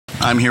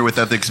I'm here with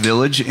Ethics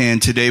Village,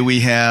 and today we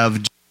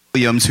have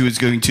Williams, who is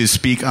going to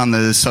speak on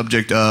the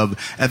subject of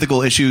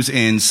ethical issues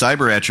in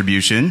cyber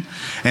attribution.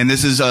 And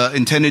this is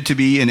intended to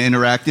be an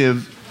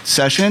interactive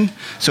session,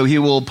 so he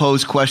will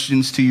pose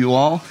questions to you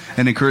all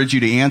and encourage you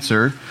to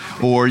answer,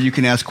 or you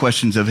can ask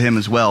questions of him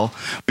as well.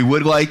 We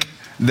would like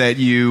that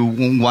you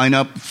line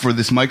up for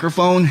this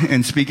microphone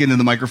and speak into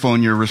the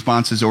microphone your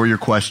responses or your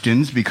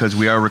questions, because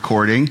we are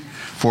recording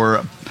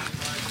for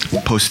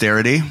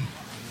posterity.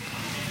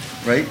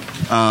 Right?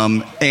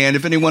 And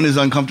if anyone is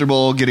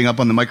uncomfortable getting up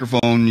on the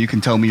microphone, you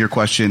can tell me your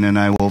question and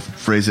I will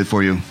phrase it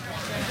for you.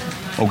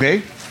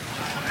 Okay?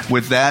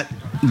 With that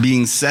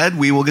being said,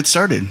 we will get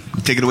started.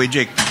 Take it away,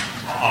 Jake.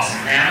 Awesome.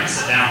 And I'm going to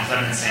sit down because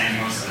I've been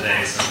standing most of the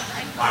day, so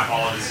my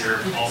apologies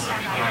here. Also, I'm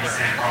going to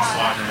stand across the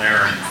walk from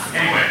there.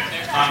 Anyway,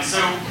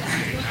 so,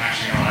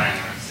 actually, you know what, I'm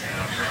going to stand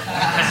up here.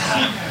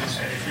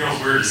 It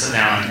feels weird to sit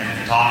down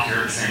and talk here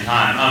at the same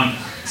time.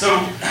 So,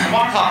 I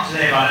want to talk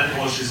today about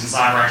ethical issues in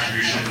cyber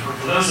attribution.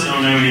 For those that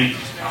don't know me,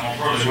 I'll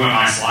probably put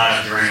my slide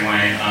up here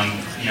anyway.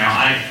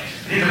 I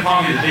think that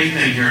probably the big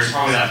thing here is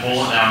probably that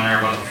bullet down there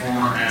about the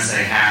former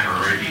NSA hacker,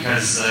 right?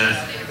 Because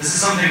this is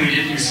something we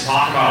didn't used to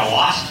talk about a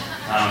lot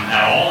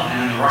at all,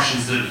 and then the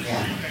Russians did it for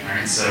me,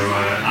 right? So,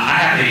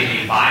 I have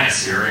a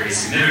bias here, a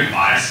significant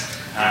bias,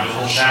 with the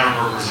whole Shadow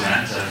Brokers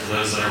event.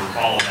 For those that ever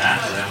followed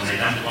that, when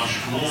they dumped a bunch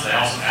of tools, they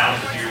also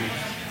added a few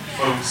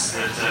folks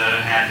that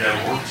had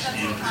worked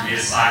in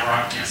previous cyber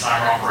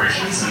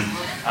operations, and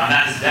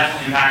that has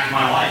definitely impacted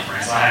my life,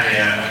 right? So I have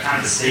a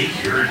kind of a stake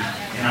here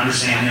in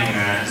understanding,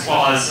 as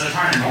well as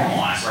trying to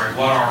normalize, right,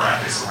 what are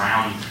ethics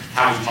around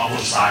how we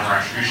publish cyber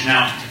attribution.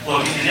 Now,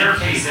 look, in their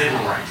case, they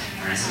were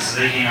right? So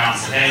they came out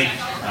and said, hey,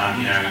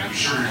 you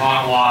sure to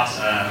talk a lot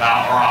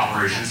about our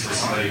operations for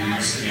somebody who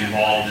used to be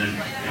involved in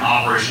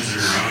operations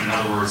of your own. In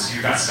other words,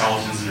 you've got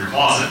skeletons in your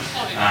closet,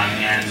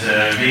 and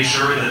made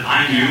sure that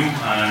I knew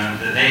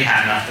that they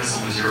had enough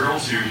fissile material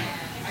to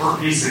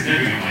hurt me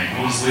significantly.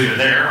 We'll just leave it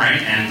there,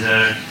 right? And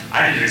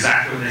I did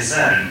exactly what they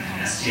said in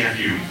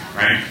STFU,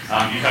 right?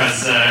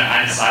 Because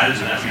I decided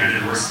that I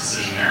did a risk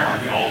decision there, like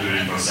we all do in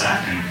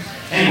InfoSec. And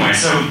anyway,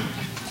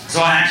 so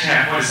I actually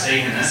have quite a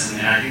stake in this,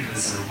 and I think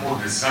this is an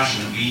important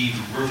discussion that we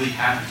really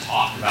haven't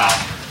talked about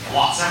a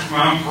lot. Except for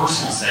my own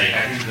personal stake,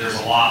 I think that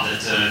there's a lot that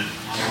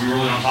we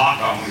really don't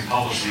talk about when we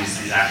publish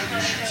these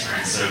attributions,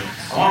 right? So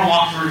I want to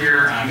walk through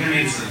here. I'm going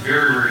to make this a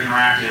very, very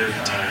interactive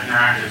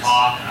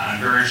talk. I'm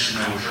very interested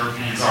to know what your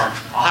opinions are.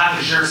 I'll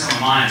happily share some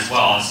of mine as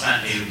well. I've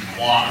spent a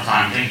lot of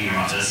time thinking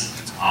about this,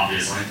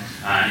 obviously,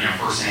 being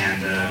firsthand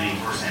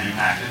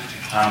impacted.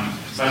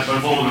 But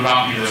a little bit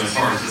about me, though, as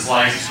far as this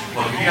life.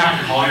 Look, if you have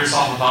to call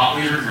yourself a thought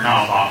leader, you're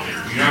not a thought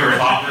leader. You know you're a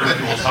thought leader,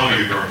 people will tell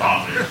you you're a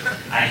thought leader.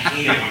 I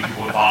hate it when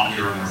people put thought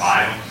leader in their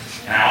bio.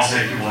 And I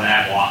also hate people that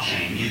add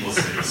blockchain, needless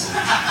to the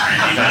solution,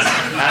 right? Because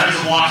there's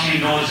a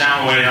blockchain village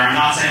down the way there. I'm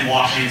not saying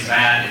blockchain is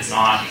bad. It's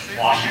not.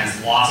 Blockchain has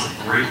lots of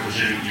great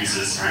legitimate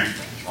uses, right?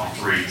 Well,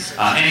 three.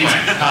 Anyway,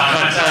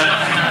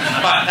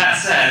 but that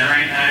said,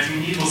 right, if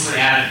you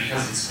needlessly add it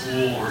because it's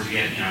cool or to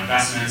get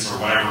investments or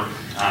whatever,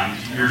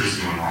 you're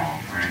just doing wrong,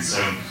 right? So,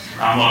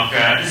 look,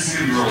 this is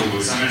going to be really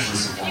loose. I mentioned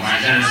this before.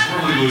 My agenda is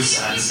really loose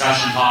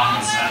discussion,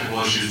 talking about some ethical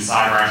issues in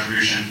cyber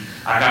attribution.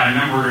 I've got a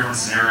number of different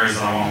scenarios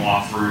that I want to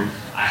walk through.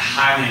 I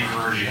highly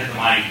encourage you to hit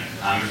the mic.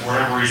 If for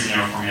whatever reason,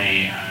 from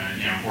a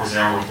of course, they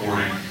are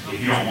recording.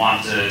 If you don't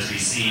want to be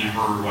seen,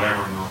 heard,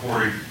 whatever in the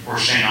recording, of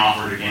course, Shane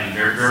offered again,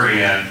 very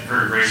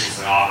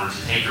graciously offered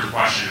to take your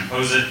question and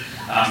pose it.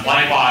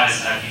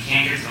 Likewise, if you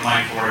can't get to the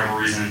mic for whatever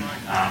reason,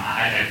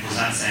 I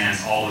present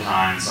SANS all the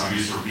time, so I'm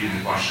used to repeating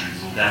the questions.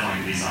 We'll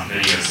definitely get these on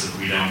video so that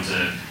we don't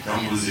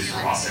lose these for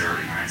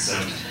posterity, right? So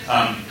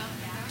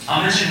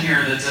I'll mention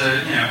here that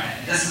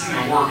this isn't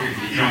going to work if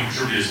you don't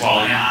contribute as well.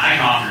 I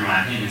can offer you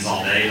my opinions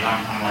all day, but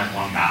I'm like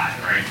one guy,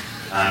 right?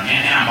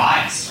 And I'm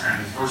biased, right?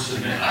 I'm the first to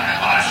admit that I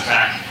have bias. In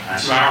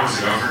fact, 2 hours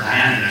ago for the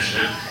Diana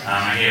Initiative,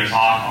 I gave a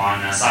talk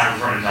on cyber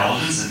threat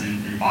intelligence,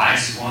 and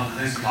bias is one of the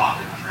things we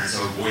talked about, right?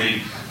 So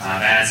avoiding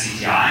bad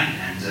CTI,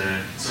 and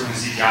certainly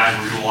CTI is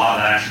where we do a lot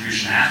of that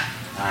attribution at.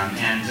 I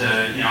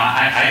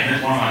admit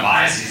one of my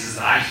biases is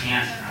that I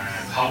can't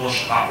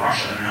publish about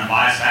Russia in an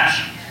unbiased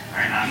fashion,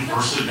 right? And I'm the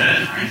first to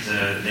admit it, right?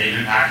 They've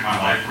impacted my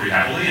life pretty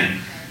heavily, and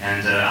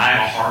I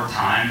have a hard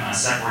time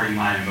separating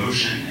my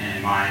emotion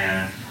and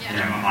my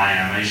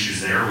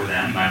issues there with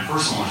them, my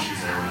personal issues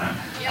there with them,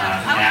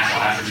 from the actual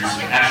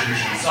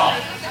attribution itself.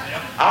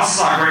 I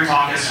also saw a great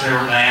talk yesterday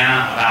with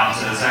Diana about,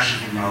 it's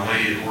actually from a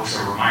lady that works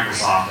over at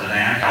Microsoft,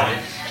 Diana Kelly,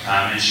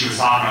 and she was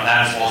talking about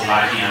that as well as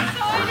at IBM,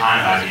 or the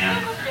time of IBM,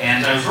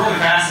 and it was really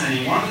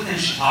fascinating. One of the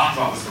things she talked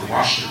about was the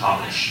rush to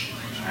publish.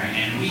 Right?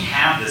 And we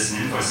have this in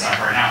InfoSec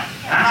right now.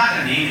 And I'm not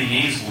going to name any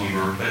names,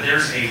 Bloomberg, but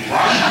there's a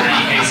rush in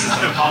many cases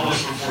to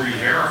publish before you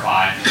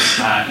verify,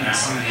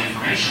 some of the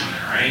information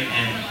there, right?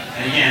 And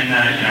again,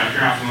 if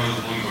you're not familiar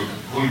with the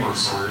Bloomberg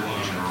story, you're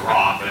living under a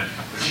rock, but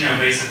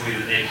basically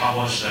that they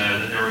published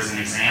that there was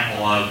an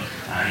example of,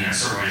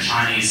 sort of a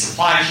Chinese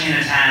supply chain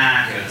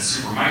attack, the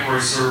super micro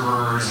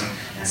servers,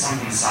 and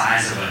something the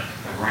size of a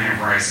grain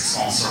of rice, a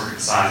small circuit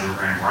the size of a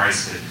grain of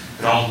rice could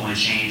could ultimately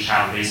change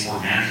how the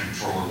baseboard management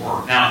controller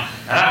worked. Now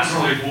that was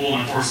really cool,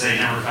 and of course they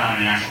never found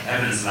any actual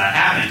evidence of that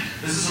happening.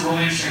 This is a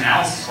really interesting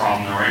analysis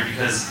problem though, right?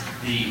 Because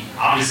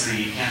obviously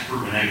you can't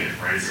prove a negative,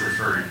 right? So it's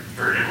very,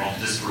 very difficult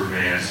to disprove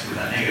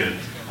that negative.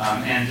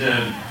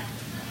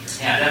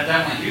 Yeah,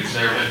 definitely huge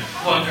there. But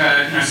look,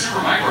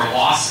 Supermicro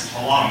lost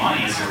a lot of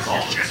money as a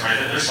result of this, right?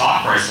 Their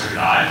stock price took a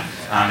dive.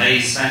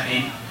 They spent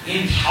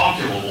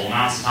incalculable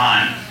amounts of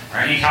time,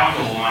 right?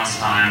 Incalculable amounts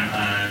of time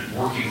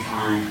working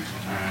through,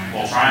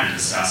 trying to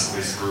discuss, at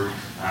least through,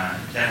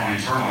 definitely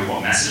internally,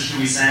 what message do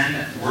we send?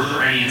 Were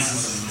there any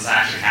instances of this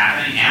actually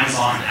happening?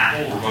 Amazon and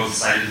Apple were both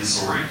cited in the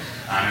story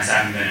as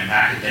having been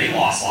impacted. They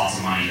lost lots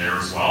of money there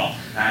as well.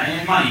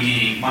 And money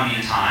meaning money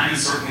and time. And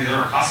certainly there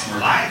are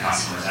customers, I had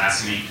customers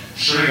asking me,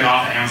 should I get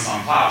off of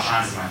Amazon Cloud?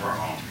 China's my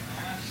home.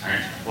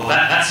 Right? Well,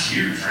 that's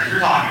huge, right? You're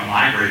talking about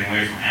migrating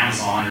away from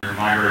Amazon, or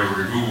migrate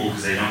over to Google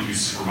because they don't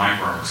use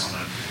Supermicro or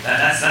something.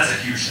 That's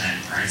a huge thing,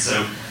 right?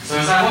 So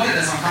as I look at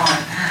this, I'm kind of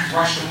like,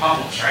 rush to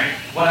publish, right?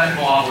 What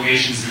ethical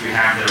obligations do we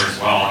have there as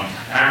well?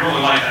 And I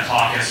really liked that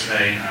talk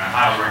yesterday.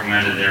 Highly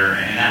recommended there,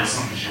 and that was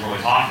something she really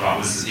talked about.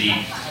 Was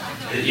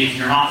if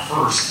you're not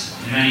first,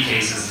 in many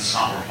cases, it's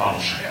not worth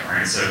publishing,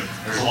 right? So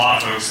there's a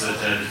lot of folks that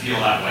feel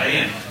that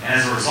way, and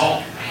as a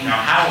result,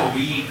 how are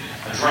we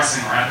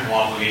addressing our ethical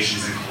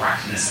obligations and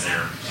correctness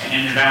there,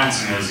 and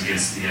balancing those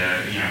against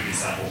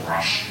against that whole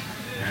rush?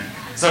 Okay?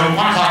 So I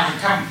want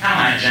to talk kind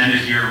of my agenda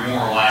here,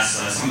 more or less,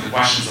 some of the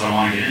questions that I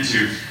want to get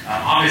into.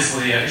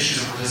 Obviously,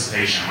 issues of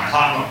participation. When I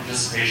talk about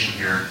participation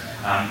here,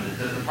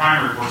 the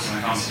primary person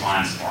that comes to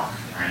mind is Park,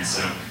 right?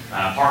 So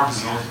Park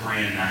is a North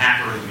Korean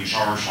hacker that we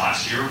charged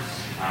last year.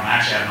 I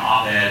actually had an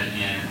op-ed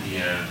in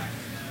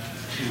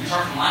we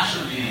charged from last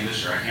year or the beginning of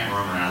this year, I can't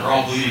remember now. They're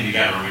all bleeding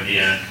together with the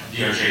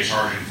DOJ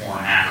charging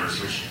foreign hackers,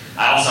 which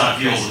I also have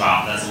feels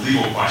about. That's a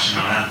legal question,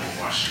 not an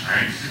ethical question,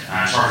 right?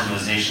 Charging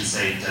those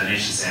nation-state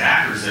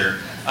hackers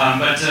there.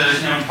 But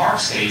in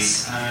Park's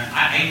case,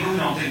 I really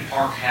don't think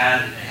Park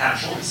had a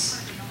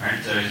choice, right?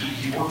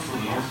 He worked for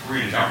the North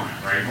Korean government,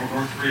 right?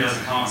 North Korea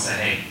doesn't come and say,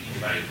 hey,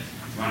 buddy,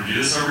 you want to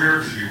do this over here?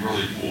 Because it'd be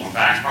really cool. In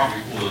fact,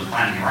 probably cooler than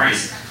planting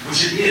rice,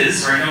 which it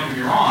is, right? Don't get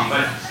me wrong,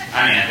 but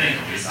I think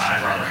at least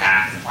I'd rather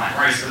hack than plant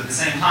rice. But at the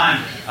same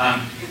time,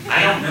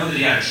 I don't know that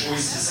he had a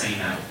choice to say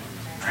no.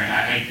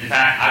 Right? In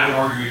fact, I would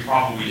argue he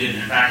probably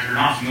didn't. In fact, if you're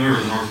not familiar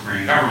with the North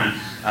Korean government,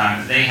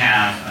 they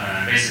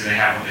have basically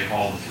what they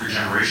call the 3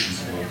 generations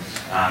rule,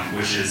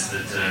 which is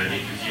that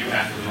if you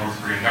after the North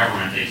Korean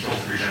government, they kill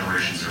 3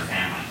 generations of your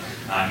family.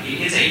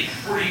 It's a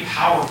pretty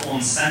powerful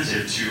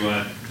incentive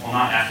to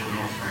not after the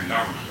North Korean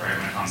government, right?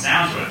 When it comes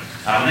down to it,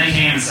 when they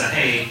came and said,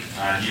 "Hey,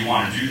 do you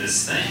want to do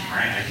this thing?"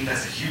 Right? I think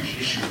that's a huge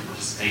issue of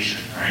participation,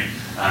 right?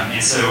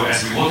 And so,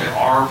 as we look at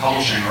our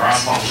publishing or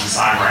us publishing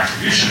cyber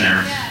attribution,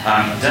 there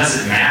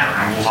does it matter?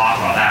 And we'll talk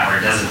about that,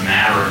 right? Does it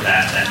matter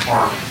that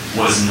Park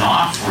was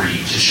not free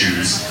to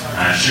choose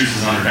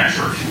his own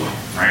adventure, if you will,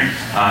 right?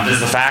 Does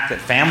the fact that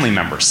family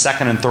members,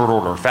 second and third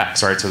order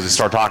effects, right? So as we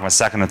start talking about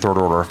second and third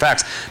order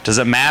effects, does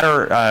it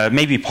matter?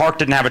 Maybe Park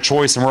didn't have a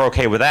choice and we're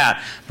okay with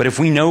that, but if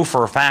we know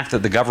for a fact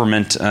that the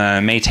government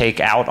may take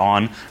out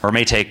on, or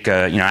may take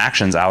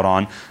actions out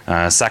on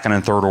second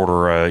and third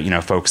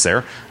order folks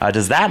there,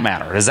 does that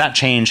matter? Does that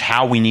change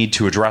how we need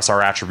to address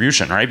our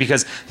attribution, right?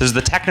 Because there's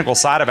the technical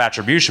side of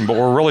attribution, but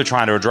what we're really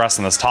trying to address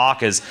in this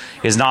talk is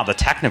not the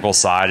technical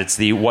side, it's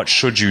the what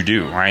should you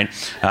do, right?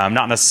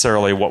 Not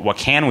necessarily what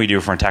can we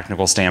do from a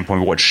technical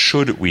standpoint, but what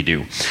should we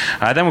do?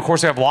 Then of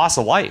course we have loss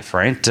of life,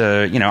 right?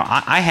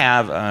 I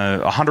have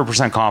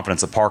 100%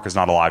 confidence that Park is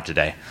not alive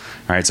today.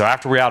 Right, so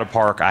after we outed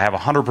Park, I have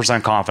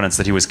 100% confidence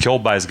that he was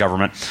killed by his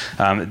government.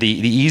 The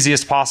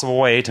easiest possible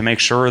way to make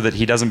sure that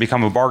he doesn't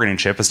become a bargaining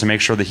chip is to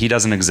make sure that he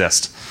doesn't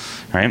exist.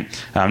 Right?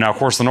 Now, of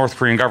course, the North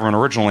Korean government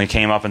originally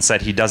came up and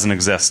said he doesn't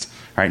exist.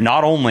 Right?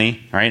 Not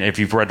only, right, if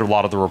you've read a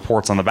lot of the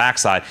reports on the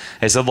backside,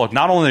 they said, look,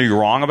 not only are you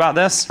wrong about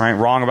this, right,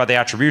 wrong about the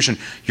attribution,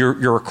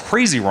 you're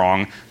crazy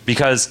wrong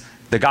because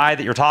the guy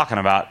that you're talking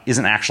about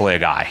isn't actually a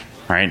guy.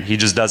 Right? He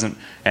just doesn't,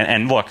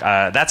 and look,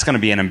 that's going to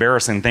be an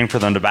embarrassing thing for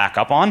them to back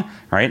up on,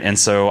 right? And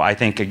so I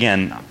think,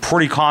 again,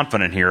 pretty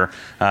confident here,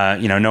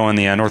 knowing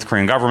the North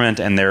Korean government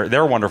and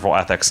their wonderful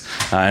ethics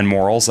and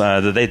morals,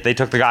 that they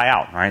took the guy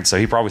out, right? So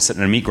he probably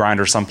sitting in a meat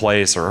grinder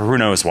someplace or who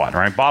knows what,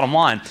 right? Bottom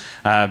line,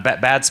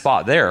 bad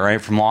spot there,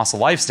 right? From loss of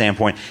life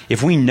standpoint,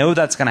 if we know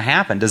that's going to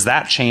happen, does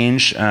that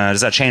change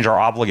our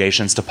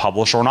obligations to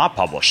publish or not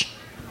publish?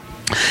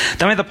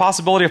 Then we have the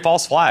possibility of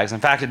false flags.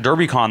 In fact, at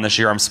DerbyCon this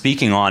year, I'm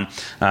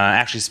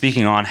actually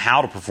speaking on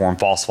how to perform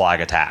false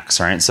flag attacks.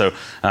 Right, so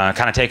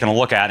kind of taking a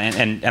look at,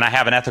 and I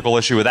have an ethical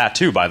issue with that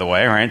too, by the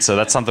way. Right, so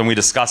that's something we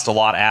discussed a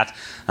lot at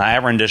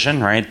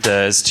Rendition. Right,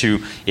 as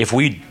to if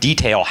we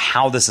detail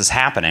how this is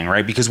happening.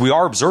 Right, because we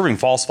are observing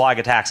false flag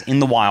attacks in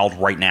the wild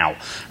right now.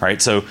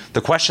 Right, so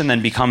the question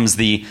then becomes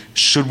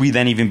should we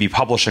then even be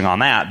publishing on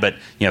that? But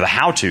the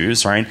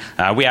how-tos. Right,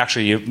 we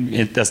actually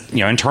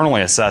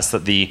internally assess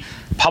that the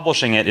publishing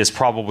publishing it is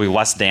probably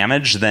less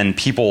damage than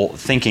people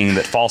thinking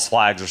that false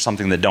flags are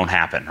something that don't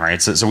happen, right?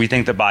 So we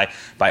think that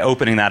by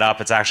opening that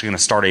up, it's actually going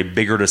to start a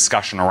bigger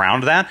discussion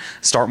around that,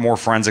 start more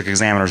forensic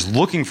examiners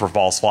looking for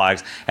false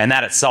flags, and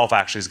that itself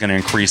actually is going to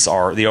increase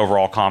the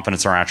overall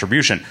confidence in our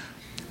attribution.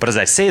 But as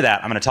I say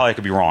that, I'm going to tell you I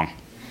could be wrong.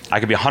 I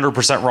could be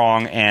 100%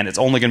 wrong, and it's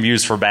only going to be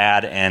used for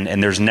bad,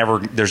 and there's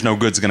no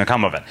good's going to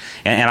come of it.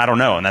 And I don't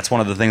know, and that's one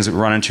of the things that we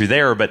run into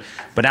there. But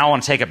now I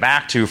want to take it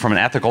back to, from an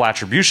ethical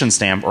attribution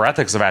standpoint, or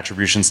ethics of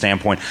attribution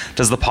standpoint,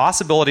 does the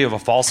possibility of a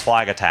false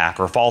flag attack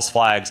or false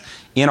flags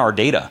in our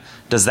data,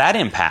 does that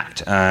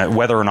impact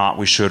whether or not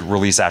we should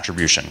release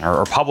attribution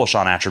or publish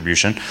on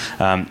attribution?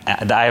 I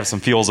have some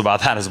feels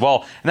about that as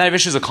well. And then I have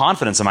issues of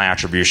confidence in my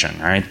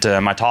attribution,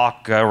 right? My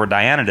talk with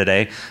Diana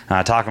today,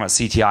 talking about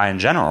CTI in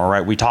general,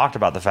 right? We talked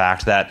about the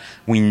fact that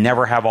we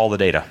never have all the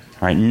data,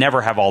 right?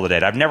 Never have all the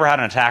data. I've never had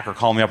an attacker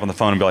call me up on the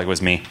phone and be like, it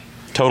was me.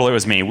 Totally, it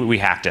was me. We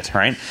hacked it,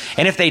 right?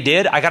 And if they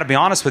did, I got to be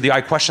honest with you,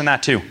 I question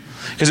that too.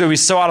 Because it would be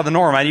so out of the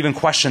norm, I'd even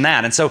question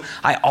that. And so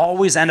I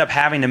always end up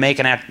having to make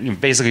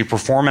basically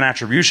perform an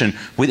attribution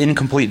with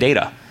incomplete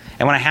data.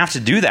 And when I have to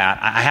do that,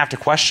 I have to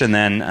question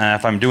then,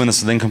 if I'm doing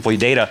this with incomplete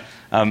data,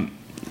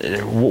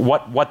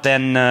 what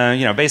then,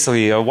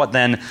 what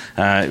then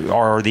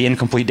are the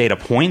incomplete data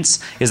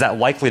points? Is that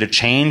likely to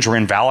change or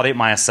invalidate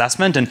my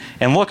assessment?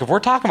 And look, if we're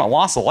talking about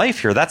loss of life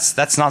here,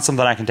 that's not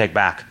something I can take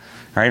back.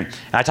 Right?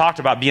 And I talked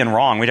about being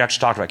wrong. We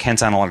actually talked about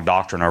Kent's analytic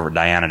doctrine over at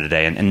Diana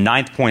today. And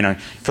ninth point,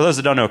 for those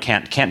that don't know,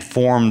 Kent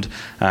formed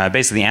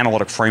basically the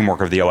analytic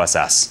framework of the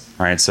OSS.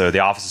 Right? So the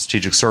Office of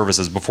Strategic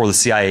Services before the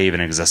CIA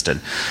even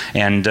existed.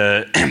 And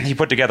he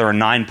put together a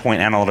 9-point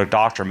analytic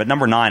doctrine. But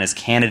number 9 is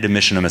candid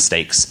admission of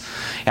mistakes.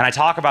 And I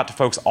talk about to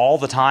folks all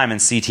the time in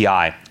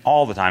CTI,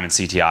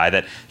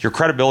 that your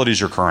credibility is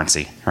your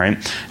currency. Right?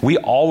 We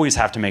always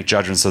have to make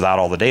judgments without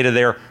all the data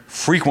there.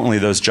 Frequently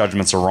those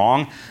judgments are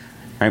wrong.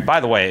 Right?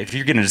 By the way, if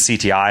you get into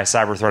CTI,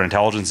 cyber threat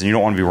intelligence, and you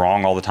don't want to be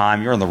wrong all the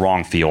time, you're in the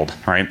wrong field,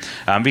 right?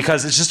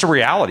 Because it's just a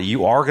reality.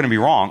 You are going to be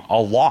wrong a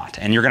lot,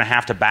 and you're going to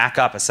have to back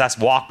up,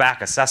 walk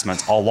back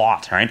assessments a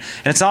lot, right?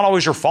 And it's not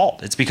always your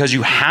fault. It's because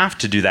you have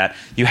to do that.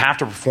 You have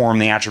to perform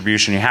the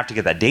attribution. You have to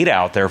get that data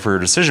out there for your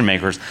decision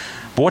makers.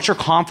 But what's your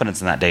confidence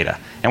in that data?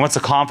 And what's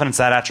the confidence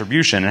in that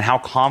attribution? And how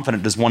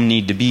confident does one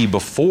need to be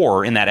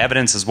before, in that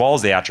evidence as well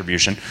as the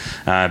attribution,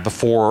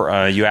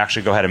 before you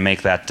actually go ahead and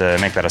make that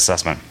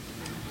assessment?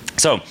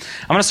 So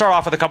I'm going to start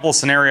off with a couple of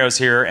scenarios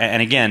here,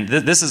 and again,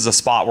 this is a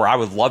spot where I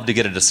would love to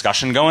get a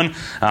discussion going.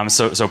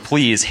 So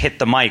please hit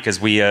the mic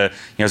as we kind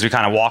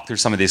of walk through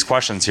some of these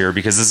questions here,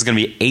 because this is going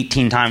to be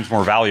 18 times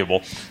more valuable,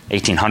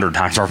 1,800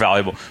 times more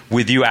valuable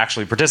with you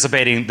actually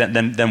participating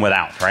than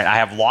without. Right? I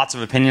have lots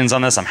of opinions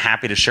on this. I'm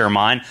happy to share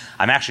mine.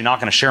 I'm actually not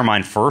going to share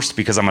mine first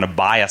because I'm going to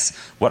bias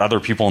what other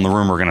people in the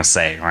room are going to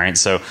say. Right?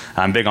 So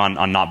I'm big on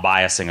not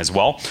biasing as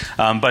well.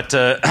 But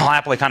I'll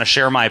happily kind of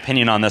share my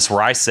opinion on this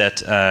where I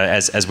sit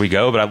as we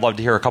go, but I'd love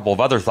to hear a couple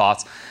of other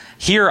thoughts.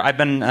 Here, I've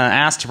been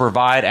asked to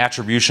provide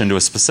attribution to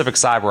a specific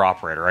cyber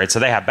operator, right? So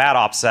they have bad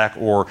OPSEC,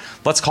 or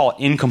let's call it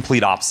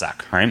incomplete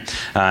OPSEC,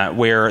 right?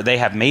 Where they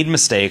have made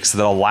mistakes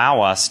that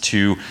allow us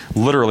to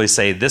literally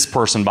say this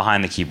person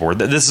behind the keyboard.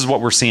 This is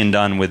what we're seeing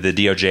done with the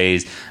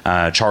DOJ's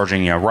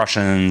charging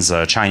Russians,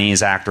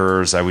 Chinese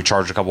actors. We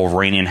charged a couple of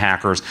Iranian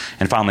hackers,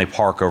 and finally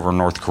Park over in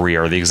North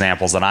Korea are the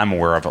examples that I'm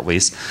aware of, at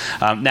least.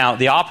 Now,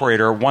 the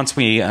operator, once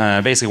we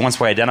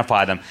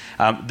identify them,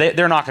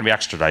 they're not going to be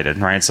extradited,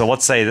 right? So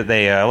let's say that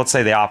they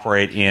say they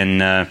operate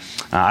in,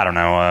 I don't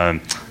know,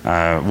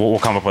 we'll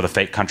come up with a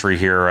fake country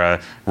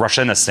here,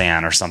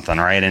 Russianistan or something,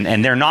 right?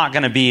 And they're not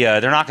going to be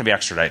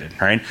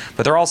extradited, right?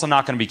 But they're also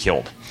not going to be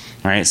killed.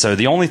 Right? So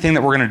the only thing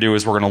that we're going to do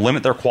is we're going to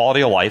limit their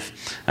quality of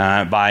life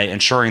by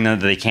ensuring that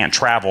they can't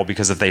travel,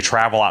 because if they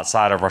travel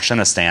outside of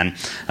Russianistan,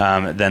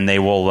 then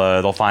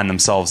they'll find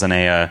themselves in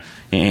a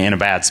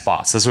bad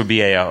spot. So this would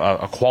be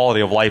a quality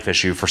of life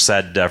issue for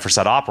said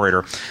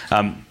operator.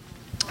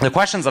 The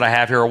questions that I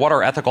have here are, what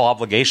are ethical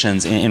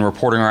obligations in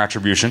reporting our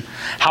attribution?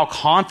 How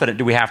confident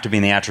do we have to be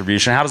in the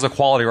attribution? How does the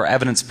quality or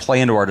evidence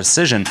play into our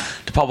decision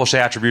to publish the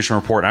attribution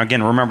report? Now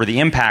again, remember the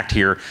impact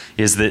here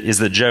is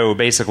that Joe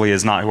basically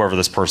is not, whoever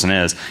this person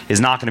is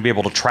not going to be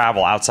able to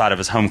travel outside of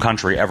his home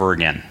country ever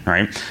again,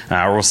 right?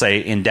 Or we'll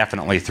say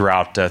indefinitely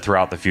throughout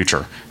the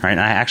future, right?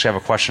 And I actually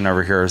have a question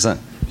over here. Is it?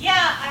 Yeah,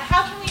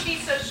 how can we be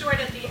so sure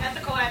that the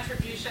ethical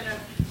attribution of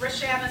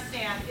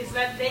Russianistan is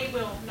that they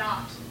will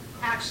not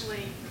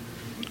actually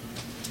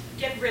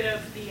get rid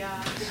of the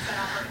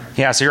operator?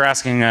 Yeah, so you're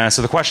asking,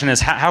 so the question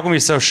is, how can we be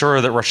so sure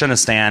that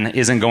Russianistan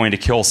isn't going to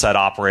kill said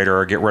operator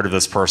or get rid of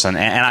this person?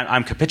 And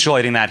I'm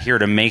capitulating that here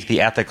to make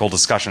the ethical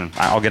discussion.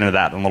 I'll get into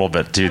that in a little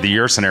bit, to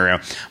your scenario.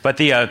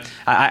 But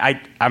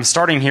I'm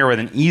starting here with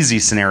an easy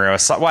scenario.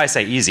 Well, I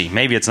say easy.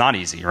 Maybe it's not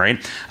easy, right?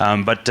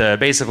 But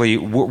basically,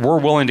 we're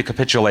willing to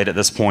capitulate at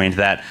this point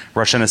that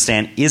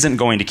Russianistan isn't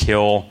going to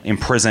kill,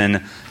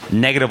 imprison,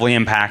 negatively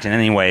impact in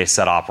any way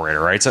said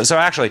operator, right? So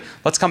actually,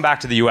 let's come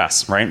back to the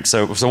U.S., right?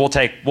 So we'll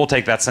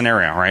take that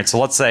scenario, right? So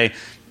let's say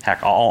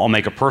heck, I'll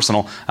make it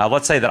personal.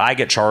 Let's say that I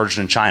get charged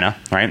in China,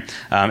 right?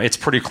 It's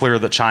pretty clear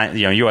that China,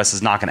 U.S.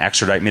 is not going to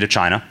extradite me to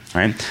China,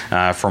 right,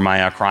 for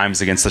my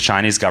crimes against the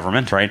Chinese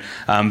government, right?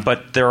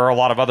 But there are a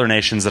lot of other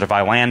nations that if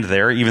I land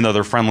there, even though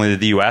they're friendly to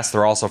the U.S.,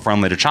 they're also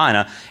friendly to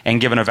China,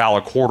 and given a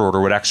valid court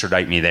order, would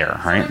extradite me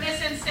there, right? So in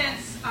this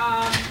instance,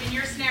 in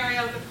your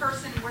scenario, the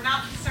person, we're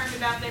not concerned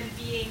about them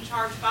being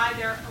charged by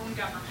their own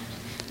government.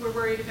 We're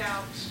worried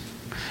about...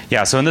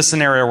 Yeah, so in this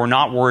scenario, we're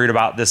not worried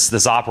about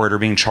this operator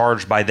being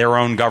charged by their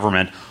own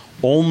government,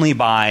 only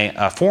by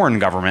a foreign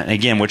government,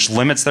 again, which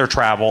limits their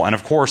travel and,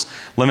 of course,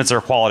 limits their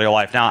quality of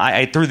life. Now,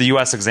 I threw the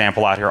U.S.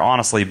 example out here.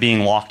 Honestly,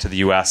 being locked to the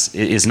U.S.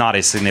 is not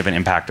a significant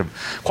impact of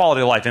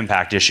quality of life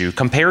impact issue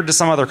compared to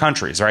some other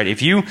countries, right?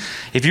 If you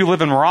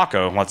live in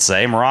Morocco, let's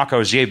say,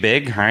 Morocco is yay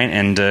big, right?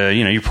 And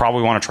you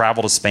probably want to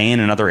travel to Spain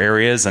and other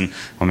areas, and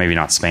well, maybe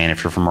not Spain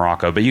if you're from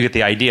Morocco, but you get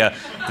the idea.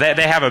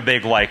 They have a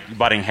big like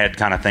butting head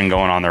kind of thing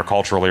going on there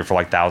culturally for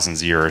like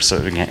thousands of years. So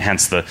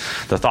hence the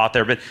thought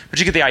there. But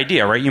you get the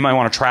idea, right? You might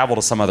want to travel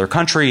to some other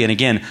country, and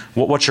again,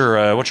 what's your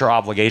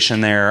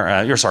obligation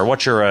there?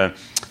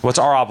 What's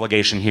our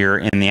obligation here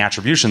in the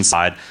attribution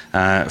side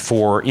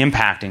for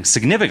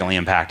significantly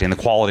impacting the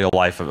quality of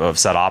life of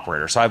said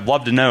operator? So I'd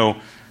love to know,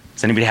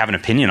 does anybody have an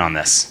opinion on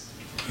this?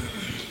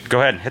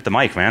 Go ahead, hit the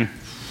mic, man.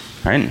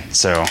 All right,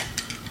 so.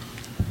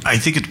 I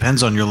think it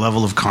depends on your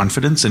level of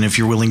confidence and if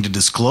you're willing to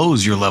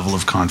disclose your level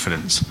of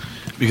confidence.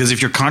 Because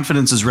if your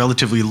confidence is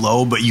relatively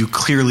low, but you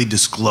clearly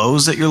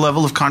disclose that your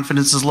level of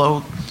confidence is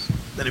low,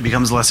 then it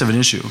becomes less of an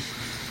issue.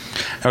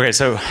 Okay,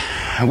 so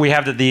we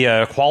have that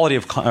the quality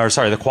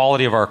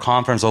of our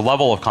confidence, or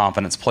level of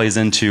confidence, plays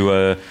into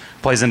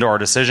our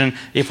decision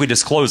if we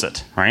disclose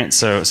it, right?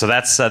 So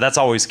that's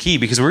always key,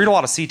 because we read a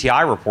lot of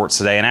CTI reports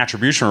today and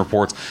attribution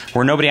reports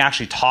where nobody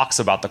actually talks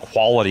about the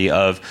quality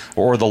of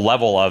or the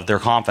level of their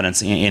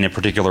confidence in a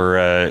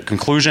particular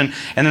conclusion.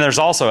 And then there's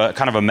also a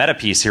kind of a meta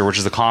piece here, which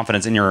is the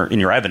confidence in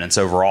your evidence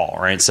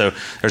overall, right? So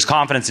there's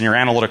confidence in your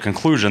analytic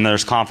conclusion,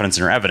 there's confidence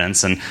in your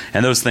evidence, and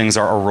those things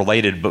are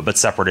related but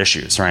separate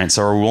issues, right?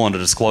 So are we willing to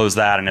disclose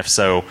that, and if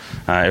so,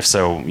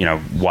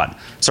 what?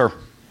 Sir,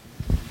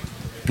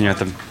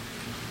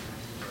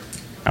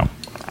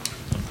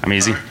 I'm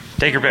easy.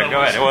 Take your pick.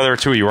 Go ahead. Well, there are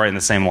two of you right in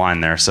the same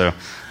line there, so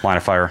line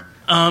of fire.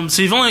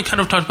 So you've only kind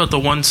of talked about the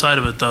one side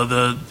of it, though,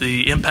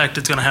 the impact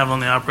it's going to have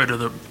on the operator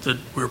that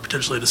we're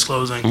potentially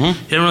disclosing. You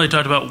haven't really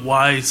talked about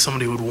why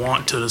somebody would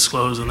want to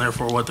disclose, and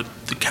therefore what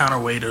the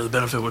counterweight or the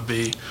benefit would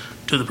be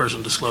to the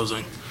person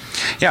disclosing.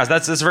 Yeah,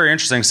 that's very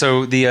interesting.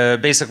 So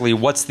basically,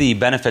 what's the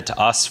benefit to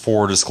us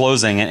for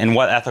disclosing, and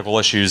what ethical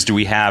issues do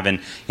we have in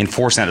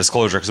enforcing that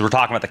disclosure? Because we're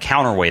talking about the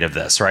counterweight of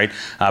this, right?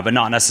 But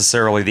not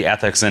necessarily the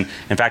ethics. And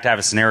in fact, I have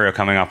a scenario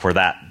coming up where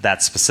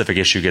that specific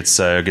issue gets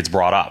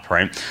brought up,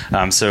 right?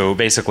 So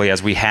basically,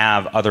 as we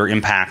have other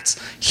impacts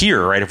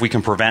here, right? If we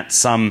can prevent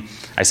some,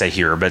 I say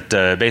here, but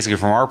basically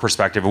from our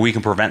perspective, if we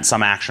can prevent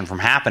some action from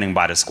happening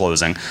by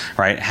disclosing,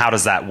 right? How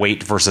does that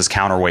weight versus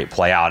counterweight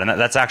play out? And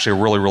that's actually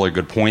a really, really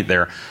good point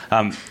there.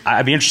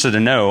 I'd be interested to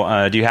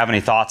know, do you have any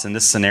thoughts in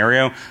this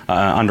scenario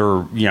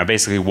under,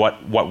 basically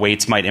what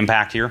weights might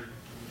impact here?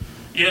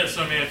 Yes,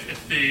 I mean,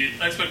 if the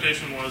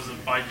expectation was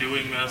that by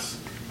doing this,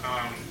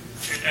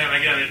 and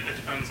again, it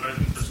depends, I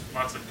think there's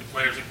lots of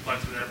layers of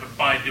complexity there, but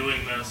by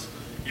doing this,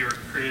 you're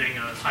creating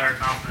a higher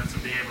confidence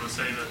in being able to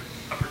say that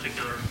a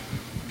particular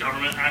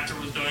government actor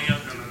was doing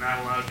it, and then that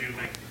allows you to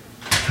make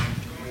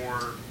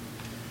more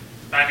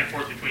back and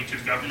forth between two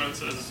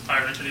governments as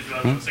higher entities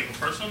rather than a single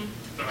person,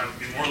 then I would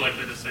be more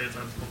likely to say it's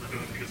ethical to do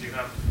it, because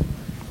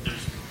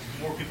there's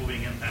more people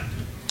being impacted.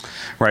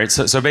 Right.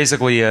 So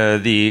basically,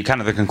 the kind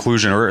of the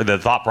conclusion or the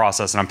thought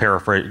process, and I'm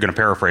going to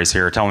paraphrase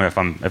here. Tell me if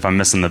I'm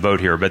missing the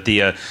boat here. But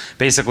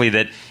basically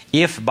that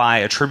if by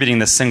attributing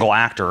this single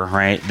actor,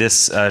 right,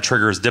 this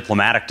triggers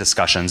diplomatic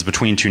discussions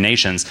between two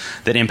nations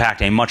that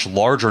impact a much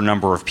larger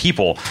number of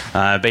people,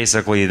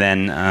 basically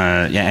then,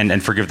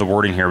 and forgive the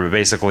wording here, but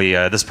basically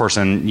this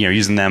person,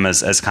 using them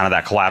as kind of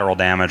that collateral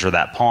damage or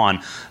that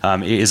pawn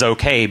is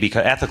okay,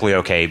 because ethically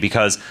okay,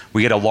 because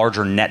we get a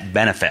larger net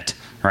benefit,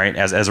 right,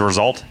 as a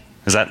result.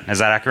 Is that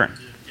accurate?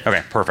 Yes.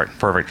 Okay,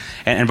 perfect.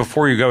 And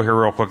before you go here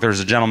real quick, there's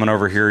a gentleman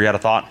over here. You had a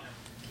thought?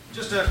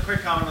 Just a quick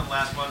comment on the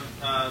last one.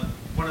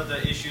 One of the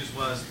issues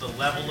was the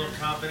level of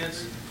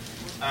confidence.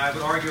 I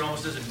would argue it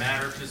almost doesn't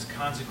matter, because the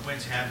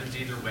consequence happens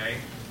either way.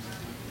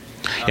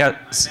 Yeah. I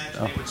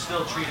imagine they would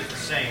still treat it the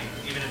same.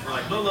 Even if we're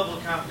like, low level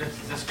of confidence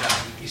is this guy,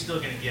 he's still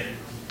going to get it.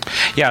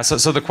 Yeah,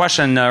 so the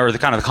question, or the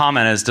kind of the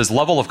comment is, does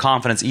level of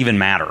confidence even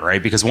matter,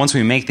 right? Because once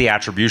we make the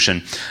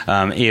attribution,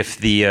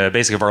 if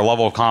basically if our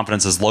level of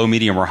confidence is low,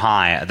 medium, or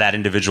high, that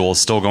individual is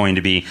still going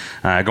to be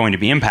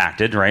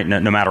impacted, right?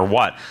 No matter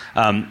what.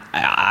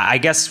 I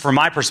guess from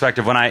my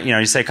perspective, when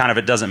you say kind of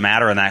it doesn't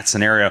matter in that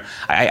scenario,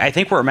 I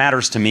think where it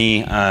matters to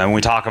me when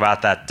we talk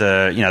about that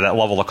that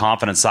level of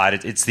confidence side,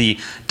 it's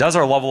does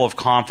our level of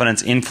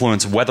confidence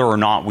influence whether or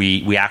not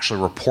we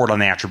actually report on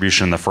the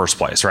attribution in the first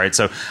place, right?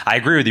 So I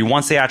agree with you.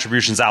 Once the attribution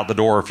attribution's out the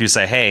door if you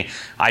say, hey,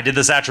 I did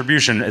this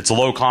attribution, it's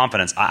low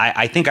confidence.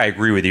 I think I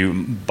agree with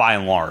you by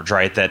and large,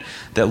 right? That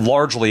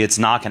largely it's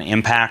not going to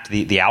impact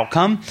the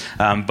outcome,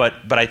 but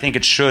I think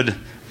it should.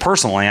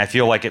 Personally, I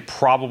feel like it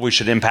probably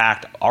should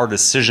impact our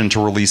decision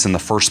to release in the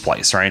first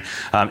place, right?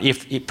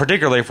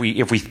 Particularly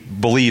if we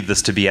believe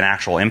this to be an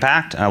actual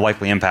impact, a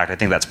likely impact, I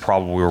think that's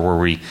probably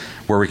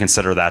where we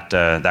consider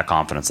that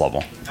confidence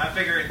level. I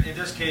figure in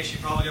this case,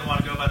 you're probably going to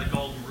want to go by the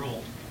golden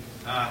rule,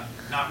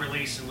 not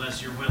release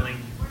unless you're willing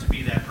to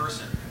be that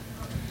person.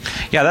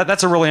 Yeah,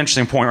 that's a really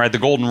interesting point, right? The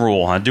golden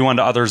rule, do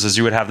unto others as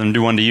you would have them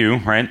do unto you,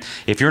 right?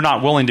 If you're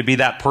not willing to be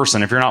that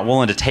person, if you're not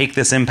willing to take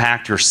this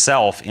impact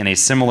yourself in a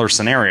similar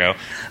scenario,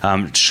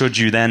 should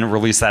you then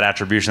release that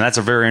attribution? That's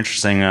a very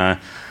interesting,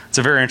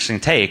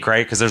 take,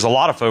 right? Because there's a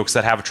lot of folks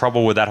that have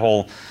trouble with that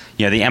whole,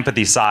 the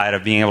empathy side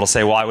of being able to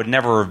say, well, I would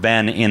never have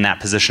been in that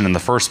position in the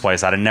first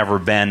place. I'd never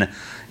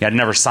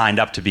signed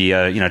up to be,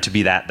 to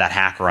be that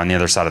hacker on the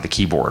other side of the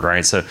keyboard,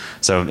 right? So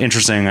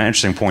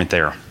interesting point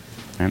there.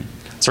 Right?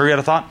 Sir, you had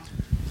a thought?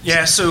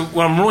 Yeah, so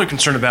what I'm really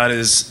concerned about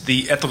is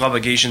the ethical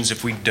obligations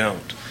if we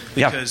don't.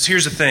 Because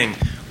here's the thing.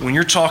 When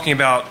you're talking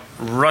about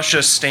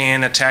Russia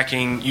Stan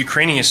attacking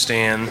Ukrainian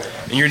Stan,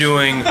 and you're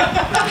doing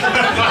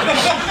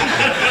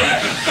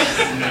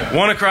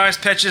WannaCry,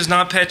 patches,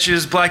 not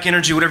patches, black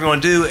energy, whatever you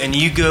want to do, and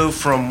you go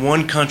from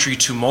one country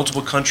to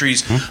multiple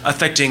countries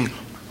affecting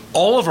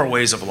all of our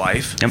ways of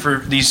life for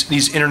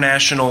these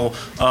international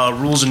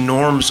rules and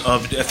norms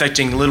of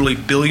affecting literally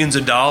billions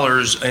of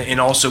dollars and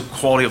also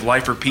quality of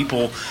life for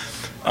people.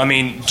 I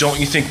mean, don't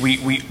you think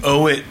we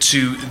owe it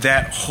to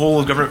that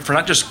whole government for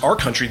not just our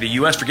country, the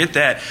U.S., forget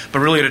that, but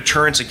really a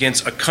deterrence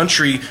against a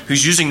country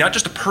who's using not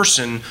just a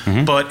person,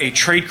 but a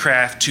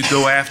tradecraft to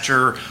go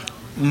after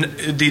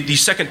the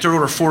second, third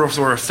order, fourth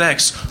order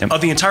effects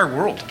of the entire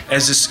world,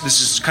 as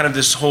this is kind of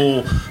this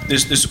whole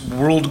this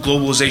world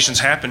globalization's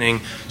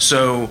happening.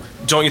 So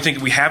don't you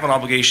think we have an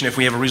obligation if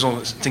we have a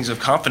reasonable things of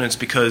confidence,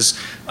 because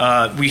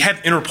we have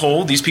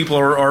Interpol, these people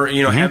are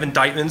have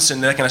indictments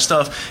and that kind of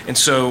stuff, and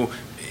so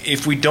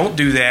if we don't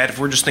do that, if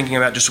we're just thinking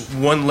about just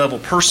one level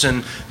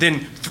person,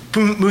 then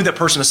move that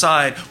person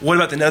aside. What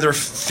about the other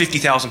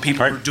 50,000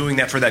 people who are doing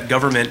that for that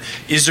government?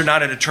 Is there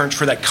not a deterrent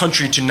for that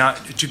country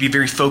to be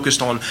very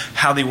focused on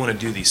how they want to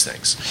do these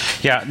things?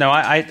 Yeah, no,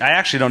 I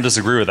actually don't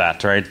disagree with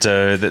that. Right,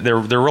 there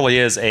really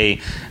is I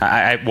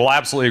will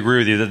absolutely agree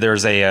with you that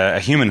there's a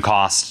human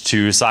cost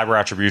to cyber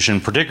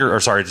attribution,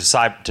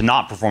 to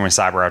not performing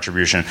cyber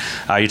attribution.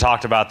 You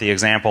talked about the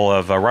example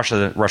of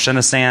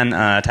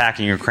Russianistan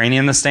attacking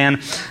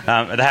Ukrainianistan.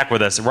 The heck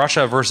with this,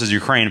 Russia versus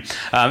Ukraine,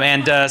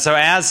 so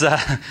as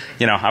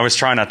I was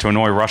trying not to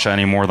annoy Russia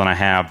any more than I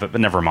have, but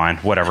never mind,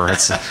 whatever.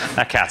 It's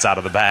that cat's out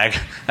of the bag.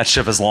 That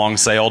ship has long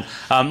sailed.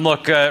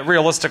 Look,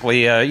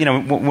 realistically,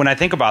 when I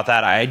think about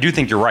that, I do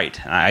think you're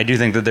right. I do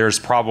think that there's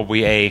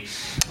probably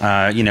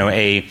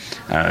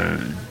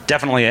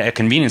definitely a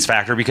convenience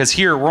factor, because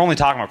here we're only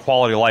talking about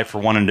quality of life for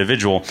one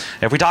individual.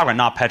 If we talk about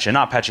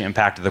NotPetya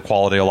impacted the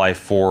quality of life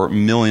for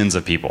millions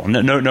of people.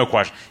 No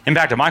question.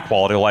 Impacted my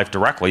quality of life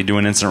directly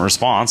doing incident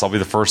response. I'll be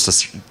the first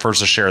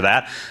to share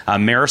that.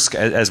 Maersk,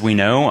 as we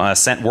know,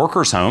 sent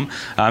workers home,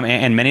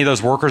 and many of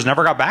those workers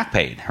never got back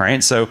paid.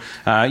 Right, so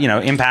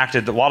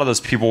impacted a lot of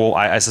those people.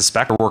 I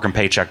suspect are working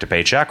paycheck to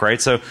paycheck.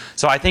 Right, so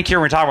I think here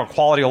when we talk about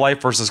quality of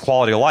life versus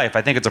quality of life,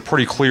 I think it's a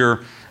pretty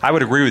clear. I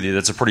would agree with you.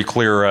 That's a pretty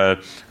clear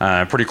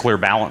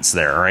balance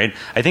there, right?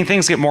 I think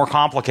things get more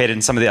complicated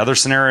in some of the other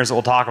scenarios that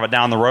we'll talk about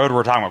down the road.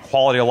 We're talking about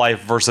quality of life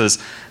versus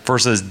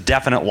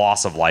definite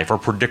loss of life or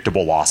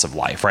predictable loss of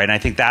life, right? And I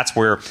think that's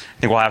where I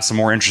think we'll have some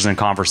more interesting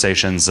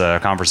conversations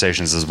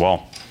as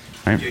well.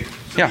 Right?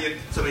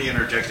 Somebody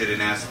interjected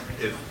and asked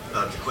if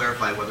to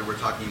clarify whether we're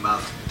talking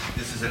about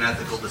this is an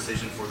ethical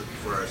decision for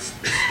a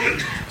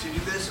state to do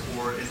this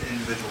or an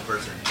individual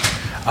person.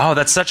 Oh,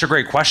 that's such a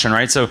great question,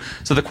 right? So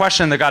the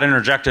question that got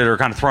interjected or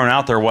kind of thrown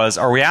out there was,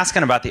 are we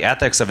asking about the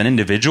ethics of an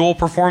individual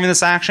performing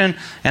this action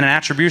and an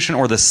attribution,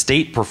 or the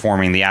state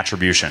performing the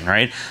attribution,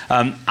 right?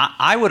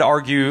 I would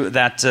argue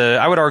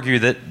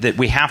that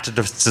we have to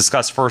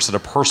discuss first at a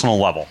personal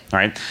level,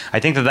 right? I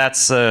think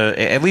that's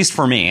at least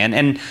for me,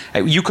 and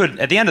you could,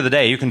 at the end of the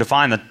day, you can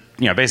define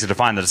basically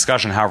define the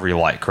discussion however you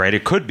like, right?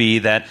 It could be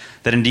that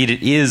indeed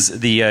it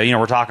is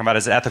we're talking about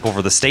is it ethical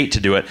for the state to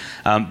do it,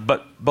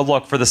 but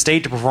look, for the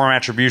state to perform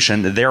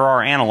attribution, there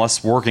are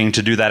analysts working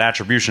to do that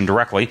attribution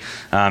directly,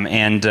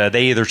 and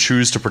they either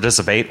choose to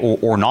participate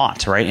or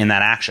not, right, in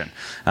that action.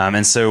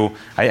 And so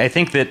I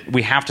think that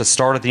we have to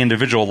start at the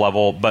individual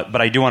level,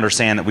 but I do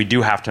understand that we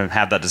do have to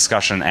have that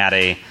discussion at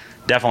a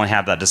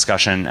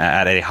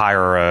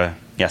higher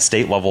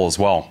state level as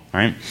well,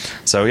 right?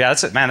 So yeah,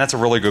 that's a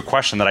really good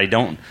question that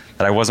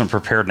I wasn't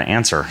prepared to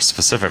answer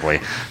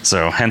specifically.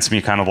 So hence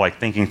me kind of like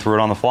thinking through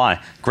it on the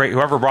fly. Great,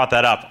 whoever brought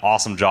that up,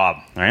 awesome job,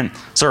 right,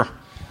 sir?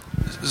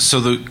 So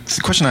the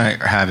question I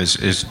have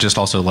is just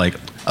also like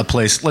a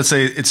place. Let's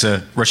say it's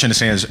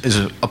Russianistan is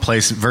a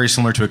place very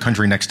similar to a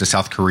country next to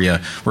South Korea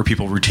where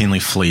people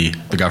routinely flee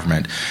the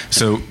government.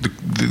 So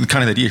the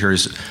kind of idea here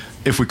is,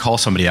 if we call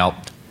somebody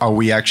out, are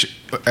we actually,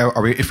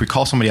 if we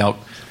call somebody out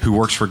who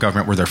works for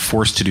government where they're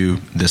forced to do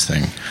this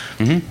thing,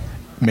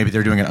 maybe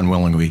they're doing it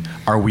unwillingly,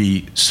 are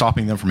we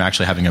stopping them from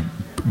actually having a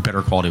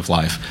better quality of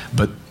life?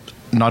 But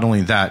not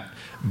only that,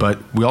 but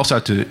we also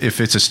have to, if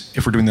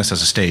we're doing this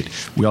as a state,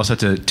 we also have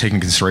to take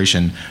into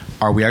consideration,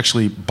 are we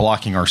actually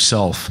blocking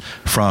ourselves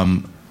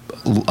from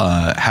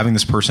having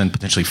this person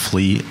potentially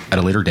flee at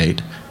a later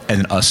date and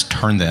then us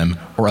turn them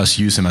or us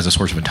use them as a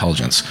source of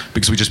intelligence?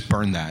 Because we just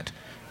burn that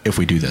if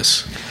we do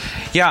this.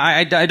 Yeah,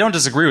 I don't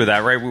disagree with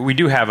that, right? We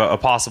do have a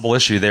possible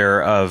issue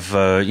there of,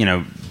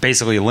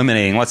 basically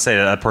eliminating, let's say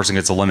that person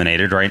gets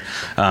eliminated, right?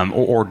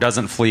 Or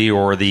doesn't flee,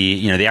 or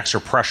the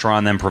extra pressure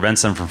on them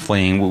prevents them from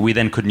fleeing. We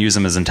then couldn't use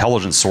them as an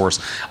intelligence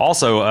source.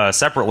 Also,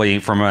 separately,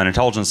 from an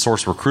intelligence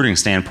source recruiting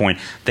standpoint,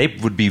 they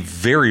would be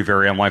very,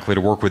 very unlikely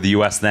to work with the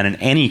U.S. then in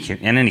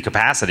any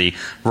capacity,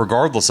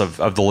 regardless of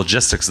the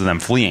logistics of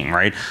them fleeing,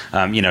 right?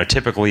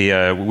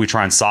 Typically, we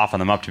try and soften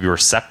them up to be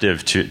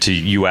receptive to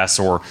U.S.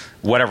 or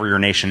whatever your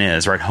nation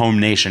is, right? Home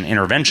nation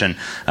intervention.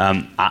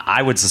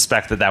 I would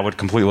suspect that would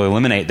completely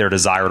eliminate their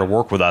desire to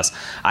work with us.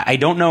 I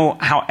don't know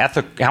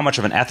how much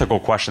of an ethical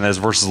question that is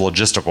versus a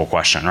logistical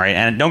question, right?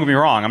 And don't get me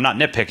wrong, I'm not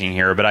nitpicking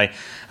here, but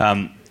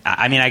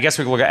I mean, I guess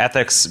we could look at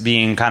ethics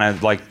being kind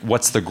of like,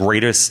 what's the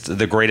greatest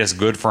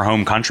good for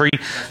home country?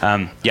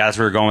 Yeah, that's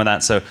where we're going with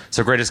that.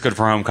 So greatest good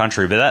for home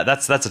country, but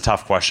that's a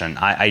tough question.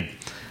 I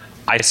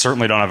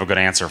certainly don't have a good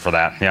answer for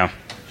that. Yeah.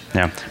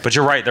 Yeah, but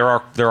you're right. There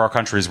are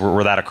countries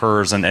where that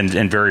occurs,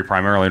 and very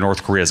primarily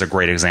North Korea is a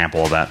great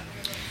example of that.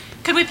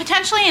 Could we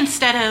potentially,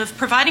 instead of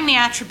providing the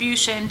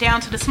attribution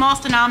down to the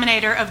smallest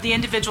denominator of the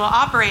individual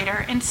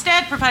operator,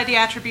 instead provide the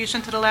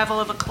attribution to the level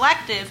of a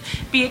collective,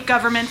 be it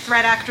government,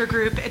 threat actor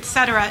group,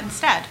 etc.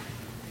 instead?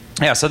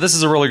 Yeah, so this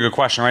is a really good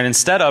question, right?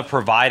 Instead of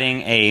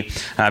providing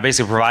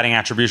basically providing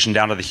attribution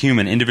down to the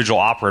human individual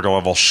operator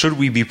level, should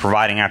we be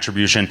providing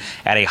attribution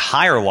at a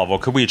higher level?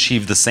 Could we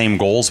achieve the same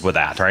goals with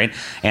that, right?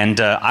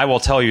 And I will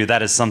tell you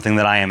that is something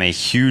that I am a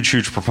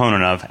huge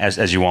proponent of,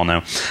 as you all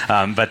know.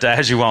 But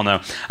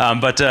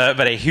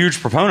a huge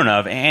proponent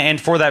of,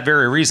 and for that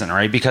very reason,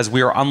 right? Because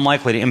we are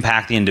unlikely to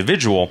impact the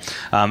individual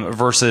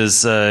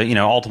versus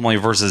ultimately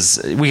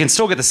versus we can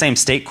still get the same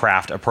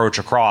statecraft approach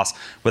across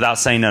without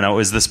saying no,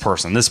 is this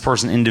person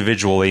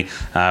individually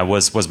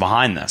was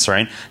behind this,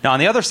 right? Now, on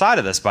the other side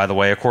of this, by the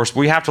way, of course,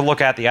 we have to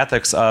look at the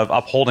ethics of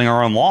upholding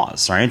our own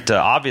laws, right?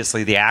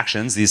 Obviously, the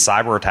actions, these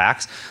cyber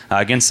attacks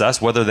against us,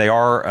 whether they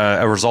are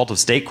a result of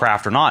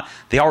statecraft or not,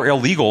 they are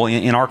illegal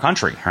in our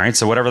country, right?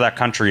 So whatever that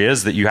country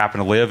is that you happen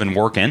to live and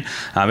work in,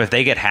 if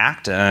they get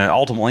hacked,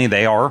 ultimately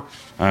they are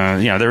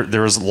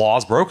there's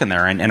laws broken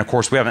there, and of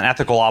course we have an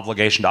ethical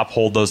obligation to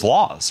uphold those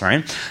laws,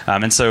 right?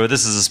 And so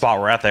this is a spot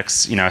where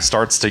ethics,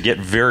 starts to get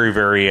very,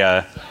 very.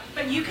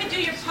 But you can do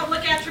your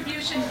public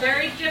attribution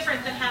very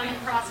different than how you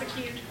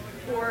prosecute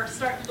or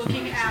start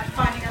looking at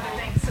finding other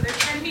things. So there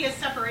can be a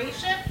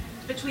separation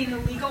between the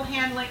legal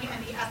handling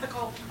and the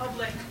ethical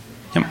public.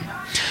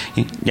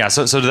 Yeah,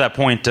 so to that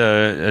point,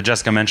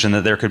 Jessica mentioned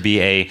that there could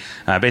be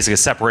basically a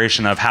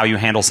separation of how you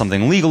handle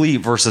something legally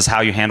versus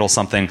how you handle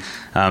something.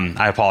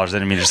 I apologize, I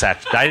didn't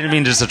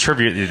mean to just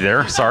attribute you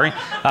there. Sorry,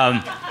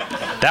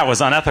 that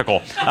was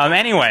unethical.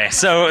 Anyway,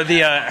 so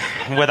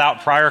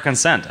without prior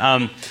consent.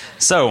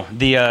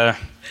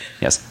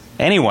 Yes.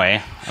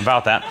 Anyway,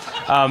 about that.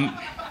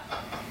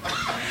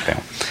 Okay.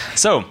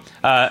 So.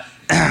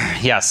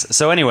 Yes.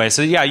 So anyway,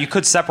 yeah, you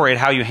could separate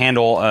how you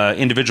handle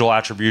individual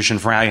attribution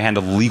from how you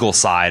handle the legal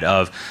side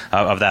of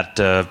that,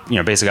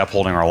 basically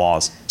upholding our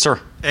laws. Sir.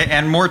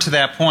 And more to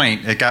that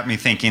point, it got me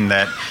thinking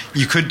that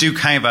you could do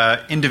kind of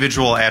a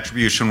individual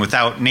attribution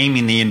without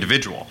naming the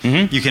individual.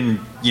 Mm-hmm. You can,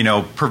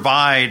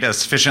 provide a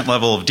sufficient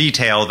level of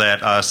detail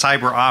that a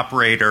cyber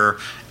operator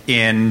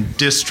in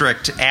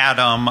District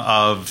Adam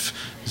of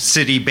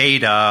City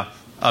Beta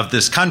of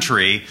this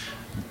country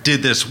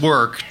did this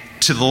work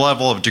to the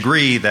level of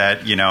degree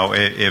that,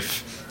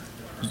 if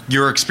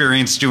you're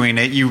experienced doing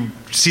it, you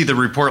see the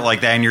report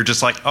like that and you're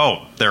just like,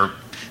 oh,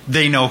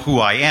 they know who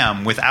I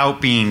am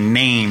without being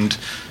named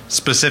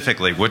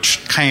specifically,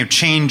 which kind of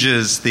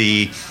changes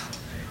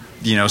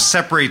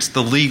separates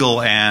the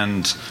legal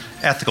and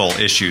ethical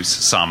issues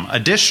some.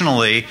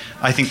 Additionally,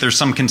 I think there's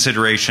some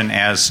consideration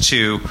as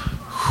to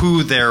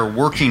who they're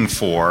working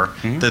for,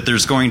 mm-hmm. that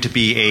there's going to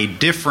be a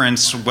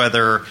difference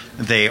whether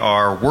they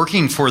are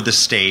working for the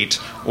state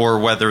or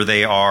whether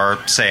they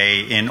are, say,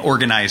 in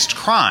organized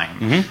crime,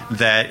 mm-hmm.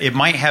 that it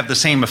might have the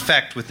same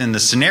effect within the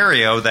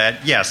scenario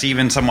that, yes,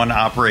 even someone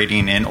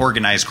operating in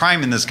organized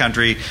crime in this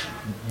country,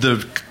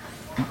 the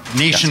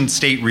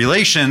nation-state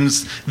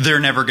relations, they're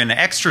never going to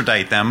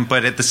extradite them,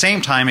 but at the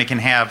same time it can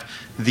have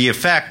the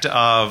effect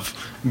of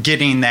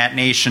getting that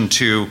nation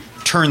to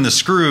turn the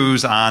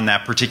screws on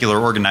that particular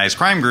organized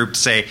crime group to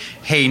say,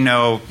 hey,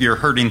 no, you're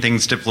hurting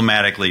things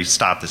diplomatically,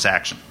 stop this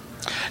action.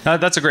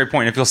 That's a great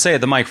point. If you'll stay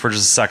at the mic for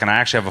just a second, I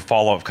actually have a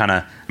follow-up.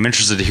 I'm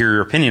interested to hear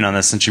your opinion on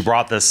this since you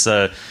brought this.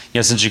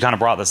 Since you kind of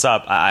brought this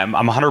up, I'm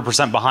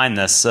 100% behind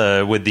this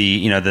with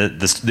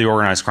the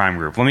organized crime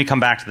group. Let me come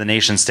back to the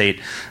nation state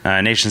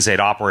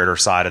operator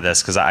side of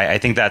this, because I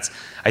think that's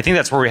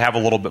where we have a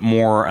little bit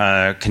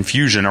more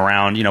confusion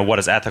around what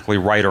is ethically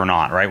right or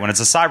not. Right? When it's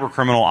a cyber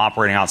criminal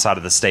operating outside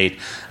of the state,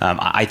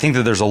 I think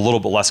that there's a little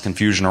bit less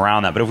confusion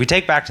around that. But if we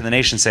take back to the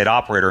nation state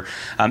operator,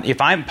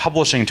 if I'm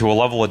publishing to a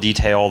level of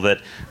detail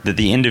that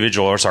the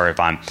individual, or sorry,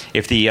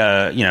 if the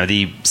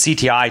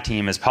CTI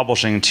team is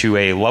publishing to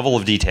a level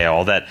of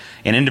detail that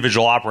an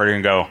individual operator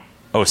can go,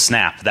 oh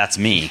snap, that's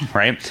me,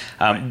 right?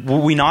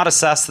 Will we not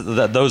assess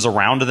that those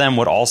around them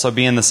would also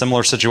be in the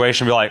similar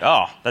situation, be like,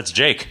 oh, that's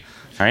Jake,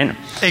 right?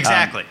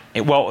 Exactly.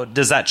 Well,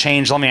 does that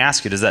change? Let me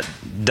ask you, does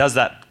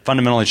that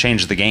fundamentally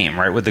change the game,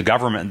 right? Would the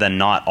government then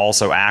not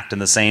also act in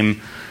the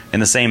same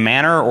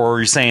manner, or are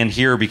you saying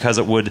here because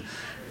it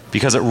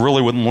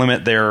really wouldn't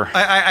limit their...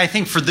 I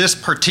think for this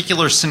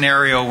particular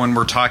scenario, when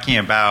we're talking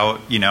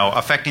about,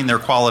 affecting their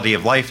quality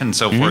of life and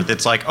so forth,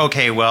 it's like,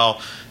 okay,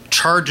 well,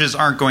 charges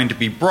aren't going to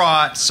be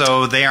brought,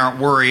 so they aren't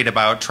worried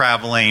about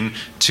traveling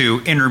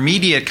to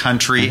intermediate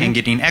country and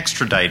getting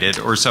extradited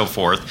or so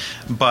forth.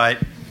 But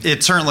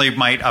it certainly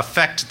might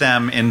affect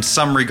them in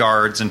some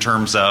regards in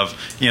terms of,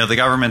 the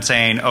government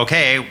saying,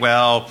 okay,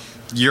 well,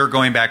 you're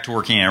going back to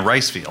working in a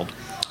rice field.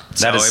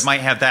 So it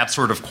might have that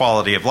sort of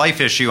quality of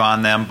life issue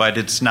on them, but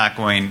it's not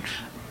going...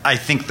 I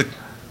think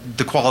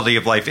the quality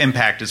of life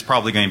impact is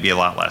probably going to be a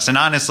lot less. And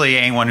honestly,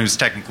 anyone who's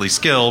technically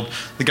skilled,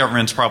 the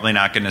government's probably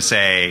not going to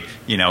say,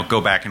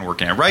 go back and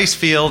work in a rice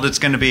field. It's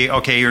going to be,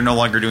 okay, you're no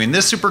longer doing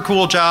this super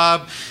cool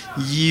job.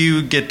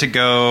 You get to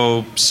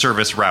go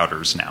service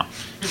routers now.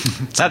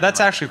 That's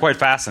actually quite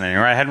fascinating,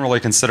 right? I hadn't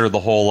really considered the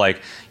whole,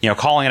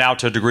 calling it out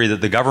to a degree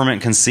that the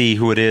government can see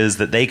who it is,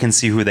 that they can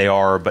see who they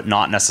are, but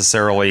not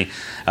necessarily,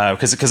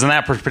 because in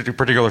that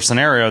particular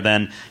scenario,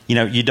 then,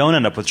 you don't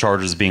end up with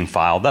charges being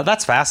filed.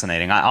 That's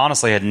fascinating. I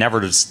honestly had never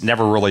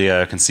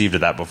really conceived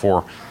of that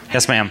before.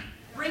 Yes, ma'am.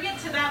 Bring it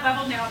to that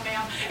level now,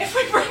 ma'am. If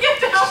we bring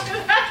it down to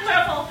that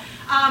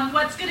level,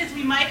 what's good is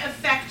we might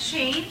affect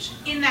change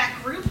in that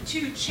group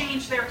to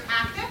change their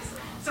tactics.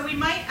 So we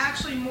might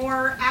actually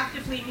more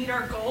actively meet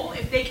our goal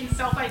if they can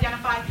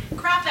self-identify,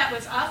 crap, that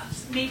was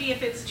us, maybe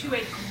if it's to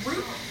a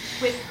group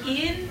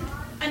within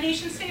a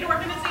nation-state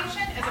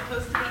organization as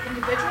opposed to the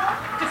individual,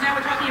 because now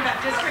we're talking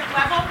about district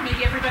level, maybe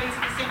everybody's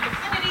in the same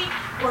vicinity,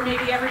 or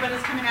maybe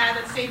everybody's coming out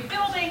of the same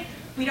building.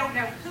 We don't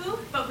know who,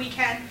 but we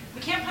can't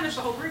punish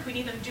the whole group. We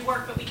need them to do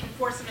work, but we can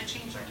force them to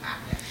change their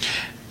tactics.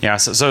 Yeah,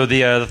 so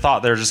the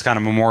thought there, just kind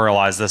of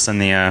memorialize this in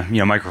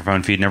the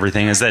microphone feed and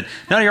everything, is that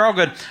no, you're all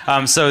good.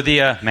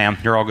 Ma'am,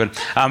 you're all good.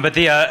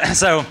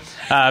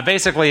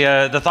 Basically,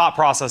 the thought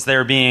process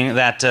there being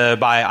that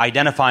by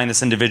identifying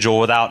this individual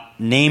without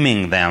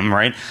naming them,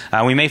 right,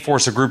 we may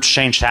force a group to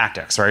change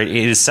tactics, right? It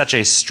is such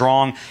a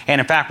strong,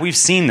 and in fact, we've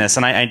seen this,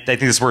 and I think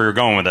this is where you're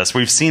going with this.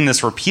 We've seen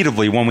this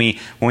repeatedly when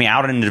we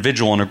out an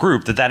individual in a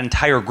group, that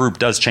entire group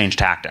does change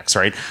tactics,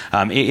 right?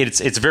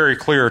 It's very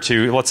clear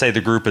to, let's say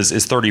the group is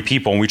 30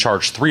 people, and we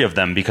charge 3 of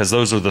them because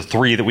those are the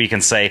 3 that we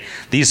can say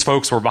these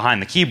folks were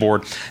behind the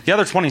keyboard. The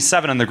other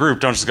 27 in the group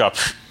don't just go,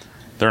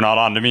 they're not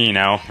on to me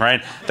now,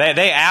 right?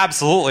 They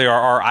absolutely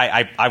are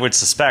I would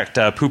suspect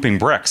pooping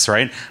bricks,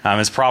 right?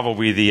 Is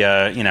probably the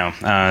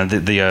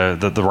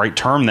right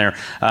term there,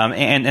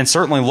 and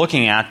certainly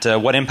looking at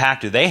what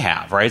impact do they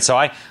have, right? So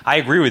I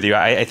agree with you.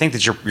 I think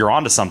that you're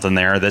onto something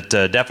there. That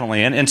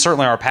definitely, and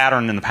certainly our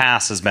pattern in the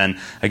past has been,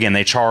 again,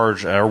 we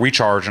charge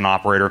an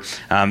operator.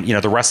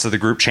 The rest of the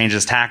group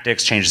changes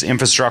tactics, changes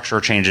infrastructure,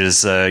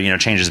 changes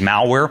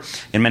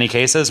malware in many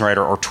cases, right,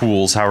 or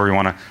tools, however you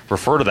want to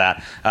refer to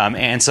that.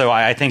 And so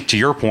I think, to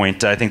your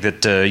point, I think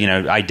that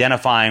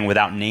identifying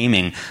without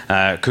naming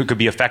could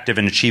be effective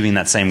in achieving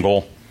that same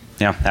goal.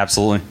 Yeah,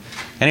 absolutely.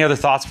 Any other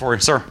thoughts for you,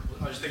 sir?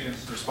 I was just thinking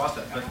in response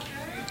to that, but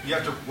you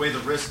have to weigh the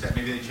risk that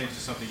maybe they change to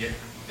something that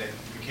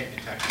you can't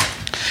detect.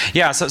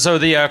 Yeah. So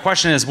the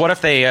question is,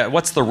 what's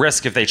the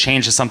risk if they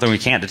change to something we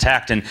can't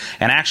detect? And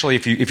actually,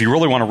 if you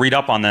really want to read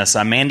up on this,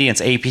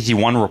 Mandiant's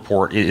APT1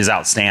 report is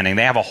outstanding.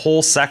 They have a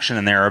whole section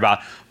in there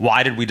about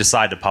why did we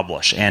decide to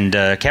publish. And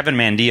Kevin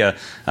Mandia,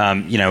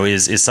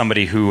 is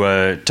somebody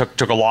who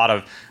took a lot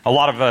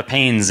of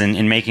pains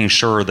in making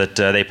sure that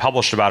they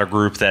published about a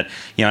group that,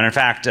 and in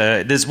fact,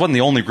 this wasn't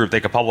the only group they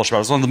could publish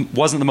about. It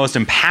wasn't the most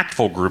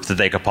impactful group that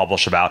they could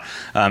publish about.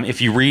 If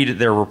you read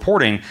their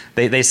reporting,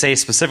 they say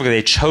specifically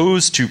they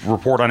chose to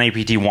report on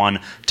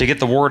APT1 to get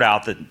the word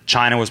out that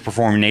China was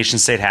performing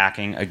nation-state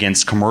hacking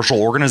against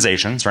commercial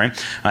organizations, right?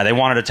 They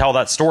wanted to tell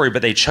that story,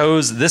 but they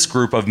chose this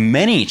group of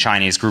many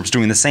Chinese groups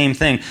doing the same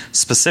thing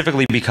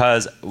specifically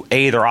because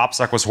A, their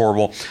OPSEC was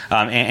horrible,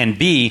 and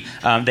B,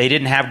 they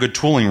didn't have good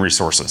tooling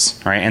resources,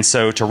 right? And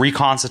so to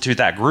reconstitute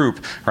that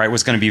group, right,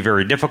 was going to be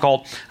very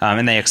difficult,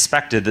 and they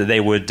expected that they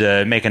would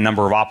make a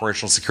number of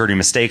operational security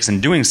mistakes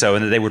in doing so,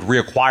 and that they would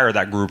reacquire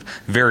that group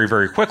very,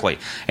 very quickly.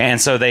 And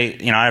so they,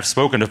 I've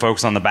spoken to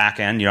folks on the back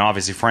end,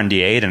 obviously Friend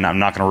D8, and I'm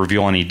not going to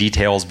reveal any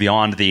details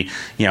beyond the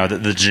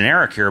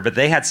generic here, but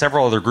they had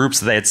several other groups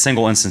that they had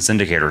single instance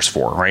indicators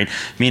for, right?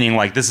 Meaning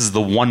like this is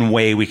the one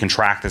way we can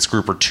track this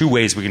group or two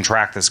ways we can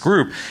track this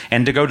group,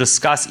 and to go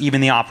discuss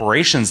even the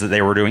operations that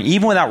they were doing,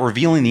 even without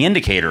revealing the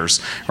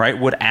indicators, right,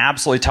 would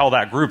absolutely tell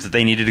that group that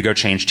they needed to go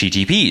change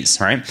TTPs,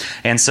 right?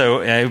 And so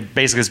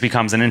basically this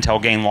becomes an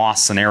intel gain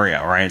loss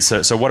scenario, right?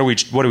 So what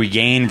do we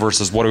gain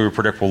versus what do we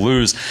predict we'll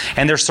lose?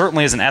 And there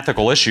certainly is an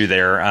ethical issue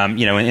there,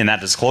 in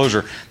that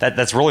disclosure.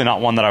 That's really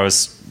not one that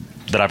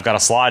I've got a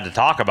slide to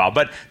talk about,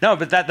 but no,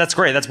 but that's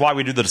great. That's why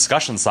we do the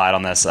discussion side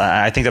on this.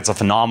 I think that's a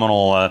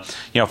phenomenal,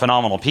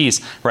 phenomenal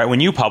piece, right? When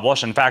you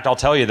publish, in fact, I'll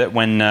tell you that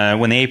when the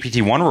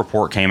APT1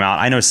 report came out,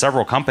 I know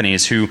several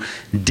companies who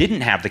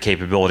didn't have the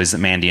capabilities that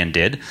Mandiant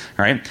did,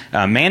 right?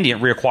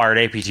 Mandiant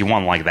reacquired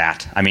APT1 like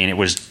that. I mean, it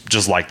was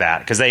just like that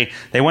because they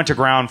went to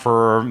ground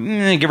for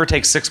give or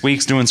take 6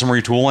 weeks doing some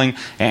retooling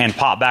and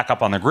popped back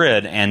up on the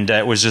grid, and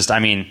it was just,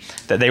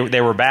 that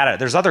they were bad at it.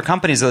 There's other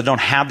companies that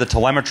don't have the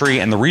telemetry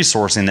and the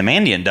resourcing that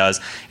Mandiant does,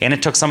 and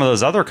it took some of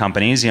those other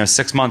companies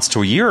 6 months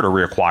to a year to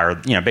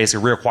reacquire,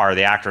 basically reacquire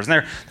the actors,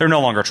 and they're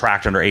no longer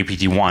tracked under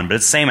APT1, but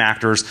it's the same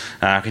actors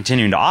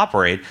continuing to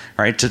operate,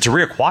 right? To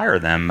reacquire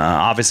them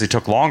obviously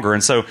took longer,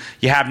 and so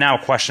you have now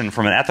a question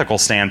from an ethical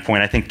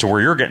standpoint, I think, to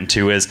where you're getting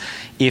to is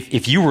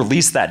if you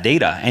release that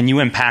data and you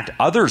impact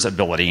others'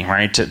 ability,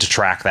 right, to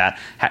track that,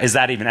 is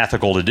that even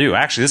ethical to do?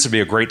 Actually, this would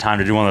be a great time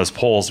to do one of those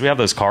polls. Do we have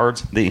those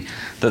cards?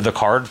 The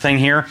card thing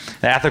here,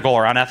 the ethical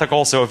or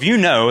unethical. So if you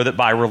know that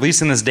by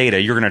releasing this data,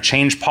 you're going to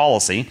change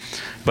policy,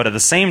 but at the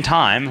same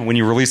time, when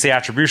you release the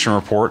attribution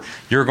report,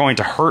 you're going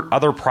to hurt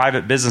other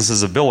private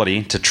businesses'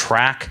 ability to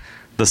track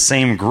the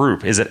same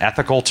group. Is it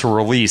ethical to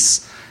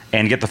release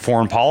and get the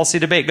foreign policy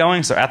debate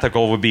going? So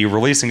ethical would be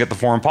release and get the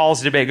foreign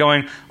policy debate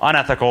going.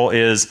 Unethical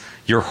is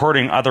you're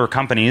hurting other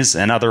companies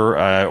and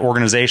other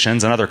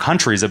organizations and other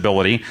countries'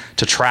 ability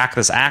to track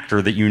this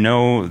actor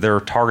that they're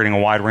targeting a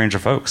wide range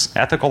of folks.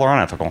 Ethical or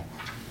unethical?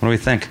 What do we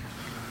think?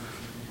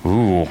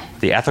 Ooh,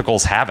 the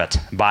ethicals have it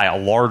by a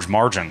large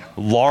margin.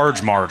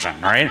 Large margin,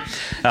 right?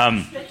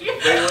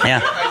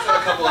 Yeah. I saw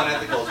a couple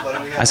unethicals. Why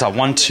don't we have I saw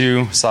one,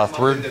 two, saw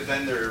three.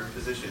 Defend their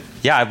position.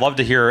 Yeah, I'd love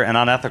to hear an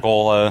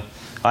unethical.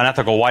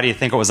 Unethical. Why do you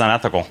think it was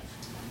unethical?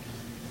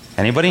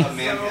 Anybody?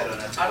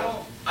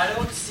 I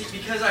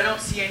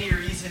don't see any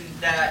reason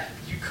that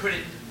you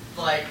couldn't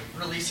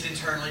release it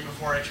internally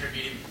before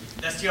attributing.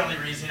 That's the only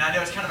reason. I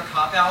know it's kind of a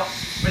cop out,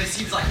 but it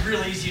seems like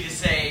real easy to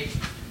say,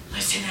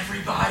 listen,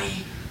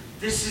 everybody,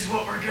 this is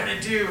what we're gonna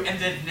do, and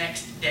then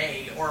next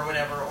day or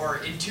whatever, or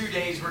in 2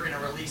 days we're gonna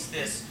release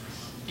this,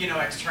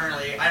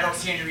 externally. I don't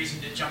see any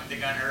reason to jump the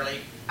gun early.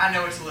 I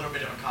know it's a little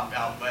bit of a cop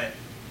out, but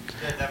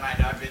that might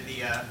not have been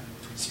the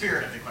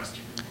spirit of the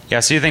question. Yeah,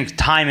 so you think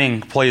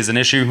timing plays an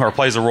issue or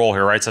plays a role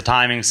here, right? So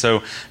timing,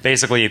 so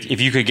basically if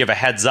you could give a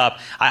heads up,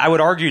 I would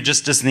argue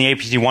just in the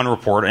APT1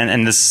 report,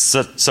 and this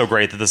is so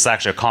great that this is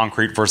actually a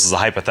concrete versus a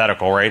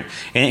hypothetical, right?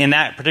 In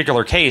that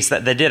particular case,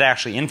 that did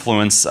actually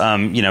influence,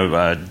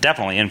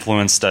 definitely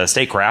influenced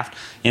statecraft,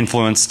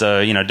 influenced,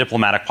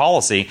 diplomatic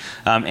policy,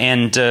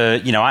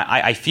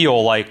 I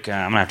feel like,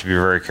 I'm going to have to be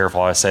very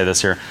careful how I say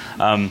this here,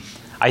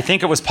 I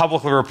think it was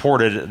publicly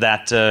reported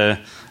that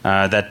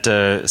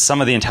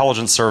some of the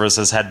intelligence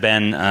services had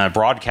been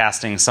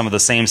broadcasting some of the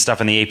same stuff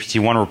in the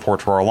APT1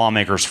 report to our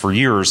lawmakers for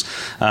years,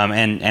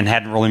 and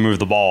hadn't really moved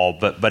the ball.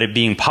 But it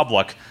being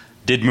public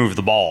did move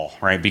the ball,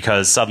 right?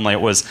 Because suddenly it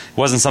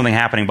wasn't something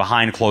happening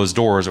behind closed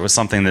doors. It was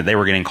something that they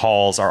were getting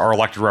calls. Our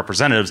elected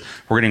representatives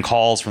were getting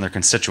calls from their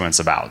constituents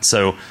about.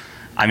 So,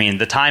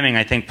 the timing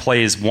I think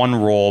plays one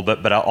role,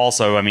 but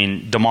also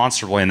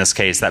demonstrably in this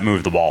case that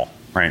moved the ball.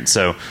 Right.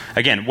 So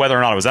again, whether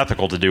or not it was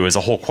ethical to do is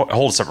a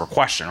whole separate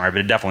question, right?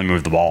 But it definitely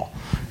moved the ball,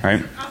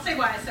 right? I'll say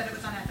why I said it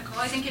was unethical.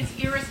 I think it's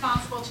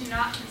irresponsible to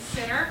not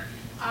consider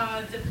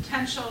the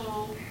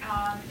potential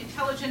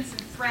intelligence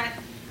and threat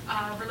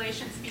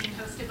relations being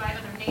hosted by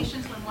other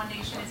nations when one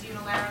nation is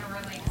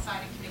unilaterally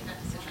deciding to make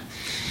that decision.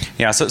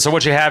 Yeah, so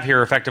what you have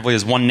here effectively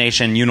is one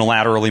nation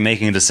unilaterally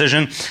making a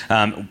decision,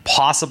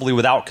 possibly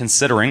without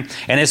considering,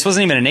 and this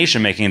wasn't even a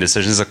nation making a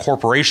decision, it's a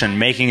corporation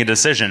making a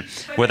decision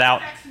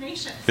without...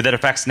 That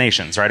affects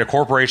nations, right? A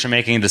corporation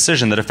making a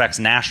decision that affects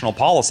national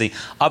policy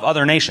of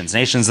other nations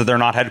that they're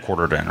not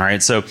headquartered in,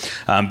 right? So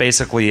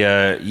basically,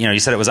 you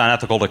said it was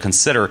unethical to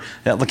consider.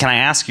 Can I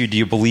ask you, do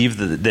you believe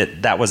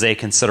that was a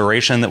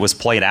consideration that was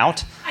played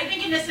out? I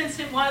think in this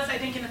instance it was. I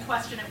think in the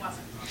question it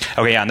wasn't.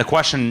 Okay, yeah, in the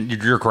question,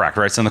 you're correct,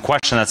 right? So in the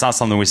question, that's not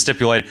something we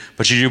stipulate,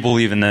 but you do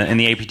believe in the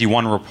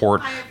APT1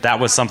 report, that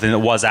was something that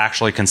was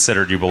actually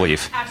considered, you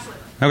believe?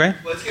 Absolutely. Okay.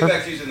 Let's get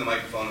back to using the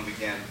microphone if we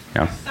can.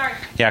 Yeah. Sorry.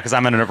 Yeah, because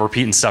I'm going to end up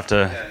repeating stuff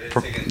to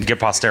get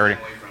posterity.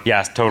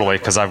 Yeah, totally,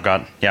 because I've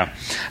got, yeah.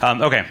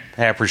 Okay,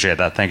 hey, I appreciate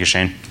that. Thank you,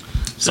 Shane.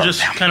 So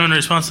just kind of in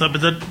response to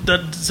that, but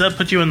does that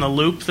put you in the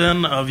loop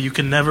then of you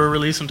can never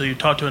release until you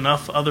talk to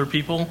enough other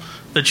people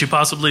that you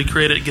possibly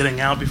create it getting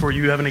out before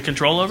you have any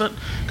control of it?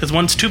 Because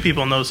once 2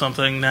 people know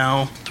something,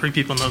 now 3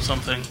 people know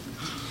something.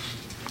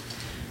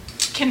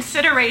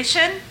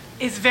 Consideration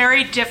is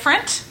very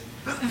different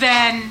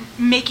than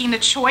making the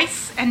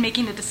choice and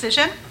making the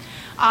decision.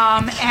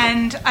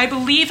 And I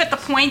believe at the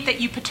point that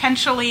you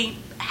potentially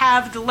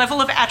have the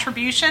level of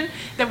attribution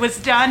that was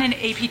done in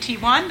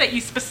APT1, that you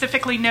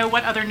specifically know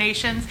what other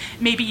nations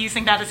may be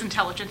using that as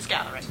intelligence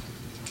gathering.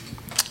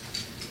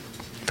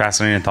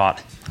 Fascinating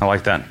thought. I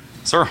like that.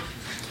 Sir?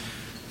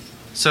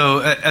 So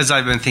as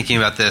I've been thinking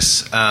about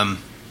this, I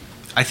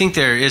think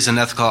there is an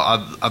ethical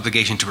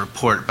obligation to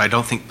report, but I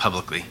don't think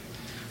publicly.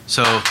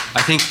 So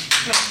I think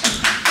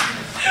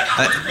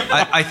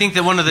I think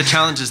that one of the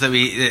challenges that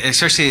we,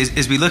 especially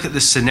is we look at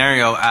this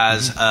scenario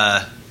as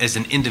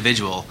an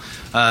individual.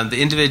 The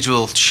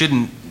individual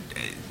shouldn't.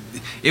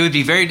 It would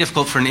be very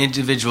difficult for an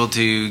individual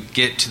to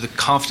get to the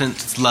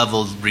confidence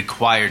level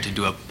required to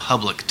do a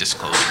public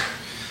disclosure.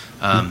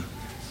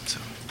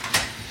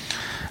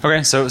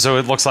 Okay, so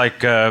it looks like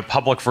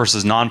public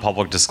versus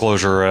non-public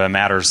disclosure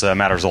matters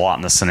a lot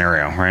in this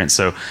scenario, right?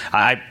 So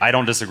I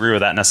don't disagree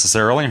with that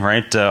necessarily,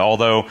 right?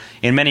 Although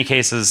in many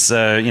cases,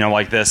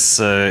 like this,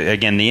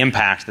 again, the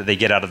impact that they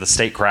get out of the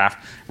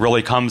statecraft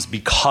really comes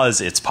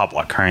because it's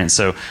public, right?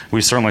 So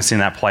we've certainly seen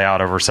that play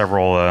out over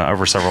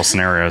several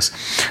scenarios.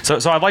 So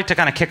I'd like to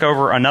kind of kick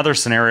over another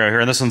scenario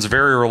here, and this one's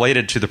very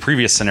related to the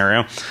previous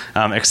scenario,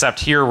 except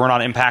here we're not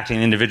impacting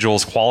the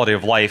individual's quality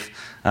of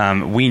life.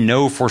 We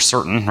know for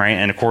certain, right?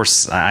 And of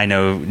course, I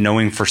know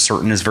knowing for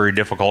certain is very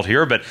difficult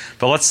here. But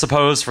let's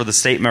suppose, for the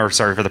statement, or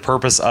sorry, for the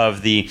purpose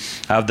of the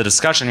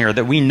discussion here,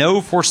 that we know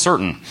for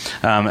certain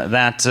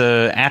that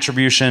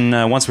attribution,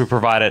 once we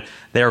provide it,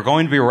 they are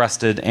going to be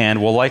arrested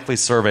and will likely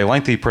serve a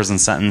lengthy prison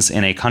sentence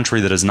in a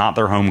country that is not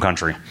their home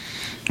country.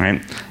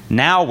 Right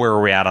now, where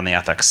are we at on the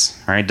ethics?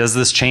 Right? Does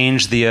this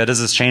change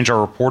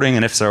our reporting,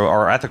 and if so,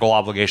 our ethical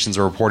obligations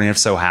of reporting? If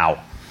so,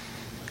 how?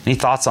 Any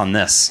thoughts on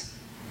this?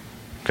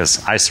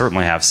 Because I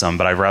certainly have some,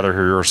 but I'd rather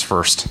hear yours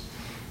first.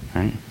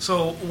 Right?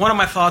 So one of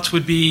my thoughts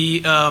would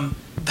be,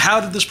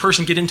 how did this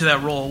person get into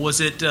that role? Was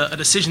it a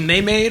decision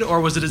they made, or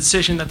was it a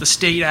decision that the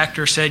state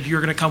actor said, you're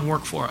going to come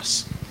work for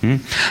us?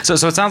 Mm-hmm.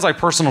 So it sounds like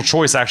personal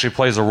choice actually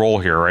plays a role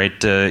here, right?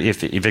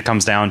 If it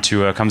comes down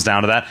to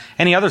that.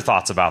 Any other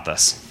thoughts about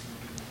this?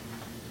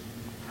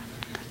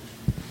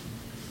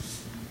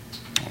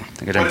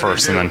 I get in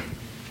first, and then.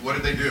 What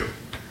did they do?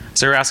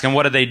 So you're asking,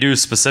 what did they do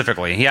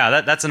specifically? Yeah,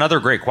 that's another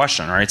great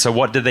question, right? So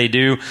what did they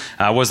do?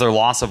 Was there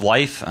loss of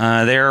life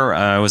there?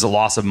 Was it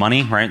loss of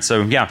money, right?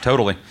 So yeah,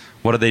 totally.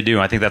 What did they do?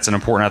 I think that's an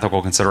important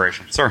ethical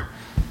consideration. Sir?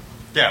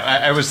 Yeah,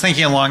 I was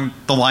thinking along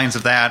the lines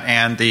of that,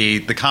 and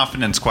the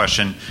confidence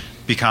question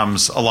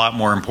becomes a lot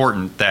more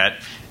important. That,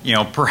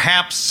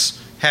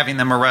 perhaps having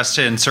them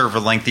arrested and serve a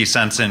lengthy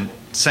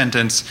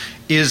sentence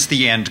is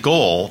the end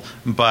goal,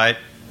 but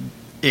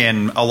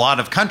in a lot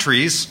of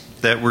countries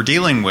that we're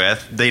dealing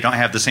with, they don't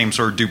have the same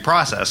sort of due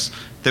process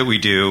that we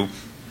do,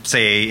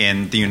 say,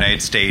 in the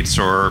United States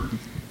or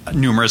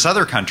numerous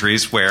other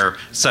countries where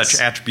such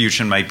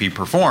attribution might be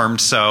performed.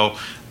 So,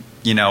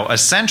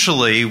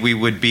 essentially we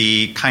would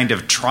be kind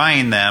of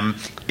trying them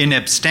in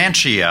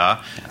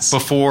absentia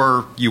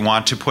before you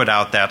want to put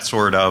out that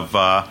sort of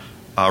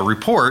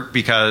report,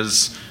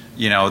 because,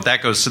 that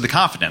goes to the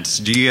confidence.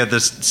 Do you have the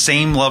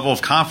same level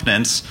of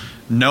confidence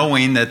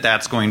knowing that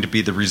that's going to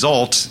be the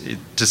result,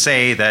 to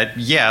say that,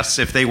 yes,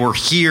 if they were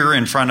here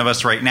in front of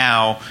us right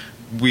now,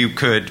 we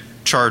could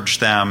charge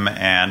them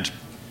and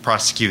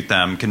prosecute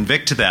them,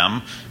 convict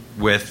them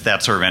with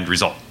that sort of end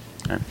result?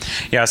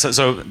 Yeah,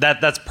 so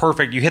that's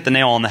perfect. You hit the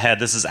nail on the head.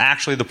 This is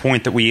actually the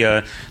point that we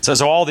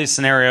so all these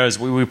scenarios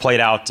we played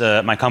out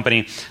at my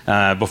company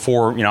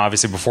before,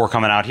 obviously before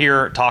coming out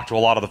here. Talked to a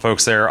lot of the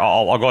folks there.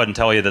 I'll go ahead and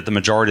tell you that the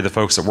majority of the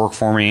folks that work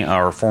for me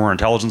are former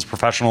intelligence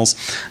professionals.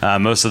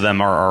 Most of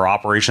them are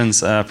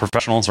operations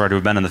professionals, right, who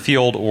have been in the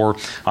field or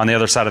on the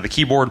other side of the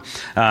keyboard.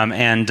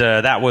 And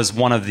that was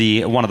one of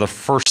the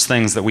first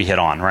things that we hit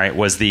on, right,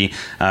 was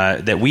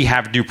that we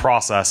have due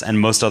process and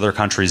most other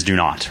countries do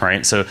not,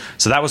 right? So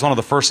that was one of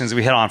the first things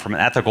we hit on from an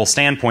ethical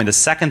standpoint. The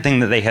second thing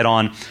that they hit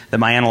on, that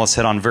my analysts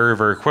hit on very,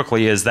 very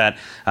quickly, is that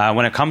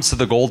when it comes to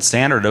the gold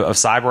standard of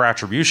cyber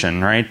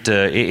attribution, right,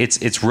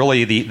 it's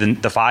really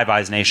the Five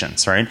Eyes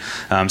nations, right?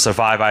 So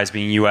Five Eyes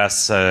being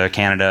U.S.,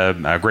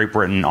 Canada, Great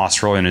Britain,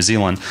 Australia, New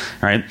Zealand,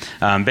 right?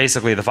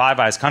 Basically, the Five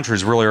Eyes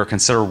countries really are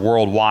considered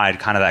worldwide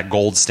kind of that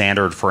gold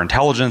standard for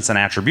intelligence and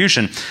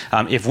attribution.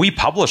 If we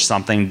publish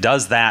something,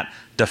 does that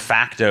de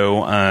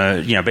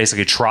facto,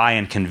 basically try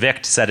and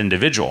convict said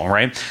individual,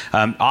 right?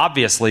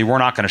 Obviously, we're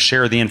not going to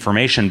share the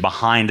information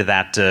behind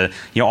that,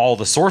 all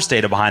the source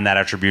data behind that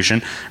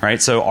attribution,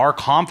 right? So our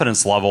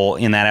confidence level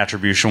in that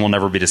attribution will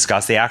never be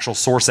discussed. The actual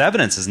source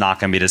evidence is not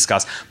going to be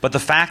discussed. But the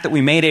fact that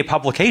we made a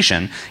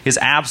publication is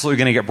absolutely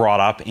going to get brought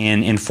up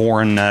in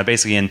foreign,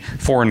 basically in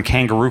foreign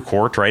kangaroo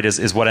court, right?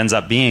 Is what ends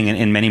up being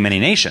in many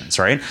nations,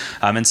 right?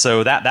 And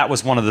so that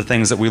was one of the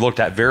things that we looked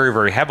at very,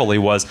 very heavily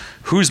was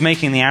who's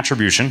making the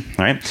attribution,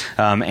 right?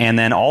 And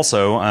then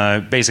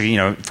also, basically,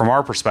 from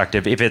our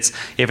perspective, if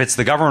it's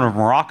the government of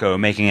Morocco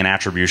making an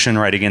attribution,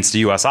 right, against a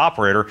U.S.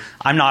 operator,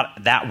 I'm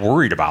not that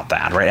worried about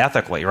that, right,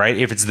 ethically, right?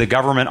 If it's the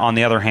government, on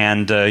the other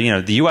hand,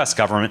 the U.S.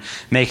 government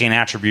making an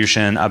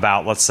attribution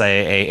about, let's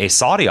say, a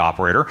Saudi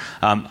operator,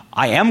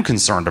 I am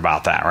concerned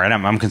about that, right?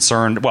 I'm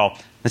concerned, well,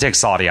 let's take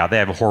Saudi out. They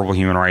have a horrible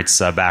human rights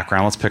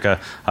background. Let's pick a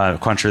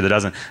country that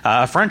doesn't.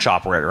 A French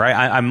operator, right?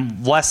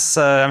 I'm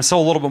still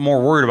a little bit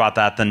more worried about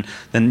that than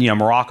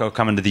Morocco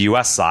coming to the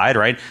U.S. side,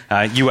 right?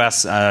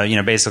 U.S.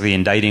 Basically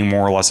indicting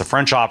more or less a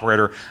French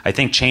operator, I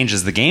think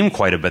changes the game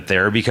quite a bit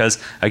there because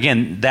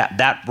again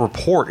that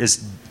report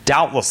is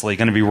doubtlessly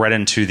going to be read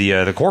into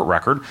the court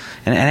record,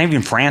 and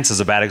even France is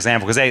a bad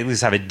example because they at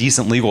least have a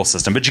decent legal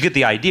system. But you get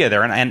the idea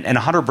there, and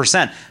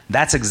 100%,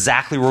 that's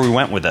exactly where we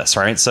went with this,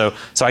 right? So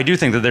I do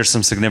think that there's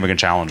some significant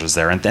challenges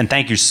there, and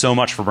thank you so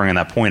much for bringing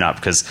that point up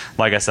because,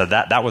 like I said,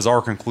 that was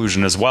our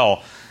conclusion as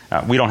well.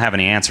 We don't have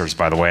any answers,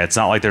 by the way. It's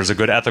not like there's a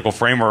good ethical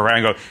framework where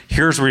I go,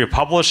 here's where you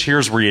publish,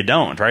 here's where you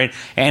don't, right?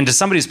 And to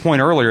somebody's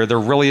point earlier, there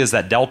really is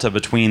that delta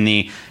between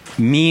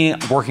me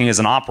working as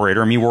an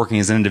operator, me working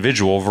as an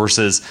individual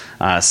versus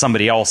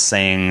somebody else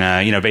saying,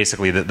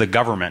 basically the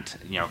government,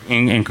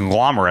 in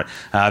conglomerate,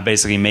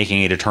 basically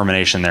making a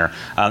determination there.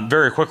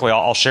 Very quickly,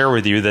 I'll share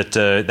with you that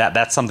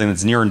that's something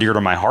that's near and dear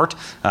to my heart.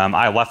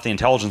 I left the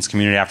intelligence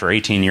community after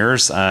 18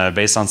 years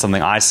based on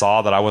something I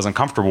saw that I wasn't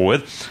comfortable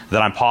with,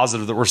 that I'm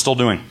positive that we're still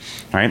doing,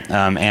 right?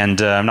 I'm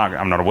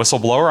not a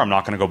whistleblower. I'm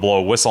not going to go blow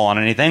a whistle on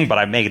anything, but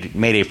I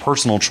made a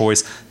personal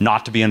choice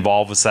not to be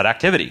involved with said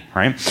activity,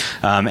 right?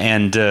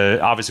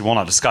 Obviously, we'll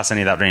not discuss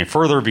any of that any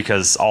further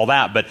because all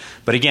that. But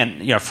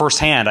again,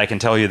 firsthand, I can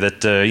tell you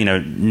that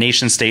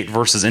nation state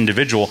versus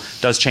individual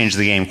does change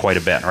the game quite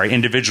a bit, right?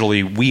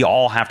 Individually, we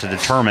all have to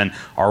determine,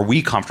 are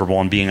we comfortable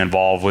in being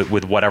involved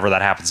with whatever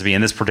that happens to be.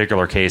 In this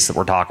particular case that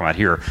we're talking about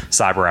here,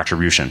 cyber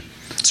attribution,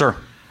 sir.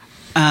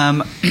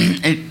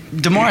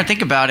 The more I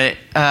think about it,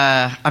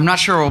 I'm not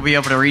sure we'll be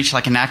able to reach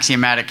like an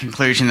axiomatic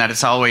conclusion that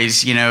it's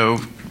always,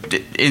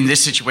 in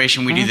this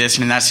situation we do this,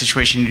 and in that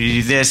situation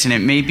we do this, and it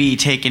may be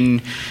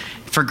taken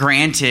for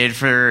granted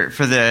for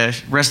the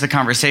rest of the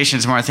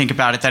conversations. The more I think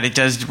about it, that it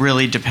does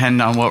really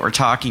depend on what we're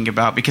talking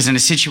about, because in a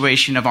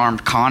situation of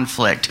armed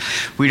conflict,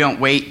 we don't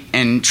wait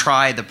and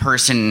try the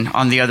person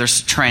on the other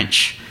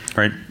trench.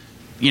 Right.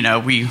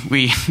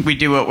 We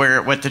do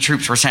what the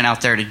troops were sent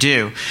out there to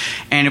do.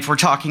 And if we're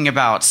talking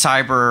about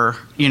cyber,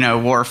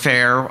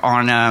 warfare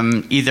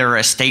on either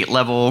a state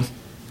level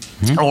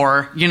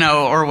or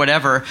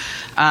whatever,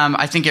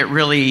 I think it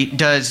really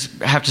does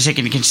have to take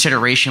into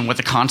consideration what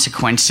the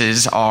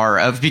consequences are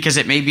of, because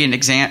it may be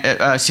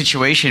a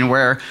situation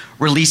where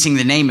releasing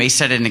the name may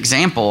set an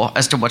example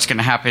as to what's going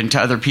to happen to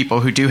other people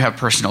who do have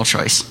personal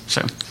choice.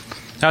 So.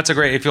 That's a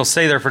great. If you'll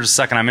stay there for just a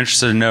second, I'm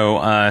interested to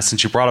know,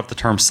 since you brought up the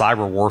term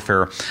cyber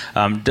warfare,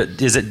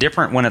 is it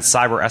different when it's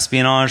cyber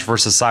espionage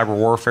versus cyber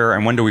warfare,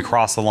 and when do we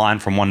cross the line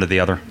from one to the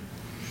other?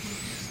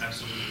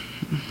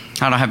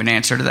 I don't have an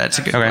answer to that. It's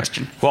a good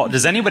question. Well,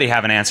 does anybody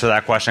have an answer to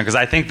that question? Because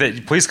I think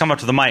that, please come up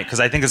to the mic, because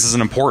I think this is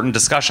an important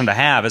discussion to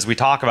have as we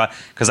talk about,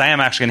 because I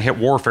am actually going to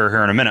hit warfare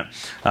here in a minute.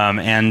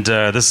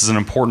 This is an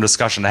important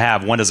discussion to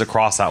have. When does it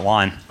cross that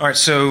line? All right,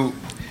 so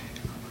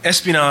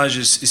espionage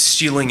is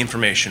stealing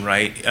information,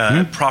 right?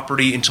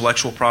 Property,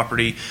 intellectual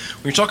property.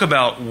 When you talk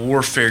about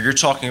warfare, you're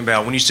talking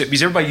about, when you say,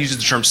 because everybody uses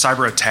the term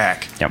cyber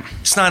attack. Yep.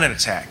 It's not an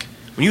attack.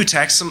 When you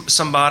attack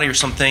somebody or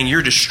something,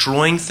 you're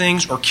destroying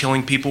things or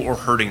killing people or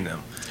hurting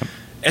them.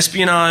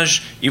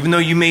 Espionage, even though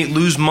you may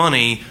lose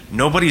money,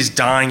 nobody's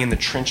dying in the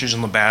trenches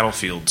on the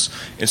battlefields.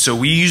 And so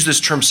we use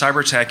this term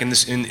cyber attack in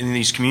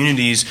these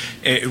communities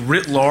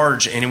writ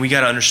large, and we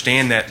got to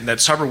understand that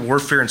cyber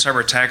warfare and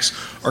cyber attacks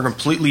are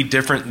completely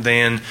different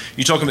than,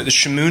 you talking about the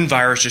Shamoon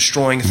virus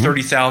destroying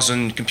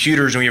 30,000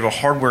 computers, and we have a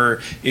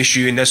hardware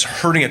issue, and that's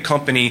hurting a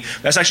company.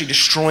 That's actually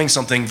destroying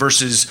something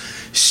versus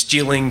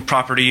stealing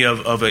property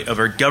of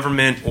a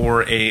government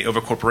or of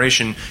a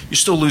corporation. You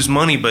still lose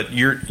money, but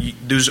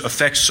those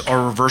effects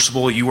are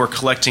reversible. You are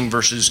collecting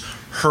versus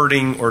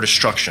hurting or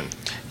destruction.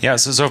 Yeah,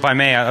 so if I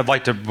may, I'd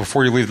like to,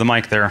 before you leave the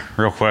mic there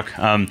real quick,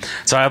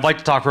 so I'd like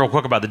to talk real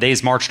quick about the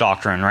Day's March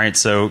Doctrine, right?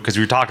 So, because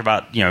we talked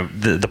about,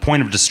 the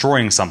point of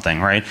destroying something,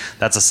 right?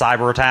 That's a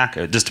cyber attack,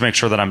 just to make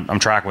sure that I'm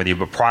tracking with you,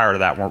 but prior to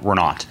that, we're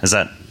not. Is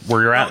that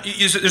where you're at? Well,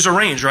 there's a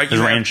range, right?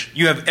 There's a range.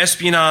 You have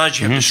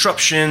espionage, you have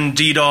disruption,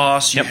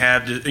 DDoS,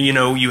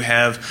 you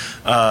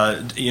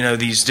have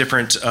these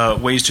different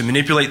ways to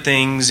manipulate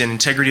things and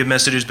integrity of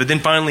messages, but then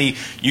finally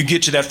you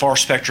get to that far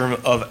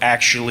spectrum of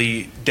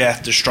actually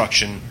death,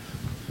 destruction.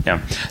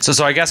 Yeah.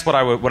 So I guess what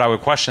I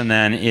would question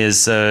then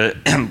is,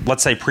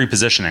 let's say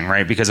pre-positioning,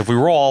 right? Because if we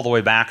roll all the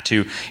way back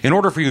to, in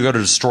order for you to go to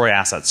destroy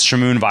assets,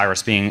 Shamoon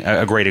virus being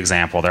a great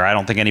example there. I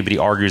don't think anybody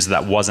argues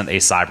that wasn't a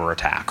cyber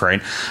attack,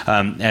 right?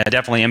 It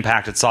definitely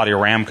impacted Saudi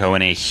Aramco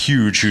in a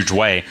huge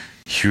way.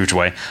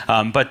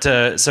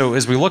 So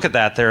as we look at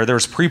that,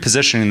 there's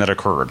pre-positioning that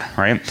occurred,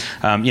 right?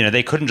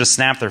 They couldn't just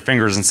snap their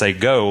fingers and say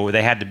go.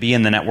 They had to be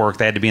in the network.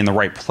 They had to be in the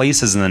right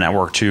places in the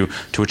network to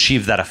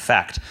achieve that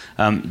effect.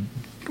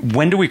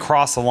 When do we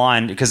cross the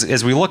line? Because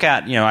as we look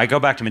at, I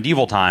go back to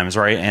medieval times,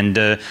 right?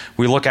 And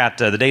we look at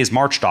the Day's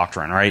March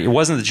doctrine, right? It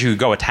wasn't that you could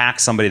go attack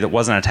somebody that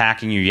wasn't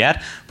attacking you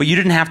yet, but you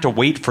didn't have to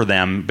wait for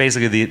them.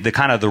 Basically, the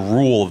kind of the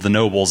rule of the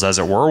nobles, as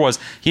it were, was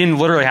you didn't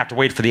literally have to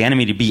wait for the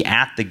enemy to be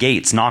at the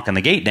gates, knocking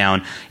the gate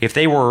down. If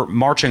they were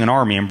marching an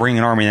army and bringing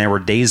an army and they were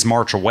days'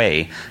 march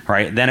away,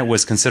 right, then it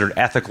was considered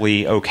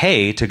ethically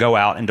okay to go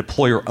out and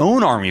deploy your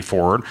own army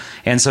forward.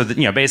 And so,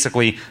 that,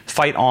 basically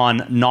fight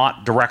on,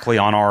 not directly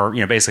on our,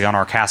 basically on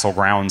our castle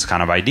grounds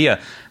kind of idea.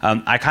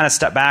 I kind of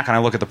step back and I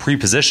look at the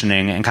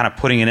pre-positioning and kind of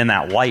putting it in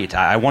that light.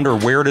 I wonder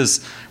where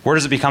does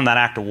it become that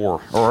act of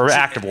war or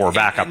active war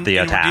back up the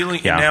attack?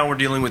 Now we're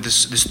dealing with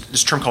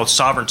this term called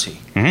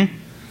sovereignty.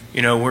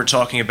 Mm-hmm. We're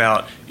talking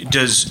about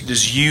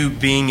does you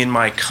being in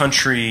my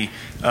country,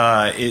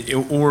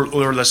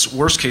 or this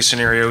worst case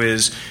scenario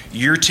is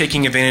you're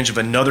taking advantage of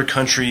another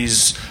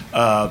country's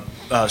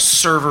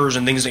servers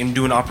and things and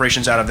doing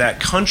operations out of that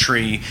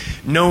country,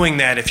 knowing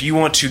that if you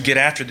want to get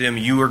after them,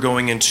 you are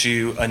going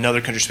into another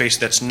country's space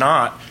that's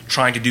not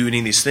trying to do any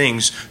of these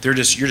things. You're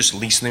just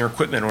leasing their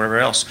equipment or whatever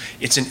else.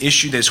 It's an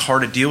issue that's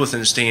hard to deal with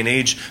in this day and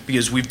age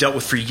because we've dealt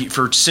with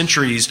for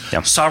centuries.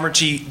 Yep.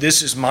 Sovereignty.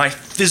 This is my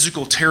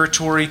physical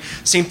territory.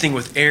 Same thing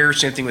with air.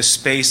 Same thing with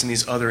space and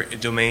these other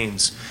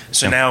domains.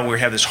 So Yep. now we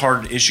have this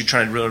hard issue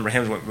trying to really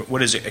understand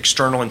what is it,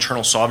 external,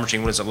 internal sovereignty,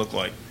 and what does it look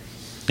like?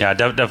 Yeah,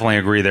 definitely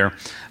agree there.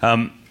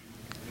 Can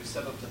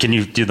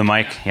you do the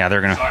mic? Yeah,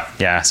 they're gonna.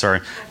 Yeah, sorry.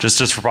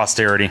 Just for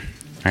posterity,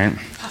 right?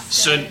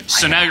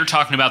 So now you're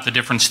talking about the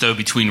difference though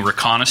between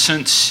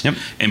reconnaissance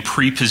and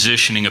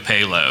pre-positioning a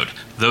payload.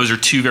 Those are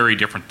two very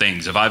different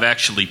things. If I've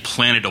actually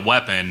planted a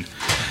weapon,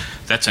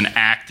 that's an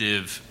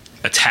active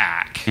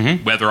attack,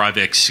 whether I've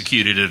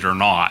executed it or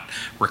not.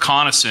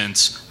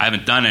 Reconnaissance, I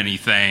haven't done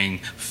anything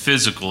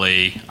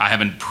physically, I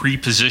haven't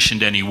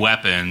pre-positioned any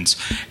weapons,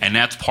 and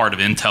that's part of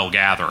intel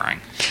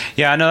gathering.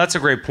 Yeah, no, that's a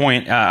great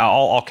point.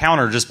 I'll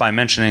counter just by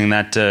mentioning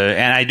that,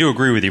 and I do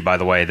agree with you, by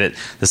the way, that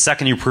the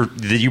second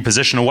you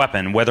position a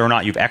weapon, whether or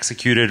not you've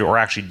executed or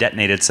actually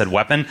detonated said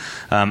weapon,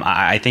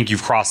 I think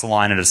you've crossed the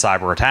line into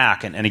cyber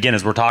attack. And again,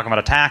 as we're talking about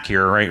attack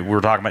here, right,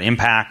 we're talking about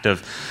impact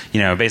of,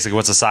 basically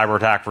what's a cyber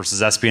attack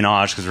versus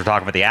espionage, because we're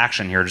talking about the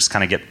action here, just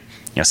kind of get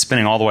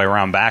spinning all the way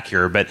around back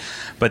here. But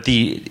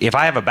if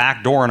I have a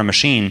back door in a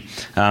machine,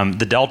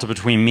 the delta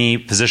between me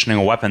positioning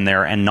a weapon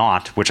there and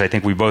not, which I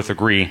think we both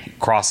agree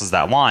crosses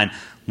that line,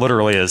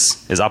 literally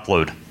is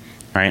upload.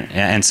 Right?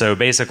 And so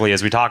basically,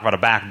 as we talk about a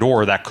back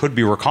door, that could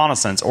be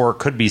reconnaissance or it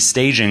could be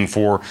staging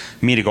for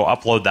me to go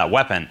upload that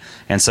weapon.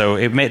 And so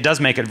it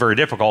does make it very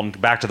difficult. And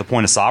back to the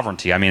point of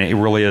sovereignty, I mean, it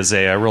really is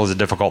a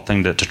difficult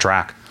thing to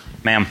track.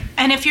 Ma'am.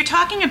 And if you're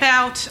talking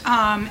about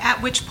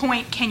at which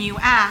point can you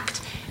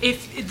act,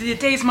 if the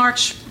day's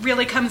march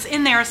really comes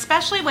in there,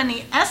 especially when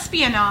the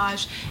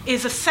espionage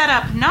is a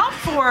setup not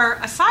for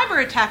a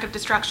cyber attack of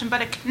destruction,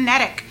 but a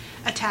kinetic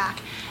attack.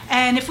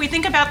 And if we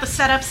think about the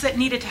setups that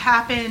needed to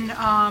happen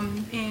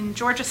in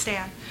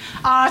Georgistan,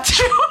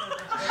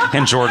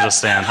 in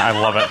Georgistan, I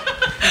love it.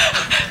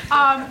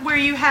 Where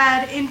you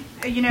had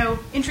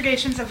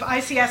integrations of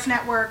ICS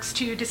networks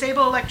to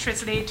disable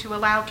electricity to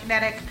allow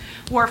kinetic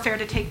warfare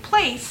to take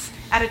place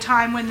at a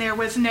time when there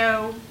was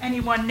no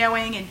anyone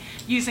knowing and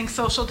using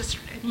social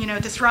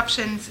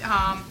disruptions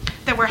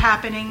that were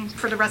happening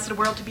for the rest of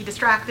the world to be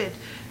distracted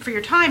for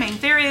your timing.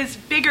 There is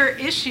bigger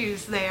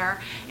issues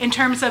there in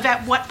terms of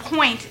at what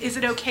point is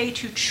it okay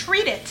to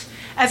treat it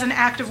as an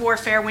act of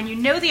warfare when you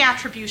know the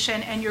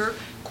attribution and you're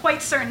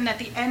quite certain that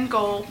the end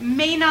goal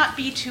may not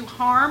be to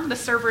harm the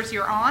servers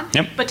you're on,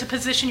 but to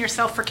position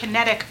yourself for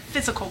kinetic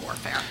physical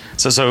warfare.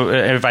 So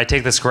if I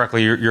take this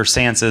correctly, your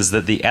stance is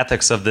that the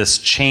ethics of this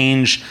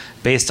change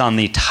based on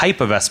the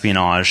type of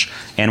espionage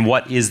and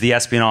what is the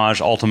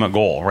espionage ultimate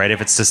goal, right? If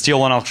it's to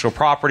steal intellectual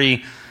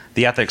property,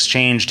 the ethics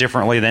change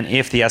differently than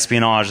if the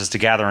espionage is to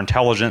gather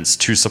intelligence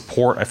to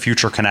support a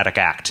future kinetic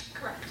act.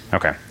 Correct.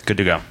 Okay, good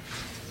to go.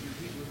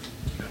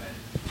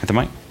 Hit the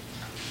mic.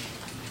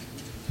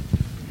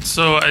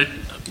 So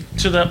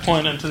to that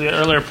point and to the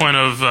earlier point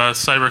of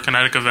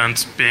cyberkinetic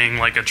events being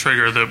like a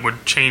trigger that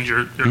would change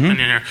your opinion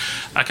here,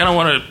 I kind of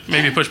want to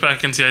maybe push back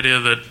against the idea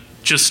that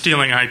just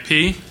stealing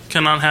IP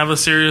cannot have a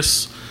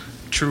serious,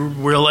 true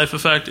real-life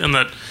effect, and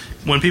that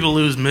when people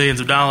lose millions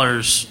of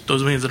dollars,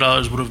 those millions of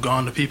dollars would have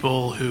gone to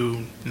people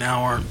who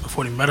now aren't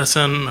affording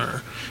medicine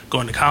or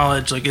going to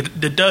college. Like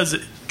it does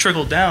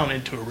trickle down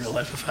into a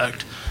real-life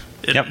effect.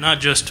 not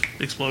just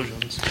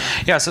explosions.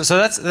 Yeah, so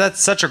that's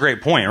such a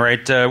great point,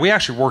 right? We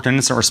actually worked in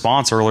incident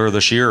response earlier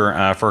this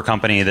year for a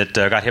company that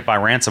got hit by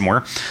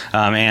ransomware,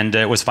 and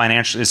it was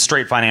it's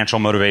straight financial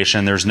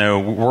motivation.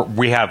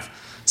 We have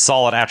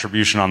solid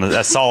attribution on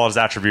as solid as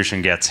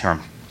attribution gets. Here,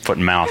 I'm foot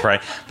and mouth,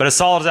 right? But as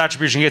solid as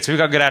attribution gets, we've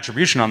got good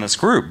attribution on this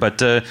group.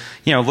 But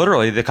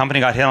literally, the company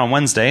got hit on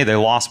Wednesday. They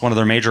lost one of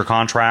their major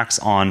contracts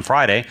on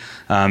Friday,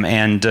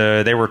 and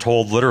they were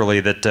told literally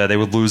that they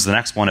would lose the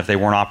next one if they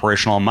weren't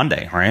operational on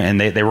Monday, right? And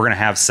they were going to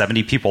have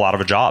 70 people out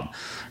of a job.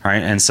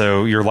 Right, and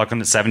so you're looking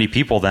at 70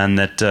 people then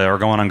that are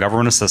going on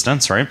government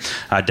assistance, right?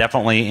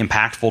 Definitely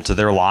impactful to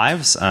their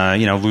lives,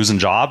 losing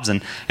jobs,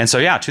 and so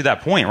yeah, to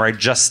that point, right?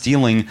 Just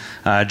stealing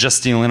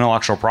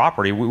intellectual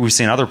property. We've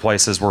seen other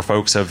places where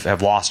folks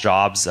have lost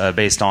jobs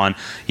based on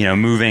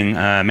moving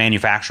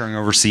manufacturing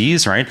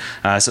overseas, right?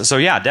 So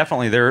yeah,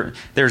 definitely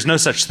there's no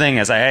such thing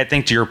as I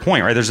think to your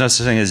point, right? There's no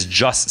such thing as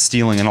just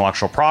stealing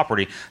intellectual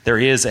property. There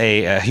is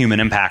a human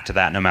impact to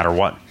that, no matter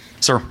what,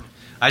 sir.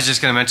 I was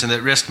just going to mention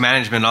that risk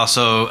management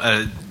also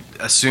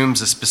assumes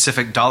a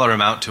specific dollar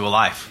amount to a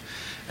life.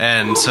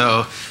 And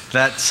so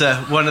that's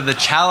one of the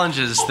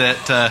challenges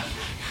that...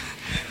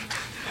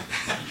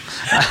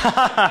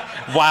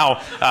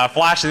 Wow,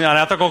 flashing the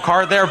unethical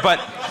card there, but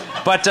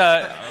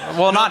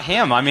well, not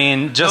him. I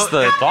mean, just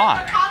the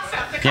thought.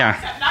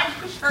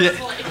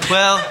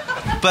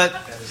 Well, but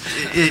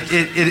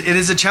it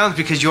is a challenge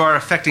because you are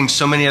affecting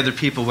so many other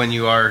people when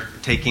you are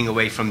taking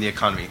away from the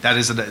economy. That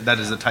is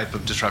a type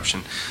of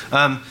disruption.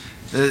 But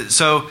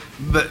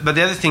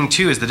the other thing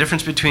too is the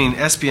difference between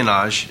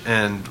espionage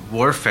and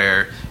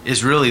warfare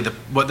is really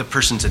what the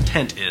person's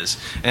intent is,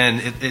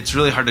 and it's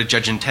really hard to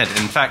judge intent.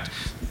 In fact,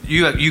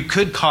 you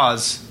could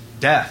cause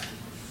death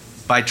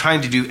by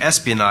trying to do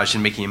espionage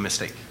and making a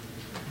mistake.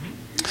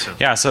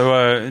 Yeah,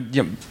 so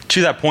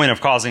to that point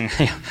of causing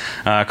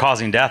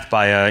death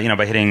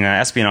by hitting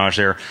espionage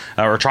there,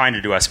 or trying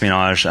to do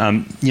espionage,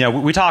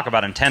 we talk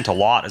about intent a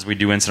lot as we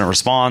do incident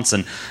response,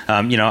 and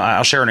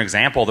I'll share an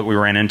example that we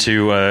ran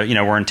into.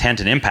 Where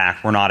intent and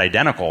impact were not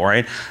identical,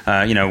 right?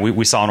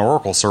 We saw an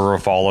Oracle server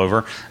fall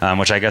over,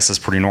 which I guess is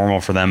pretty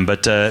normal for them,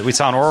 but we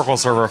saw an Oracle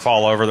server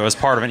fall over that was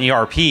part of an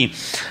ERP,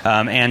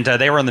 and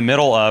they were in the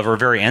middle of, or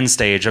very end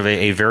stage of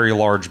a very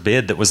large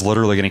bid that was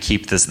literally going to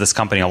keep this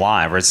company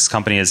alive. Right? This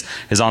company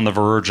is on the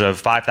verge of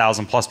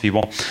 5,000 plus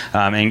people,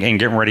 and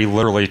getting ready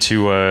literally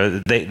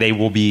to they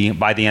will be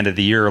by the end of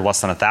the year less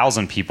than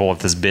 1,000 people if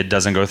this bid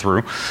doesn't go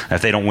through,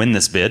 if they don't win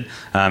this bid,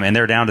 and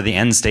they're down to the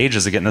end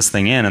stages of getting this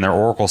thing in, and their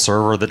Oracle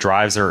server that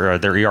drives their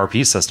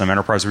ERP system,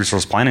 enterprise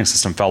resource planning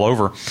system, fell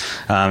over,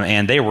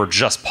 and they were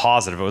just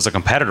positive it was a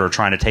competitor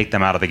trying to take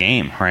them out of the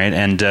game, right?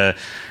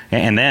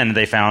 And then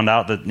they found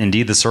out that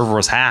indeed the server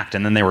was hacked,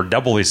 and then they were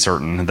doubly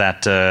certain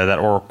that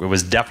Oracle, it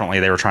was definitely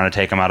they were trying to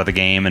take them out of the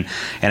game, and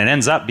it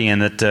ends up being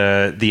that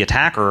the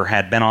attacker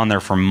had been on there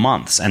for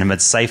months and had been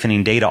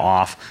siphoning data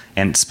off.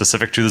 And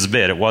specific to this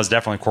bid, it was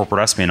definitely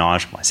corporate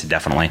espionage. Well, I say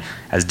definitely,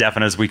 as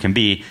definite as we can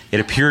be.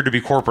 It appeared to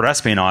be corporate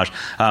espionage,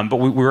 but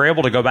we were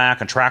able to go back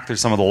and track through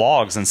some of the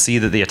logs and see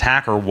that the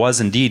attacker was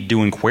indeed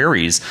doing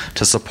queries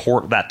to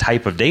support that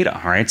type of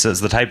data. Right, so it's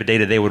the type of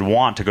data they would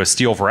want to go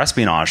steal for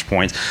espionage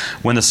points.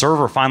 When the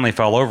server finally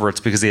fell over, it's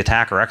because the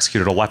attacker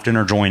executed a left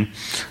inner join,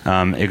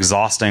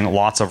 exhausting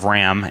lots of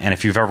RAM. And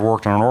if you've ever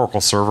worked on an Oracle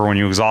server, when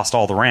you exhaust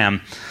all the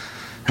RAM,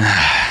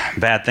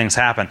 bad things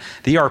happen.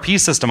 The ERP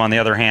system, on the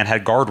other hand,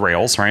 had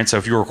guardrails, right? So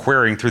if you were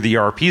querying through the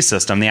ERP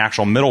system, the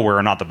actual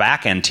middleware, not the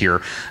back-end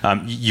tier,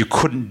 you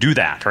couldn't do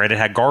that, right? It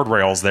had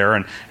guardrails there,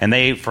 and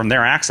they, from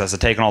their access,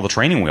 had taken all the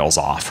training wheels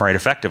off, right,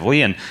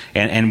 effectively.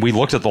 And we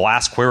looked at the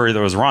last query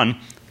that was run.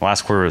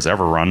 Last query was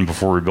ever run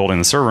before rebuilding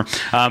the server,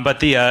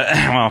 but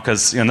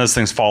because those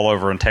things fall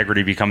over,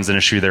 integrity becomes an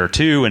issue there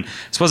too, and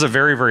this was a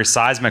very, very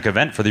seismic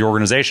event for the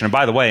organization. And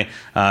by the way,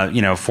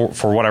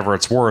 for whatever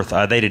it's worth,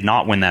 they did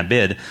not win that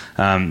bid.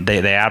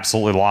 They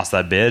absolutely lost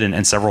that bid,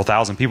 and several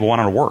thousand people went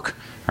out of work.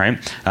 Right?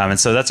 And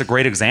so that's a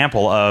great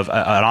example of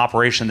an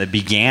operation that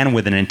began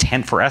with an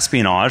intent for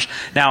espionage.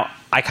 Now,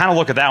 I kind of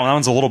look at that one. That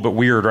one's a little bit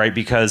weird, right?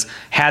 Because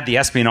had the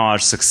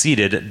espionage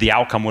succeeded, the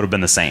outcome would have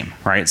been the same,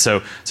 right?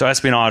 So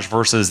espionage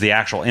versus the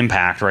actual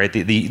impact, right?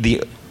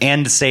 The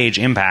end stage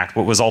impact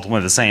was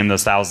ultimately the same.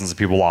 Those thousands of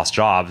people lost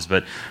jobs,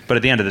 but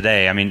at the end of the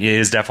day, I mean, it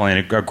is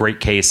definitely a great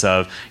case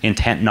of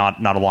intent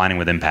not aligning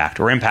with impact,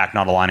 or impact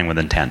not aligning with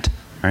intent,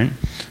 right?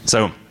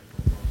 So,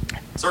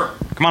 sir,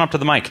 come on up to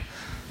the mic.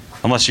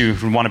 Unless you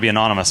want to be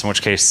anonymous, in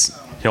which case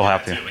he'll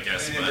have to.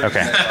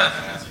 Okay.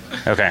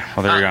 Okay.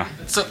 Well, there you go.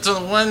 So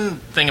the one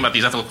thing about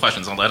these ethical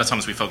questions, a lot of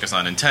times we focus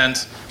on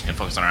intent and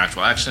focus on our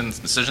actual actions,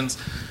 decisions.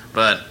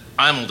 But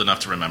I'm old enough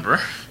to remember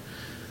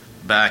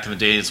back in the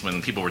days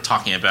when people were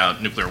talking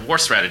about nuclear war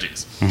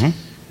strategies,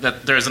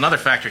 that there's another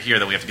factor here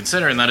that we have to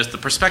consider, and that is the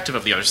perspective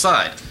of the other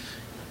side.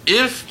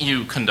 If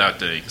you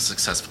conduct a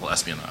successful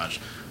espionage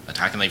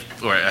attack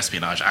or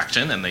espionage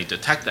action, and they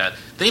detect that,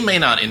 they may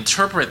not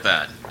interpret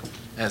that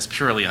as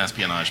purely an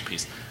espionage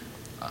piece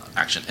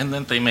action, and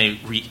then they may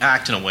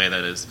react in a way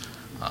that is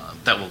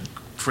that will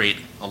create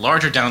a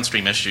larger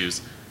downstream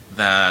issues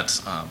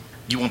that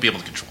you won't be able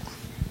to control them.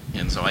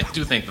 And so I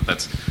do think that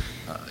that's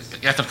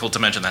ethical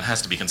dimension that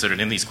has to be considered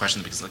in these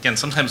questions, because again,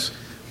 sometimes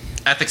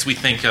ethics we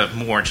think of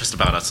more just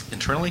about us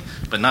internally,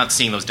 but not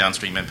seeing those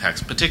downstream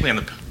impacts, particularly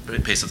on the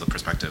basis of the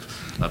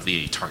perspective of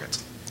the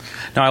target.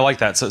 No, I like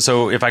that.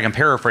 So if I can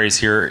paraphrase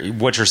here,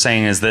 what you're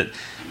saying is that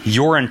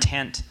your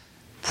intent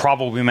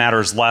probably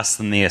matters less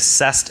than the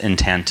assessed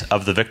intent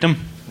of the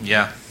victim?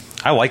 Yeah.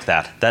 I like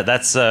that.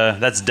 That's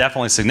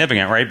definitely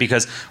significant, right?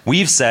 Because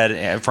we've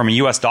said, from a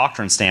U.S.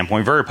 doctrine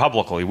standpoint, very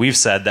publicly, we've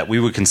said that we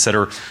would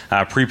consider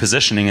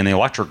prepositioning in the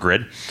electric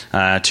grid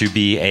to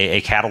be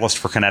a catalyst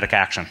for kinetic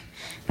action.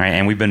 Right,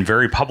 and we've been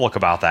very public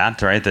about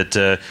that, right? That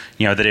that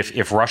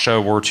if Russia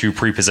were to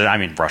preposition, I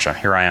mean Russia,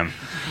 here I am.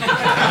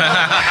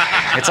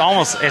 It's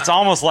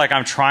almost like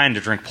I'm trying to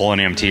drink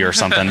polonium tea or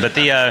something. But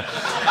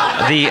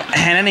in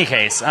any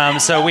case,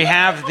 so we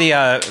have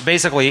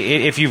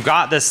basically, if you've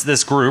got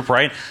this group,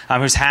 right,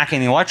 who's hacking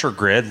the electric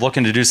grid,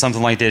 looking to do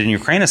something like they did in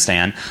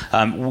Ukrainistan,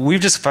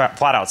 we've just flat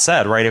out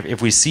said, right,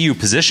 if we see you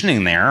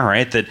positioning there,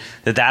 right,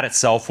 that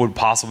itself would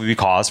possibly be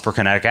cause for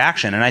kinetic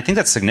action, and I think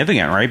that's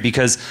significant, right,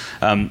 because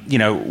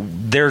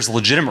there's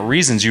legitimate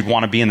reasons you'd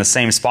want to be in the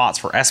same spots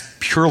for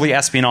purely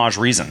espionage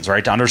reasons,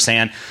 right? To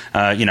understand,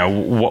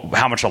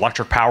 how much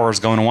electric power is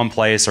going to one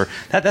place, or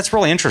that's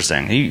really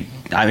interesting.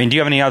 I mean, do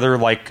you have any other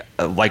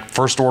like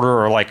first order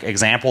or like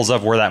examples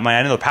of where that might?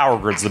 I know the power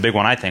grid's the big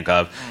one I think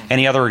of.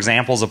 Any other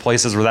examples of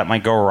places where that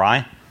might go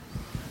awry?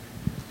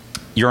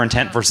 Your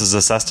intent versus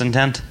assessed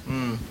intent?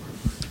 Again,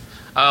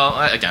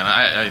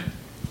 I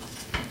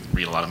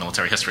read a lot of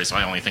military history, so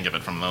I only think of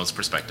it from those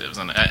perspectives.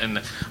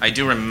 And I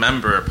do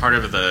remember part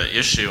of the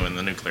issue in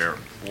the nuclear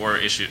war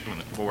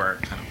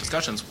kind of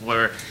discussions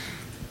were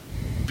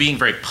being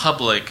very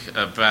public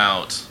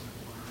about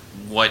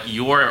what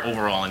your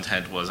overall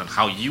intent was and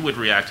how you would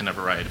react in a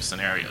variety of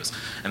scenarios.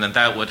 And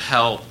that would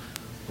help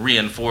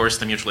reinforce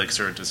the mutually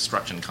assured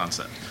destruction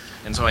concept.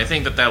 And so I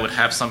think that would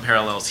have some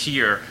parallels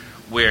here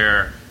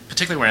where,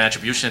 particularly where an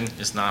attribution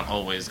is not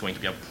always going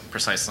to be a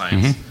precise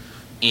science,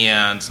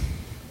 and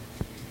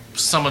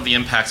some of the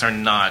impacts are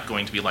not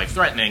going to be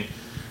life-threatening,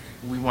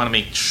 we want to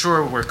make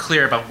sure we're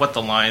clear about what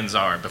the lines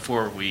are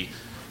before we,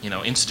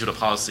 institute a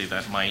policy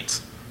that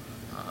might,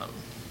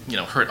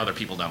 hurt other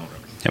people down the road.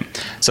 Yep.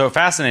 So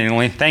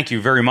fascinatingly, thank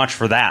you very much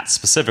for that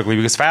specifically,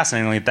 because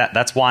fascinatingly,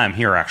 that's why I'm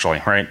here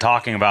actually, right?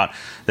 Talking about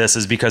this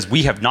is because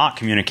we have not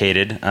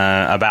communicated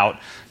about,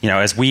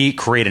 as we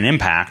create an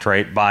impact,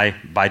 right,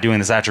 by doing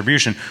this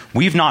attribution,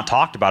 we've not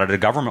talked about it at a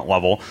government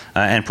level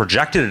and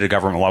projected it at a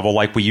government level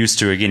like we used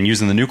to, again,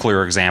 using the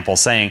nuclear example,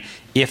 saying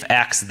if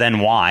X, then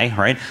Y,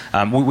 right?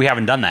 We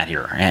haven't done that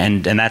here.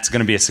 And that's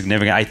going to be a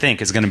significant, I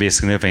think, is going to be a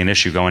significant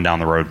issue going down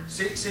the road.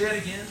 Say that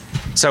again.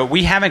 So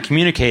we haven't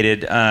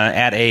communicated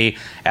at a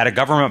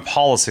government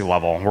policy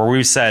level where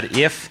we've said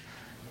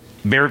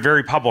very,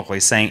 very publicly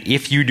saying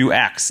if you do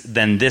X,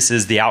 then this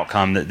is the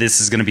outcome. That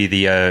this is going to be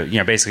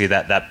the basically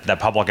that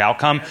public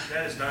outcome.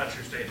 That is not a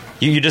true statement.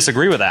 You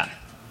disagree with that?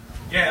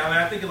 Yeah, I mean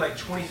I think of like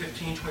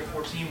 2015,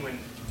 2014 when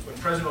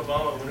President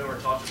Obama went over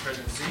and talked to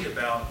President Xi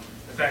about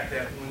the fact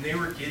that when they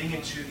were getting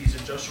into these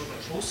industrial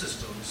control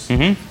systems,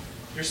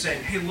 they're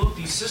saying, hey, look,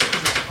 these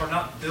systems are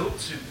not built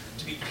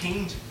to be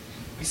pinged.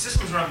 These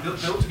systems are not built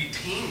to be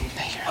pinged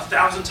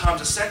 1,000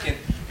 times a second,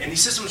 and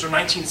these systems are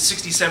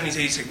 1960s, 70s,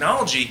 80s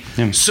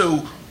technology.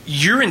 So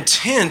your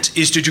intent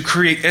is to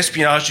create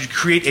espionage, to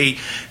create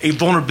a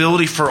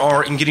vulnerability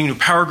in getting new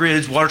power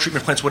grids, water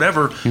treatment plants,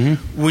 whatever.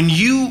 When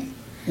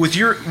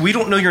we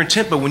don't know your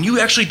intent, but when you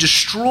actually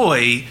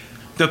destroy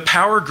the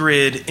power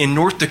grid in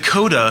North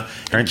Dakota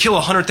and kill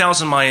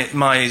 100,000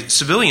 my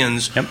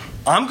civilians,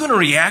 I'm going to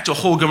react to a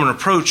whole government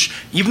approach,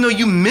 even though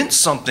you meant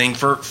something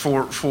for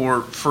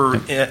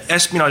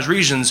espionage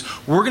reasons.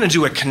 We're going to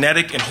do a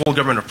kinetic and whole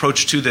government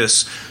approach to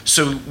this.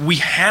 So we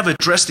have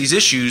addressed these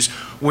issues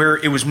where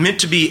it was meant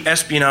to be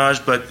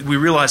espionage, but we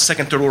realize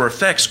second, third order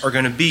effects are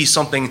going to be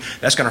something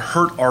that's going to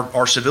hurt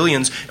our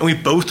civilians. And we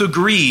both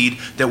agreed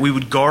that we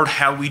would guard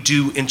how we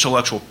do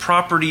intellectual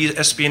property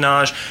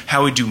espionage,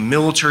 how we do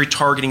military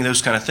targeting,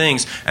 those kind of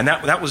things. And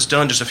that was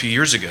done just a few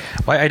years ago.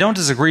 Well, I don't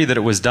disagree that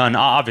it was done.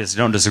 Obviously,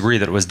 don't disagree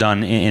that it was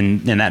done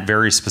in that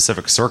very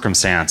specific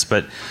circumstance,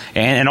 but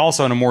and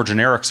also in a more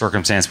generic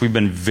circumstance, we've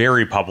been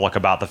very public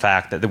about the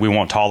fact that we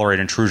won't tolerate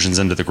intrusions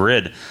into the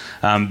grid.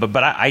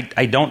 But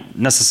I don't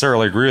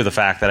necessarily agree with the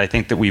fact that I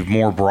think that we've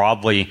more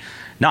broadly.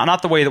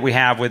 Not the way that we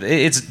have with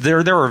it's there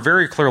are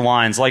very clear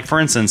lines. Like for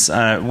instance,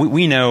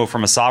 we know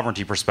from a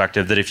sovereignty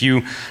perspective that if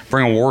you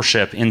bring a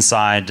warship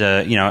inside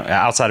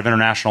outside of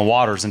international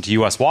waters into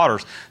U.S.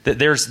 waters, that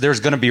there's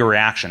going to be a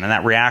reaction, and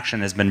that reaction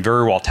has been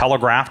very well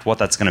telegraphed what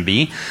that's going to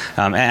be.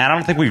 And I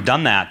don't think we've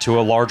done that to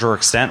a larger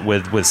extent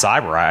with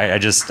cyber.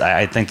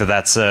 I think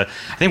that's I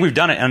think we've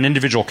done it on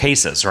individual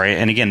cases, right?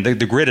 And again,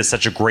 the grid is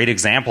such a great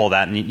example of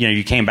that, and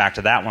you came back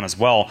to that one as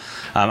well.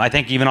 I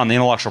think even on the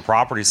intellectual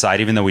property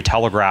side, even though we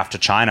telegraphed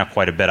to China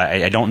quite a bit,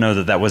 I don't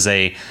know that was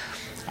I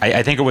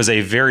think it was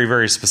a very,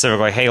 very specific,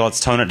 like, hey, let's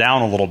tone it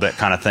down a little bit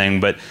kind of thing.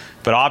 But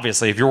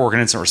obviously, if you're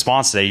working incident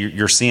response today,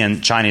 you're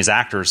seeing Chinese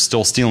actors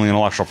still stealing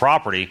intellectual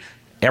property.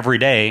 every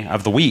day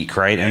of the week,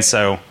 right? And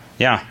so,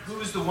 yeah.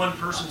 Who's the one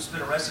person that's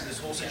been arrested in this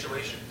whole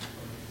situation?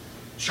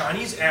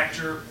 Chinese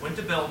actor went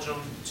to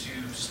Belgium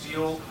to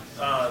steal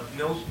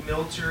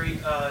military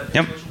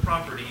intellectual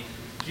property,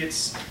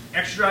 gets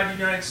extradited to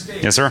the United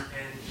States, Yes, sir.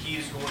 and he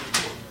is going to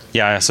court.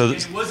 Yeah, so And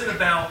it wasn't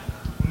about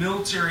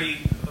military,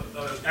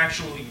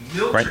 actually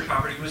military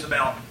property. It was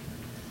about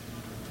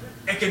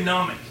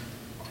economic.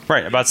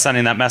 right, about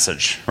sending that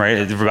message,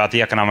 right, about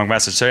the economic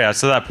message. So yeah,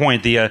 so to that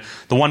point, the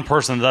one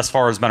person that thus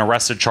far has been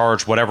arrested,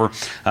 charged, whatever,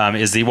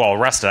 is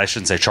arrested. I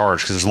shouldn't say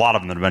charged because there's a lot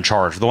of them that have been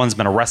charged. The one that's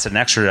been arrested and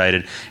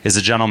extradited is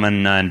a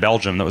gentleman in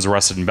Belgium that was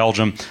arrested in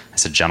Belgium. I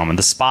said gentleman,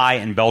 the spy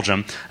in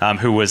Belgium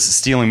who was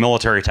stealing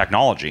military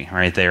technology,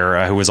 right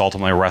there, who was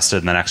ultimately arrested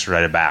and then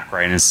extradited back,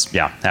 right? And it's,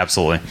 yeah,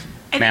 absolutely,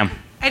 ma'am.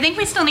 I think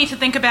we still need to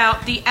think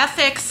about the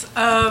ethics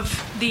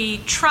of the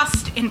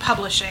trust in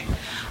publishing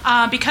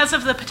because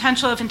of the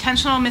potential of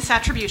intentional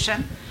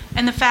misattribution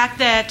and the fact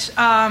that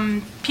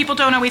people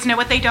don't always know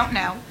what they don't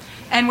know.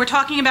 And we're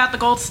talking about the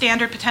gold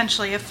standard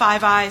potentially of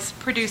Five Eyes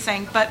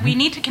producing, but we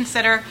need to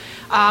consider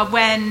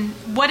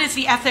what is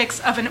the ethics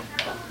of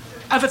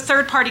a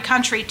third-party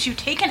country to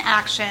take an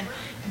action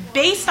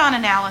based on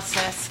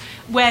analysis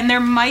when there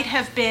might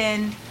have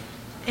been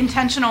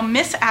intentional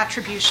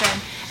misattribution,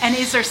 and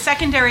is there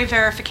secondary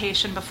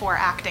verification before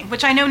acting?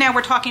 Which I know now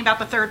we're talking about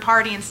the third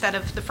party instead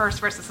of the first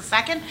versus the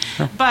second,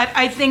 but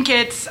I think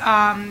it's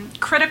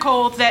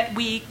critical that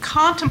we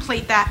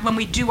contemplate that when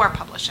we do our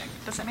publishing.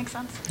 Does that make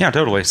sense? Yeah,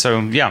 totally. So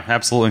yeah,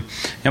 absolutely.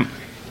 Yep,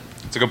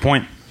 it's a good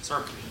point.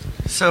 Sir.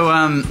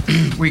 So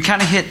we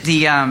kind of hit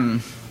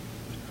the.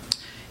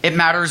 It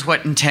matters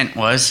what intent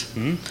was,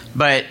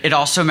 but it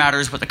also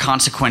matters what the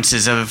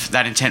consequences of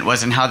that intent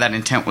was and how that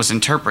intent was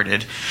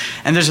interpreted.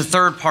 And there's a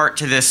third part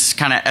to this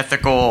kind of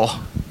ethical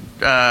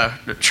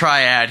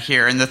triad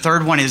here, and the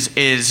third one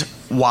is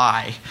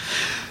why.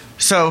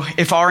 So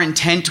if our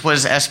intent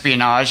was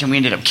espionage and we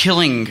ended up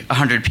killing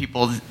 100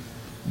 people,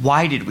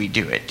 why did we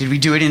do it? Did we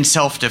do it in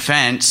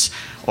self-defense,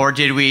 or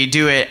did we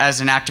do it as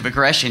an act of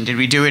aggression? Did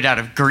we do it out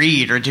of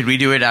greed, or did we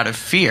do it out of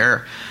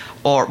fear?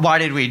 Or why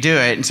did we do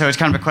it? And so it's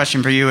kind of a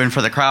question for you and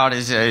for the crowd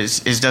is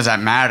does that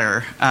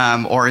matter?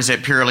 Or is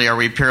it purely, are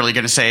we purely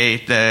going to say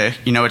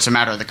it's a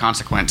matter of the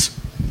consequence?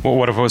 Well,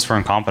 what if it was for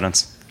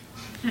incompetence?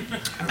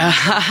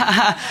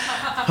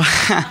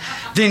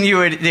 Then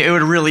it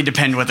would really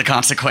depend what the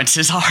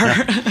consequences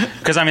are.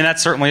 Because I mean that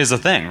certainly is a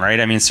thing, right?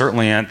 I mean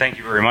certainly, and thank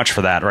you very much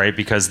for that, right?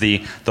 Because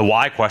the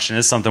why question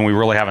is something we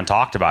really haven't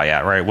talked about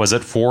yet, right? Was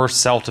it for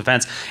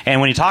self-defense?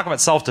 And when you talk about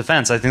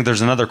self-defense, I think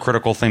there's another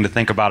critical thing to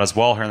think about as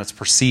well here, and that's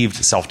perceived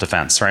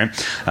self-defense, right?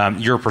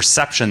 Your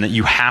perception that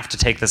you have to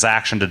take this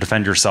action to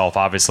defend yourself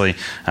obviously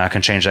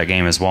can change that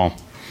game as well.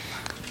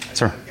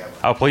 Sir,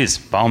 oh please,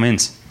 by all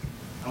means.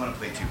 I want to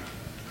play too.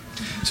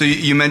 So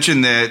you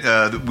mentioned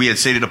that we had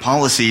stated a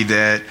policy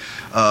that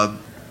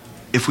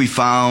if we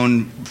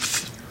found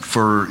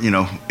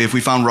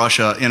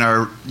Russia in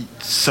our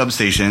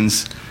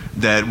substations,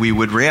 that we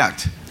would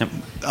react. Yep.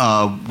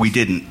 We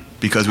didn't,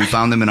 because we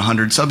found them in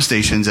 100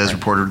 substations, as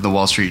reported in the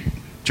Wall Street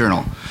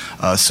Journal.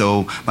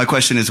 So my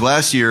question is,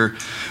 last year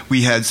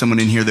we had someone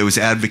in here that was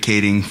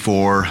advocating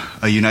for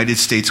a United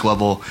States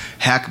level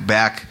hack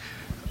back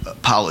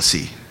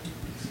policy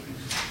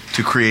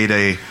to create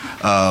a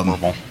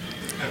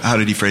how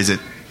did he phrase it?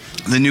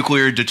 The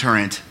nuclear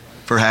deterrent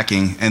for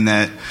hacking, and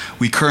that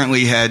we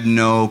currently had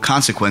no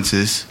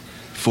consequences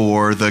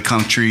for the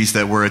countries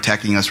that were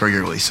attacking us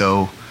regularly.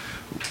 So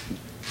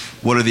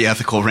what are the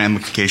ethical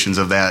ramifications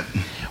of that?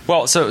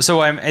 Well,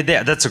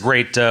 that's a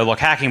great look.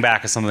 Hacking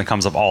back is something that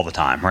comes up all the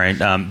time, right?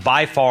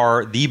 By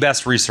far, the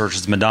best research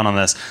has been done on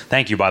this.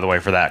 Thank you, by the way,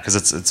 for that, because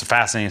it's a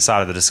fascinating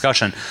side of the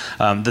discussion.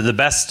 The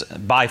best,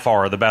 by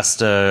far, the best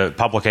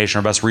publication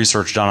or best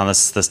research done on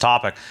this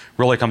topic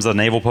really comes out of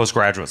Naval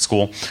Postgraduate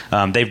School.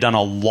 They've done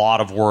a lot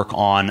of work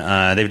on.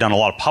 They've done a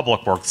lot of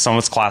public work. Some of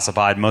it's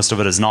classified, most of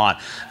it is not.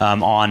 Or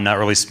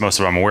at least most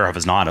of it I'm aware of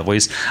is not. At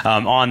least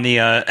on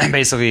the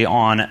basically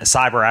on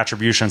cyber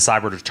attribution,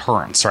 cyber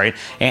deterrence, right?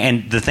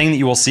 And the thing that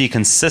you will see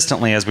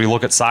consistently as we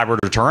look at cyber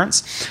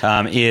deterrence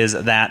is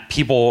that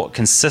people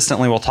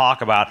consistently will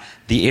talk about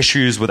the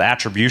issues with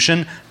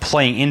attribution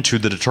playing into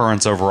the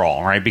deterrence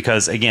overall, right?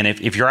 Because again,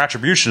 if your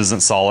attribution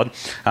isn't solid,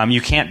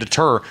 you can't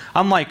deter.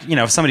 Unlike,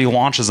 if somebody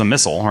launches a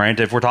missile, right?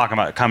 If we're talking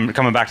about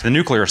coming back to the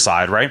nuclear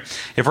side, right?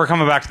 If we're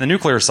coming back to the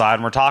nuclear side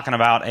and we're talking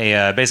about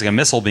basically a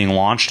missile being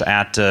launched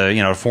at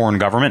a foreign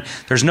government,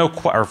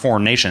 or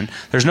foreign nation,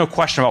 there's no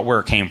question about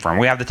where it came from.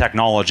 We have the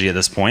technology at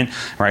this point,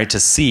 right, to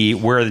see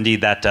where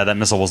indeed that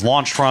missile was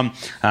launched from.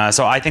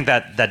 So I think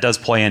that does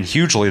play in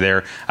hugely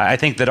there. I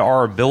think that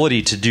our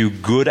ability to do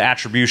good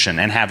attribution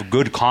and have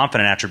good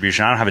confident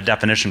attribution, I don't have a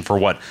definition for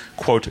what,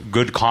 quote,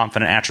 good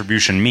confident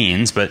attribution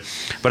means, but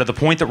at the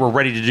point that we're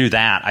ready to do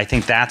that, I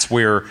think that's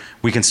where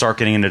we can start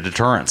getting into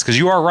deterrence. Because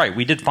you are right,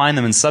 we did find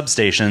them in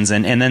substations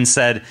and then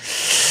said,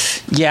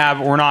 yeah,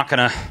 but we're not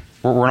going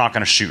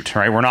to shoot,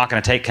 right? We're not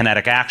going to take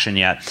kinetic action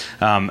yet.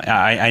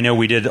 I know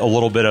we did a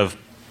little bit of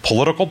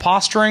political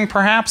posturing,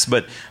 perhaps,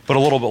 but a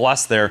little bit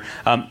less there.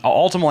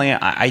 Ultimately,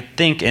 I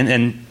think,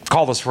 and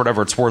call this for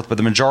whatever it's worth, but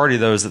the majority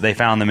of those that they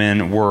found them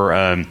in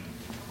were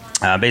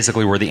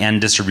basically were the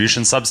end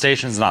distribution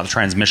substations, not the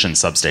transmission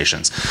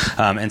substations.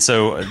 And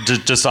so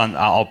just on,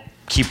 I'll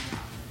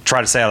try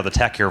to stay out of the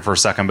tech here for a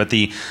second, but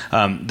the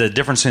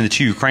difference between the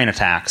two Ukraine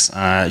attacks,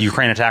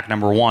 Ukraine attack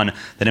number one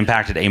that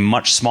impacted a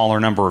much smaller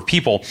number of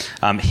people,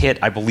 hit,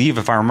 I believe,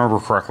 if I remember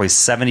correctly,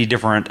 70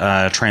 different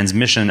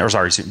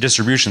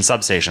distribution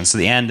substations. So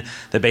the end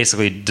that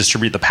basically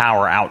distribute the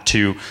power out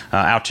to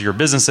your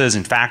businesses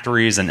and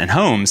factories and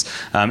homes.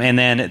 And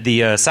then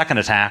the second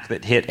attack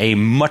that hit a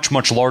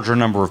much larger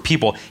number of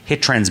people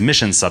hit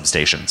transmission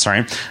substations.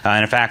 Right,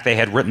 and in fact, they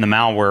had written the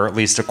malware, at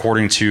least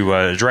according to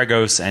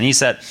Dragos and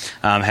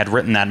ESET, had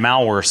written that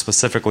malware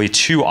specifically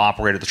to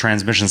operate at the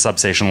transmission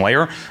substation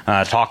layer,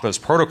 talk those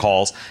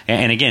protocols.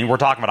 And again, we're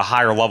talking about a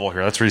higher level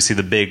here. That's where you see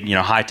the big,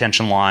 high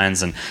tension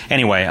lines. And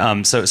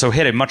anyway, so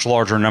hit a much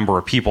larger number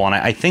of people. And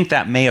I think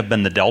that may have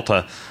been the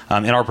delta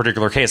in our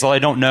particular case. Well, I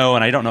don't know,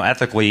 and I don't know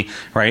ethically,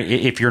 right?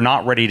 If you're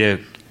not ready to,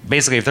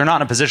 basically, if they're not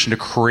in a position to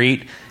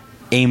create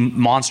a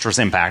monstrous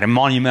impact, a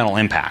monumental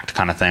impact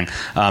kind of thing.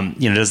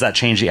 Does that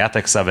change the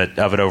ethics of it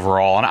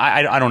overall? And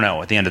I don't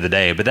know at the end of the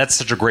day, but that's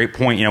such a great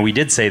point. We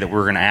did say that we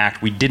were going to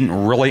act. We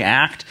didn't really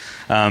act,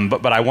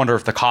 but I wonder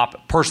if the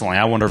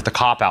I wonder if the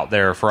cop out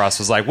there for us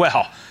was like,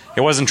 well,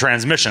 it wasn't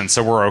transmission,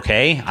 so we're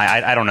okay.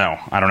 I don't know.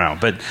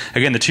 But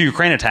again, the two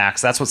Ukraine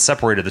attacks, that's what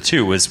separated the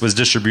two was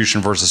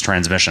distribution versus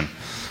transmission,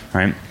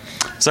 right?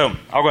 So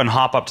I'll go ahead and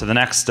hop up to the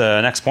next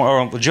point.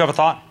 Oh, did you have a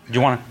thought? Do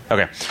you want to?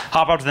 Okay.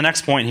 Hop up to the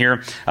next point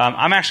here.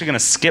 I'm actually going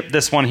to skip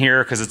this one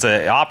here because it's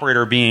an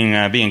operator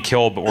being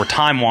killed, but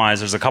time-wise,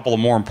 there's a couple of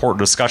more important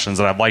discussions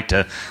that I'd like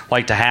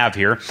to have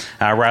here,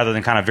 rather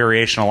than kind of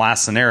variation of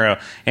last scenario.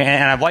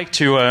 And I'd like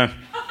to,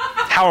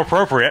 how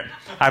appropriate,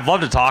 I'd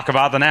love to talk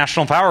about the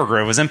national power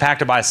grid was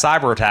impacted by a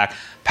cyber attack.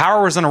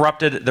 Power was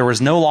interrupted. There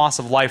was no loss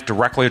of life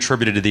directly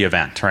attributed to the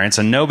event, right?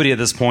 So nobody at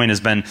this point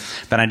has been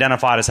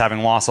identified as having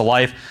loss of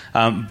life.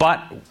 But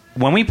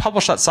when we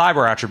publish that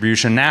cyber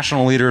attribution,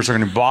 national leaders are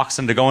going to be boxed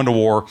into going to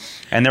war,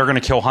 and they're going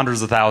to kill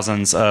hundreds of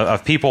thousands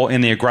of people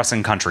in the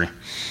aggressing country.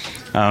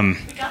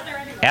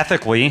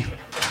 Ethically,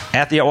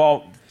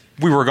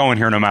 we were going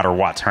here no matter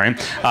what, right?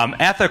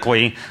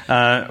 Ethically,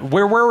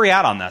 where are we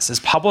at on this?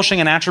 Is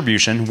publishing an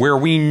attribution where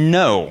we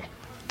know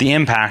the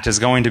impact is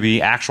going to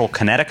be actual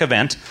kinetic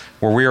event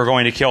where we are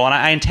going to kill, and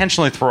I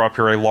intentionally throw up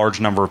here a large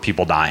number of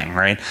people dying,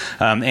 right?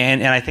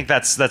 And I think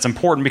that's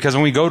important because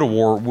when we go to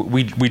war,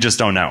 we just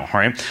don't know,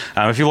 right?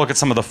 If you look at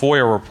some of the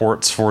FOIA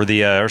reports for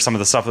the or some of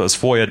the stuff that was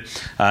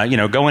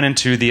FOIA'd, going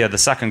into the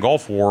second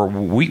Gulf War,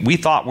 we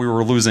thought we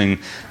were losing.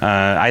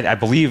 I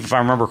believe, if I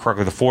remember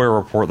correctly, the FOIA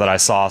report that I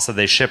saw said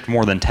they shipped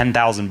more than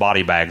 10,000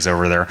 body bags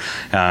over there,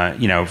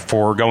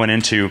 for going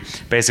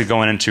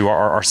into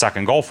our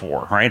second Gulf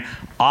War, right?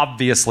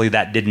 Obviously,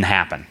 that didn't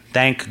happen.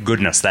 Thank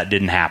goodness that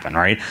didn't happen,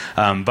 right?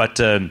 But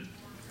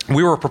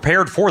we were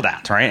prepared for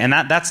that, right? And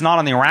that's not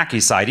on the Iraqi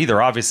side either.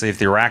 Obviously, if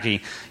the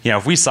Iraqi,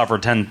 if we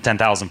suffered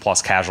 10,000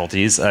 plus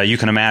casualties, you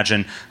can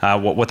imagine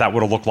what that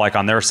would have looked like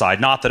on their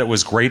side. Not that it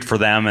was great for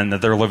them and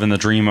that they're living the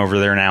dream over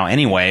there now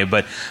anyway,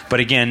 but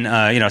again,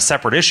 a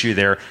separate issue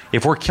there.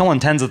 If we're killing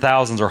tens of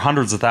thousands or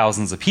hundreds of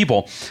thousands of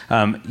people,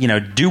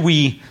 do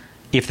we...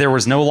 If there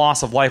was no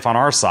loss of life on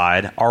our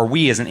side, are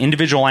we as an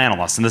individual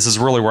analyst, and this is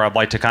really where I'd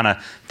like to kind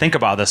of think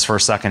about this for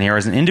a second here,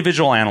 as an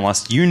individual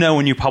analyst,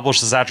 when you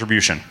publish this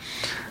attribution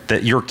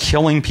that you're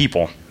killing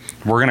people,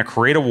 we're going to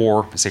create a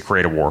war,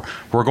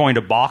 we're going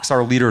to box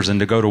our leaders in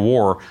to go to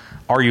war.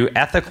 Are you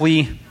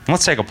ethically,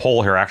 let's take a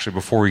poll here actually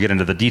before we get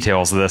into the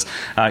details of this.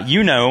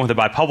 That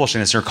by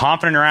publishing this, you're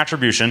confident in your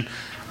attribution.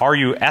 Are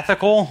you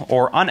ethical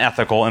or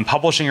unethical in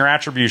publishing your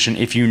attribution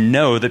if you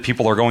know that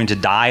people are going to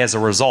die as a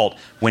result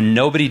when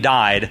nobody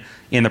died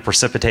in the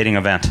precipitating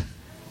event?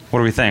 What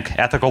do we think?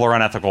 Ethical or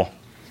unethical?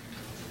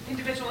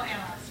 Individual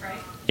analysts, right?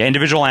 Yeah,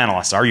 individual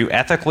analysts. Are you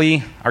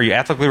ethically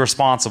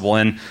responsible?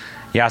 And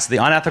yeah, so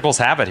the unethicals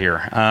have it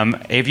here.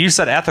 If you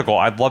said ethical,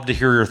 I'd love to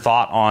hear your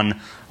thought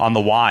on the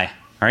why.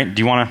 All right,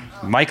 do you want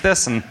to mic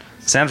this and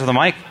stand for the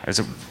mic?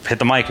 Hit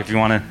the mic if you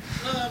want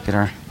to get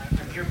her.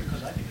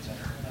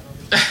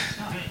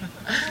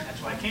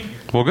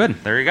 Well,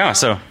 good. There you go.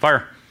 So,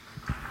 fire.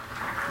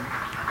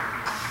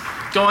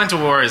 Going to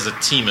war is a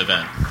team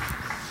event.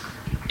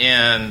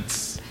 And,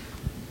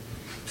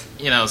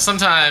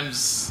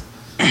 sometimes,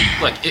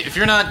 look, if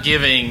you're not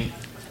giving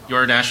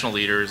your national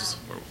leaders,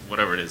 or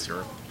whatever it is,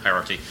 your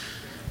hierarchy,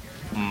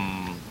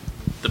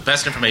 the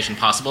best information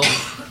possible,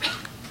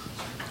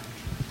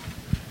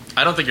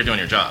 I don't think you're doing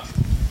your job.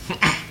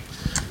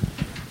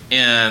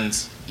 And,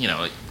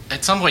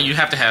 at some point you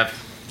have to have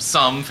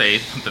some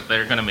faith that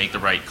they're going to make the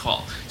right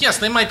call. Yes,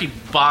 they might be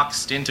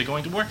boxed into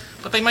going to war,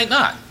 but they might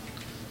not.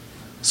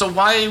 So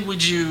why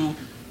would you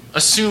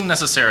assume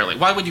necessarily,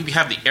 why would you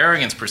have the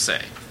arrogance per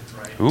se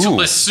to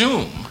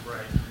assume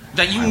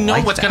that you know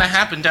what's going to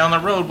happen down the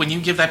road when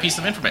you give that piece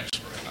of information?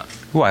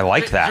 Ooh, I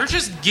like that. You're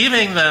just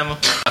giving them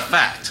a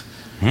fact.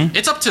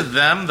 It's up to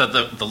them,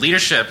 the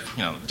leadership,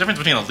 the difference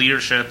between a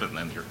leadership and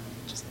then you're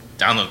just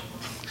down the,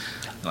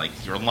 like,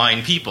 your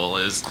line people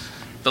is,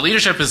 the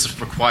leadership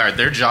is required,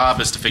 their job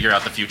is to figure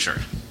out the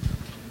future.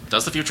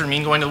 Does the future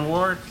mean going to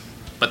war?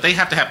 But they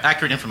have to have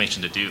accurate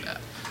information to do that.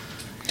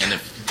 And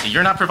if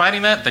you're not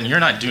providing that, then you're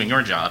not doing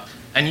your job.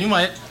 And they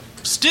might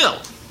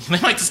still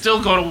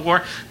go to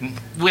war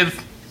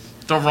with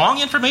the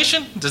wrong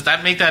information. Does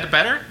that make that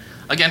better?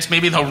 Against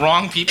maybe the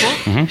wrong people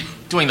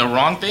doing the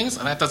wrong things?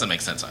 And that doesn't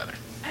make sense either.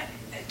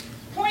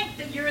 Point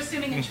that you're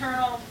assuming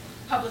internal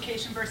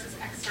publication versus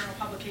external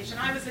publication.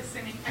 I was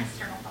assuming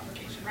external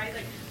publication, right?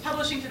 Like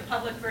publishing to the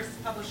public versus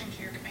publishing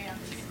to your command.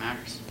 It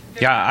matters.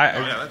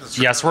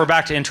 Yes, we're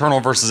back to internal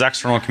versus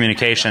external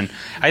communication.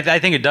 I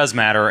think it does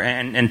matter,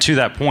 and to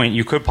that point,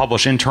 you could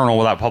publish internal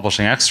without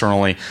publishing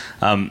externally.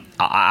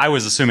 I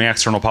was assuming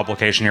external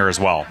publication here as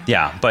well.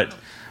 Yeah, but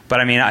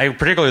I mean,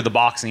 particularly the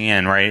boxing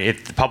in, right?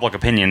 If the public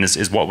opinion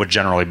is what would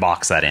generally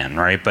box that in,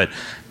 right? But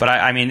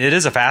I mean, it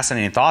is a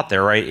fascinating thought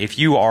there, right? If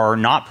you are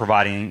not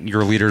providing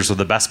your leaders with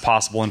the best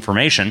possible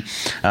information,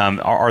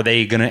 are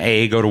they going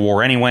to go to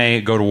war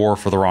anyway? Go to war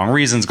for the wrong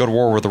reasons? Go to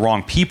war with the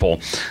wrong people?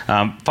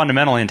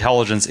 Fundamentally,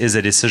 intelligence is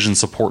a decision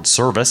support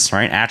service,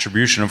 right?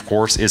 Attribution, of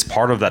course, is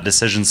part of that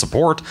decision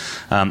support.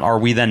 Are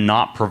we then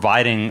not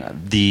providing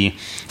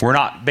we're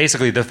not,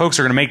 basically, the folks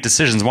are going to make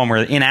decisions one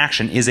where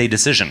inaction is a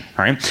decision,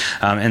 right?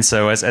 And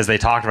so as they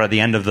talked about at the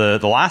end of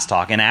the last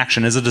talk,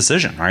 inaction is a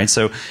decision, right?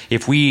 So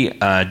if we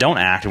don't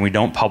act and we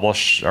don't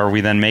publish, are we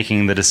then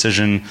making the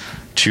decision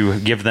to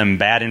give them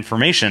bad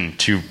information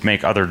to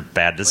make other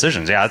bad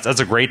decisions? Yeah, that's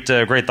a great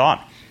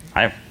thought.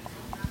 The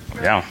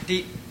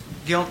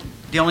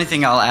only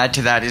thing I'll add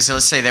to that is,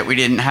 let's say that we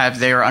didn't have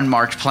their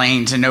unmarked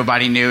planes and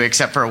nobody knew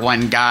except for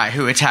one guy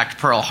who attacked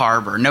Pearl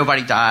Harbor.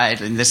 Nobody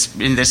died in this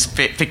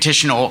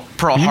fictional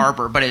Pearl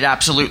Harbor, but it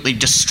absolutely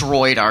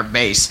destroyed our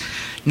base.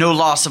 No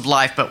loss of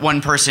life, but one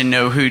person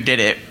know who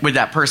did it. Would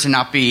that person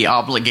not be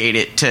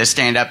obligated to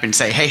stand up and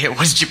say, hey, it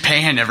was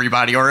Japan,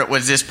 everybody, or it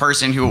was this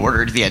person who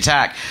ordered the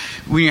attack?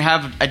 When you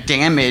have a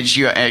damage,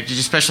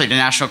 especially to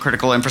national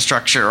critical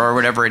infrastructure or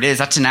whatever it is,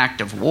 that's an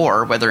act of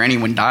war, whether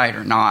anyone died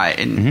or not.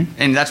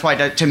 And that's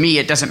why, to me,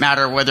 it doesn't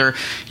matter whether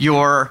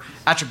your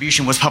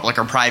attribution was public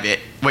or private.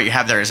 What you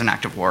have there is an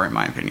act of war, in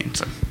my opinion.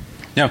 So,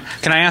 now,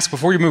 can I ask,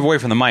 before you move away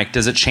from the mic,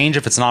 does it change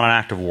if it's not an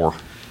act of war?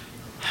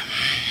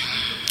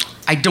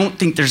 I don't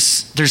think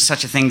there's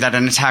such a thing that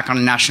an attack on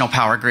a national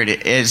power grid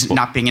is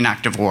not being an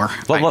act of war.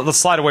 Let's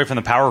slide away from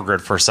the power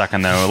grid for a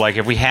second, though. Like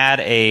if we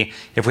had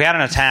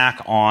an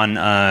attack on,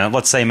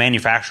 let's say,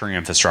 manufacturing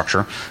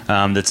infrastructure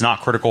that's not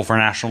critical for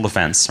national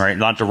defense, right?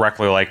 Not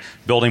directly like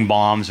building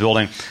bombs,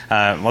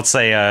 let's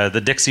say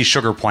the Dixie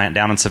sugar plant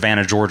down in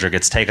Savannah, Georgia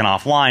gets taken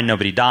offline.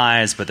 Nobody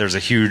dies, but there's a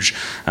huge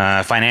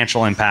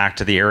financial impact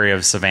to the area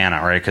of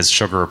Savannah, right? Because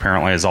sugar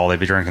apparently is all they'd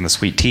be drinking, the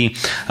sweet tea.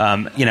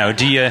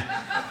 Do you?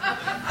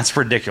 That's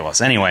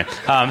ridiculous. Anyway,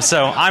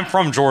 so I'm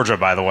from Georgia,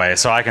 by the way,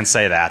 so I can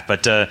say that.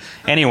 But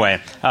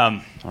anyway,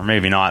 or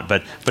maybe not.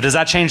 But does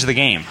that change the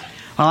game?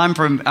 Well, I'm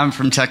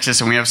from Texas,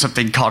 and we have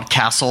something called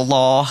castle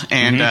law,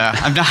 and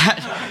I'm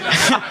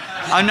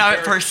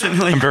not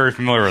personally. I'm very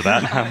familiar with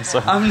that. So.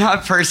 I'm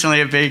not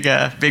personally a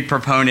big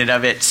proponent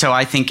of it. So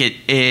I think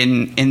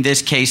in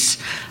this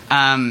case,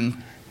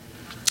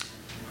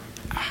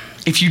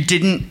 if you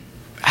didn't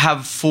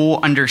have full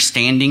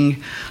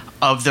understanding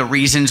of the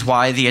reasons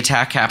why the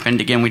attack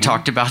happened, again, we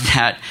talked about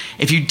that.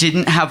 If you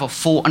didn't have a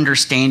full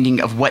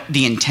understanding of what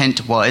the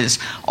intent was,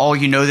 all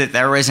you know that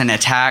there was an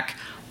attack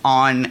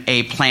on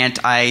a plant,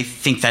 I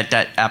think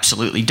that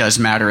absolutely does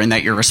matter, and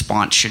that your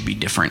response should be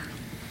different.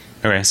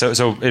 Okay,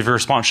 so if your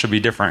response should be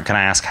different, can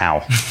I ask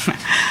how?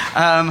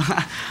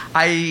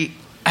 I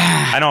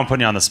know I'm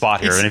putting you on the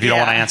spot here, and if you don't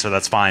want to answer,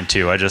 that's fine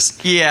too. I don't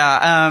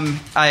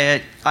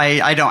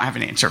have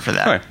an answer for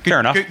that. Okay, fair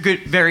enough.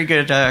 Very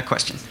good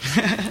question.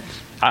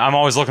 I'm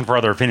always looking for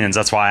other opinions.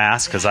 That's why I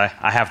ask, because I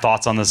have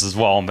thoughts on this as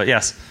well. But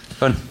yes,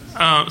 go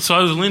ahead. So I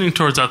was leaning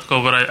towards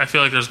ethical, but I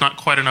feel like there's not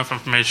quite enough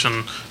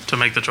information to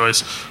make the choice,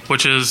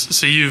 which is,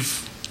 so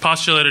you've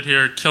postulated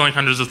here killing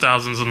hundreds of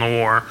thousands in the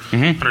war,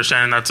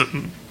 understanding that's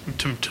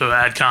to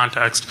add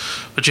context,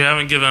 but you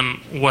haven't given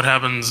what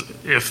happens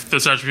if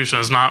this attribution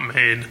is not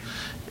made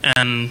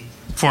and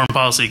foreign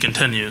policy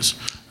continues.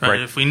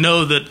 Right? If we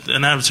know that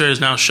an adversary has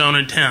now shown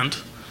intent,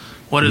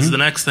 what is the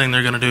next thing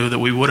they're going to do that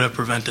we would have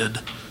prevented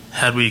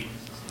had we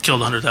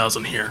killed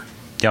 100,000 here?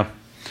 Yeah.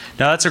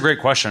 No, that's a great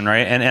question,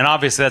 right? And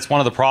obviously that's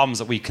one of the problems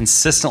that we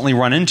consistently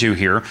run into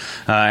here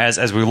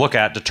as we look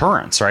at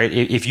deterrence, right?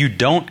 If you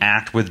don't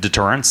act with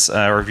deterrence,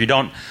 or if you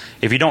don't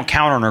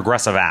counter an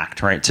aggressive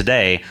act, right,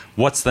 today,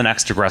 what's the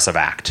next aggressive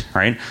act,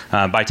 right?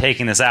 By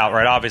taking this out,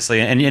 right,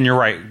 obviously, and you're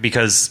right,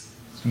 because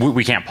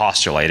we can't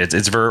postulate.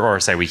 It's very, or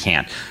say we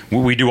can't.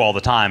 We do all the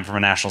time from a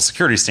national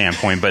security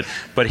standpoint,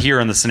 but here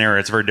in the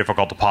scenario, it's very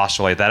difficult to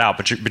postulate that out.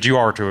 But you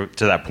are, to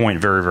that point,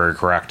 very, very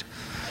correct.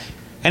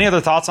 Any other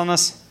thoughts on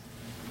this?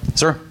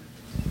 Sir?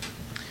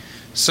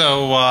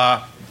 So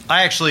I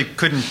actually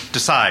couldn't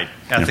decide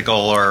ethical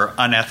or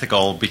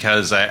unethical,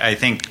 because I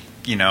think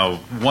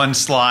one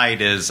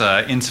slide is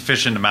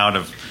insufficient amount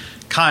of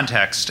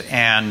context.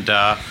 And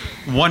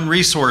one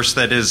resource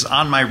that is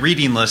on my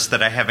reading list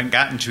that I haven't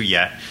gotten to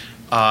yet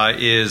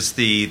is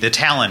the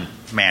Talon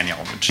manual,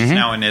 which is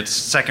now in its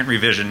second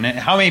revision.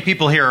 How many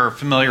people here are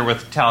familiar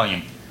with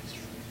Italian?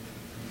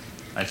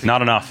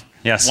 Not enough.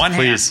 Yes, One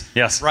please. hand.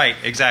 Yes. Right,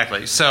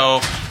 exactly. So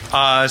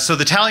the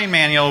Italian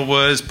manual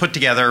was put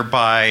together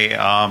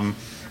by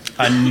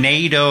a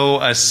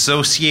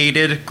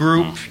NATO-associated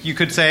group, you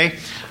could say.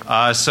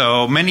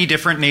 So many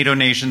different NATO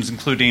nations,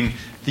 including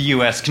the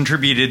U.S.,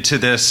 contributed to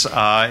this.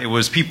 It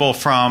was people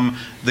from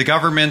the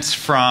governments,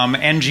 from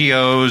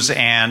NGOs,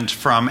 and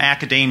from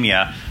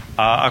academia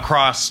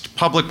across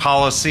public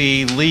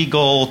policy,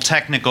 legal,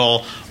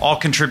 technical, all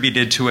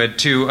contributed to it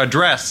to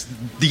address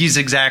these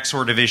exact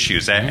sort of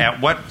issues.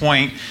 At what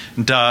point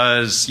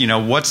does,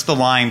 what's the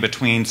line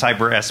between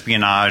cyber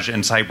espionage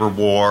and cyber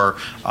war?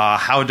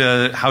 How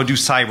do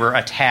cyber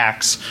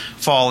attacks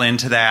fall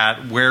into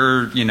that?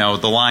 Where,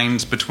 the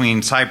lines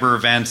between cyber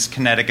events,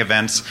 kinetic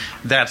events,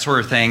 that sort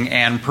of thing,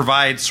 and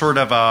provide sort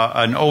of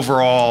an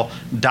overall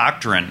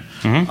doctrine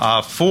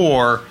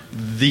for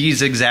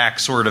these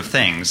exact sort of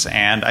things.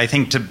 And I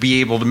think to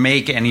be able to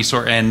make any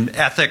sort, and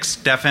ethics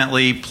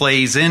definitely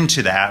plays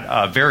into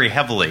that very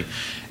heavily.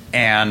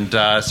 And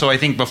so I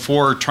think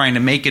before trying to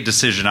make a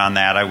decision on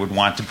that, I would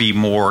want to be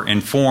more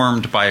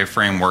informed by a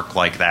framework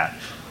like that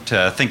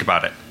to think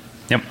about it.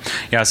 Yep.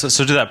 Yeah.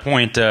 So to that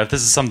point, if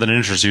this is something that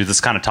interests you,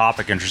 this kind of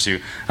topic interests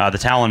you, the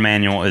Talon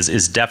manual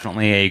is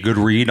definitely a good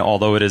read,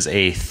 although it is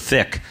a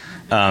thick,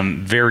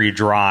 very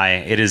dry.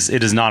 It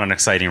is not an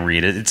exciting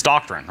read. It's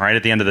doctrine, right?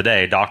 At the end of the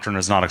day, doctrine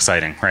is not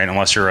exciting, right?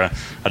 Unless you're a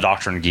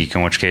doctrine geek,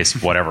 in which case,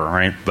 whatever,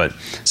 right? But,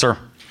 sir.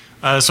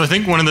 So I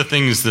think one of the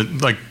things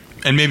that,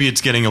 and maybe it's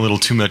getting a little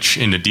too much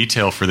into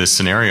detail for this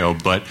scenario,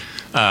 but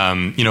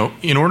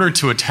in order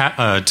to attack,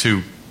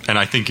 and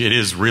I think it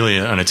is really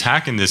an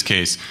attack in this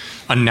case,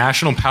 a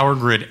national power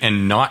grid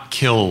and not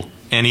kill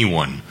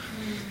anyone.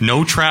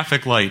 No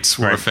traffic lights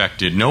were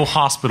affected. No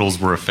hospitals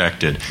were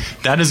affected.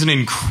 That is an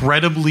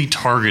incredibly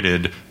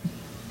targeted,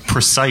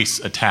 precise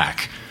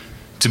attack.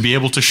 To be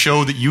able to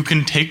show that you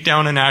can take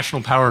down a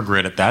national power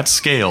grid at that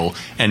scale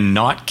and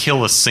not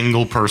kill a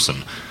single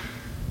person.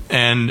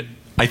 And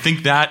I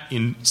think that,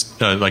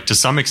 to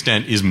some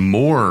extent, is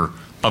more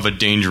of a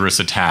dangerous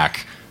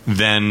attack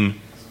than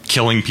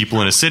killing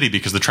people in a city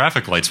because the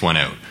traffic lights went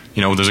out.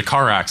 There's a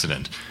car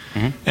accident.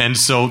 And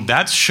so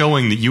that's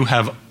showing that you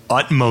have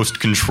utmost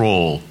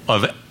control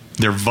of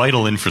their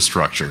vital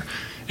infrastructure,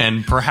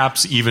 and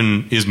perhaps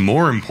even is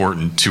more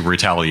important to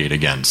retaliate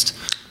against.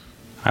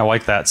 I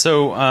like that.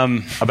 So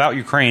about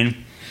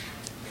Ukraine.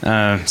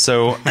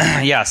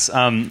 Yes,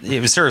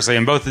 it was seriously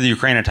in both of the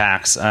Ukraine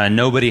attacks.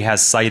 Nobody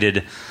has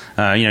cited.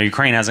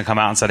 Ukraine hasn't come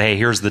out and said, "Hey,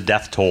 here's the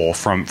death toll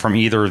from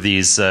either of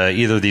these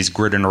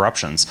grid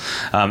interruptions."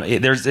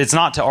 It's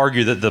not to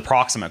argue that the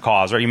proximate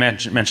cause, right? You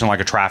mentioned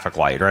like a traffic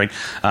light, right?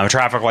 A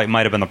traffic light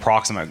might have been the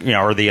proximate,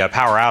 or the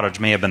power outage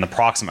may have been the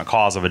proximate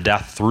cause of a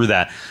death through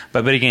that.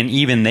 But again,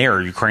 even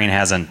there, Ukraine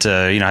hasn't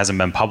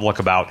been public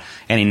about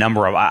any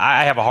number of.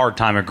 I have a hard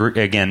time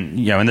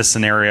in this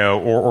scenario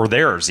or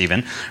theirs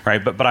even,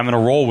 right? But I'm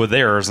going to roll with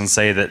theirs and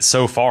say that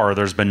so far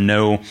there's been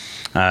no,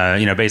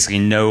 basically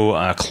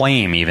no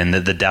claim even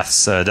that the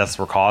deaths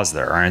were caused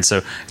there. Right?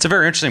 So it's a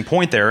very interesting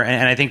point there,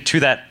 and I think to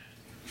that,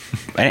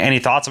 any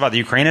thoughts about the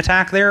Ukraine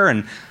attack there?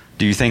 And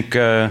do you think?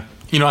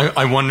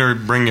 I wonder,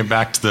 bringing it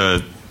back to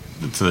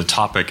the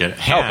topic at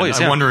hand. Please,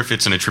 yeah. I wonder if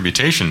it's an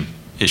attribution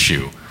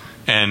issue,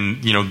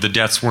 and the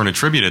deaths weren't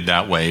attributed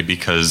that way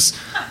because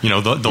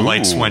the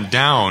lights went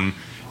down.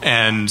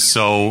 And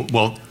so,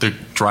 the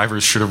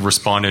drivers should have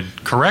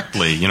responded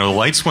correctly. The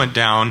lights went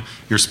down.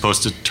 You're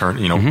supposed to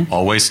turn,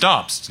 always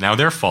stops. It's now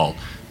their fault.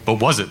 But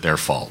was it their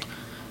fault?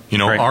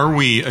 Are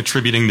we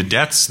attributing the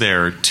deaths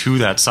there to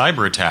that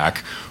cyber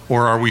attack,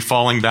 or are we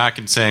falling back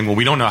and saying, well,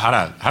 we don't know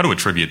how to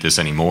attribute this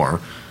anymore?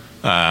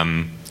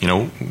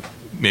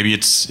 Maybe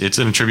it's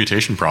an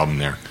attribution problem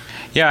there.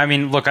 Yeah, I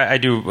mean, look, I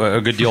do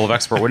a good deal of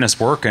expert witness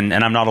work, and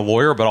I'm not a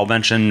lawyer, but I'll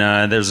mention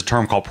there's a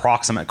term called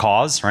proximate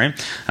cause, right?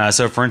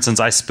 So, for instance,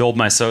 I spilled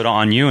my soda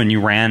on you, and you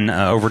ran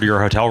over to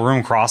your hotel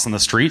room, crossing the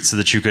street so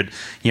that you could,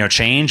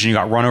 change, and you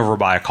got run over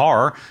by a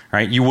car,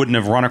 right? You wouldn't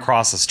have run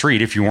across the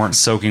street if you weren't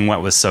soaking wet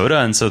with soda,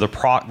 and so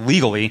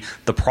legally,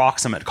 the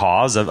proximate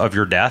cause of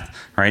your death,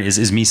 right,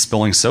 is me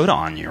spilling soda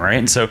on you, right?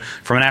 And so,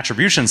 from an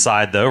attribution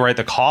side, though, right,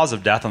 the cause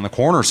of death on the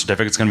coroner's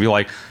certificate is going to be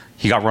like,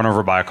 he got run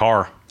over by a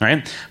car,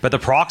 right? But the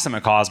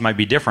proximate cause might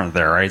be different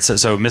there, right?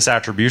 So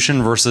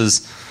misattribution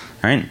versus,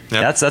 right?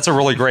 Yep. That's a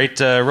really great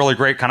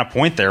kind of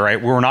point there, right?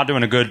 We're not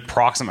doing a good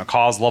proximate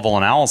cause level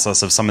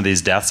analysis of some of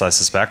these deaths, I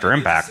suspect, or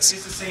impacts.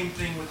 It's the same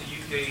thing with the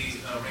UK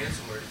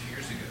ransomware a few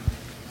years ago.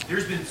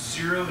 There's been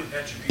zero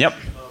attribution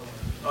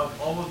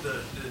of all of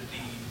the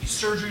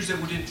surgeries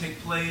that didn't take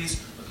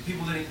place, the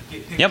people that didn't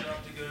get picked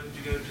up to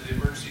go to the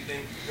emergency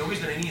thing.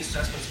 Nobody's done any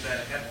assessments of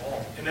that at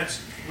all. And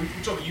that's, we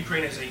talk about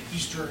Ukraine as an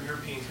Eastern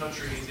European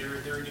country. They're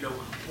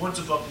once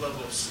above the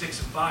level of sticks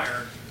and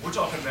fire. We're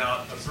talking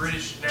about a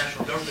British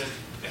national government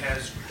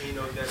has,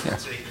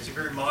 it's a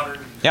very modern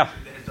Yeah.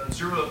 that has done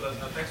zero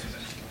effects of that.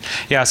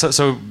 Yeah, so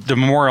to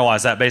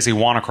memorialize that, basically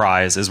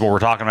WannaCry is what we're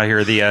talking about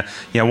here. The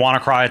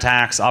WannaCry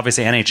attacks,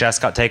 obviously NHS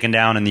got taken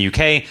down in the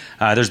UK.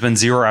 There's been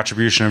zero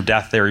attribution of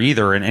death there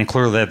either, and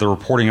clearly they have the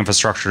reporting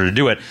infrastructure to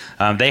do it.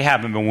 They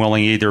haven't been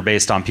willing either,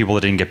 based on people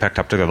that didn't get picked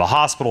up to go to the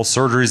hospital,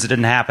 surgeries that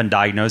didn't happen,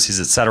 diagnoses,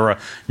 etc.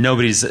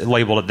 Nobody's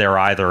labeled it there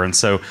either. And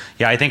so,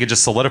 yeah, I think it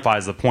just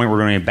solidifies the point we're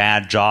doing a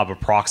bad job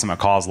of proximate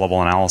cause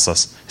level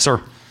analysis.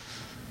 Sir?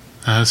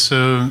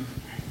 So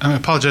I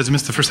apologize, I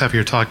missed the first half of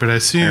your talk, but I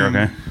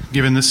assume,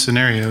 given this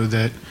scenario,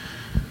 that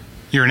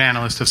you're an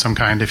analyst of some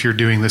kind if you're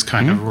doing this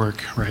kind of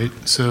work, right?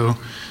 So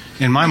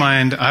in my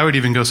mind, I would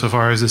even go so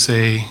far as to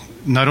say,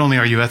 not only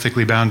are you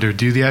ethically bound to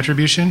do the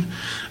attribution,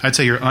 I'd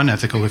say you're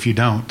unethical if you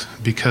don't,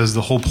 because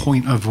the whole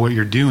point of what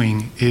you're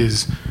doing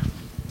is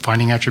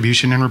finding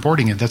attribution and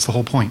reporting it. That's the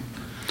whole point.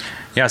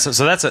 Yeah,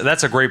 so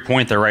that's a great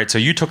point there, right? So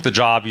you took the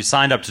job, you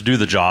signed up to do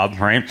the job,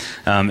 right?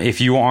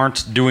 If you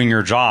aren't doing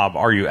your job,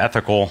 are you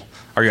ethical?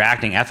 Are you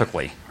acting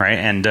ethically, right?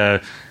 And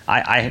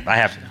I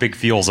have big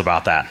feels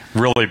about that,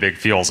 really big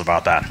feels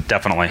about that,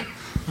 definitely.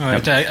 All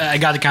right, I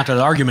got to counter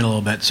the argument a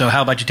little bit. So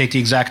how about you take the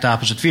exact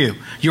opposite view?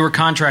 You were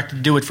contracted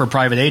to do it for a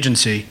private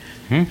agency,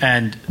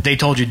 and they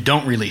told you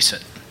don't release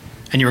it,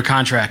 and you were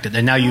contracted,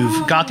 and now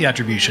you've got the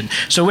attribution.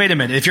 So wait a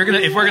minute,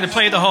 if we're gonna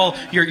play the whole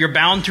you're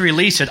bound to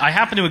release it, I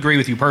happen to agree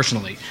with you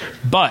personally,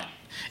 but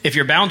if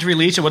you're bound to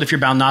release it, what if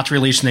you're bound not to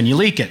release it and then you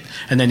leak it?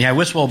 And then you have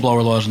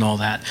whistleblower laws and all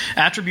that.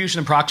 Attribution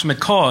and proximate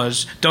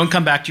cause don't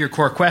come back to your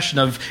core question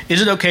of, is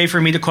it okay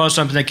for me to cause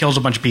something that kills a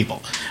bunch of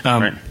people?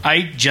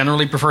 I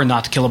generally prefer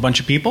not to kill a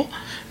bunch of people.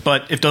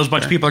 But if those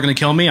bunch of people are going to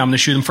kill me, I'm going to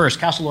shoot them first.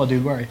 Castle law,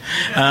 dude, worry.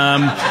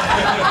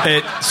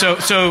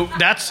 So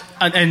that's,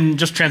 and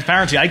just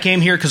transparency, I came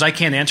here because I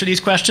can't answer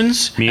these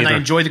questions. Me either. And I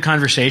enjoy the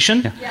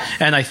conversation. Yeah.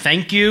 And I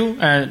thank you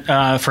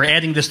for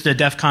adding this to the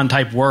DEF CON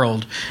type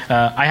world.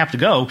 I have to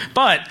go,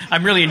 but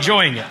I'm really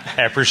enjoying it.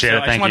 I appreciate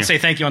it. Thank you. I just want to say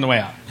thank you on the way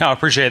out. No, I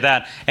appreciate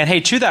that. And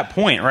hey, to that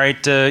point,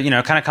 right,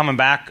 kind of coming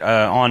back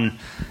on,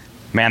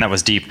 man, that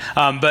was deep.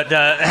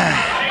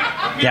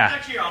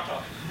 Yeah.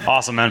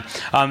 Awesome, man.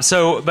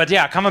 But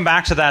yeah, coming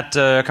back to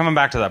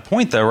that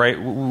point, though, right?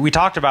 We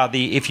talked about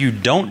if you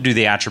don't do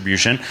the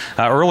attribution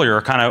earlier,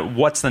 kind of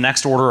what's the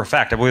next order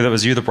effect? I believe that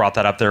was you that brought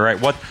that up there, right?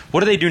 What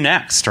do they do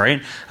next,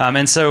 right?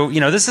 And so,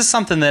 this is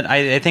something that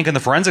I think in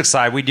the forensic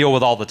side we deal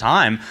with all the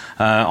time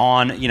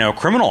on,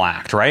 criminal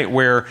act, right?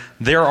 Where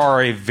there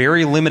are a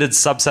very limited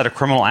subset of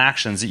criminal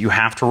actions that you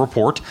have to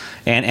report,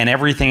 and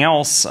everything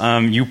else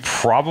you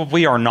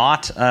probably are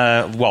not.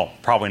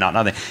 Probably not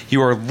nothing.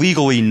 You are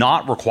legally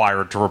not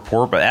required to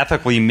report, but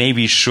ethically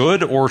maybe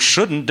should or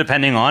shouldn't,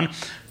 depending on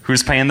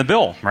who's paying the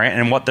bill, right,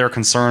 and what their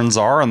concerns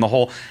are, and the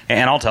whole.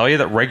 And I'll tell you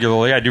that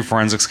regularly I do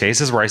forensics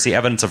cases where I see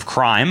evidence of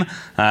crime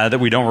that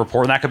we don't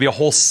report, and that could be a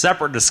whole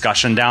separate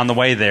discussion down the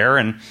way there.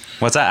 And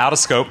what's that? Out of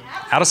scope.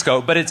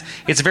 But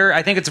it's very.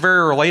 I think it's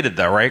very related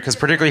though, right? Because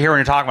particularly here when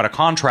you're talking about a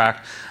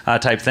contract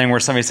type thing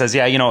where somebody says,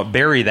 yeah,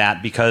 bury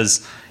that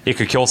because it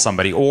could kill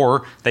somebody,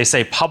 or they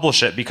say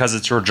publish it because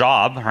it's your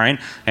job, right?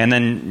 And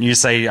then you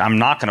say I'm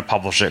not going to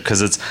publish it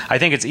because I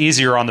think it's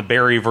easier on the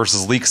bury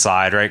versus leak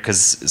side, right? Because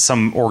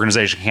some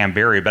organization can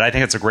bury, but I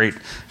think it's a great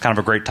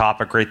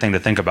topic, great thing to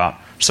think about.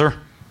 Sir?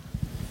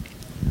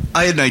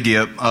 I had an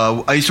idea.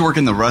 I used to work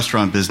in the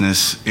restaurant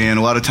business, and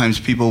a lot of times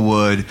people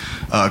would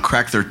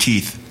crack their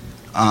teeth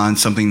on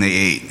something they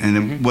ate,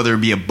 and whether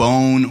it be a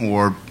bone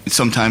or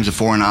sometimes a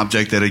foreign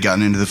object that had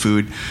gotten into the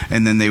food,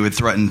 and then they would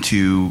threaten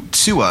to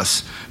sue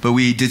us. But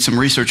we did some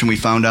research and we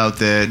found out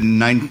that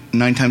nine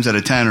times out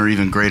of 10, or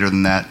even greater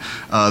than that,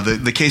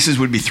 the cases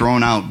would be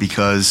thrown out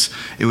because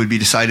it would be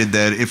decided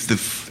that if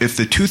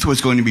the tooth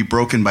was going to be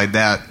broken by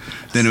that,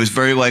 then it was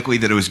very likely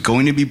that it was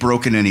going to be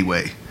broken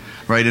anyway.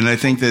 Right, and I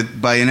think that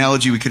by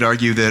analogy we could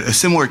argue that a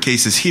similar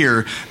case is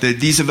here,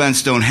 that these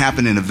events don't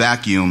happen in a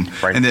vacuum,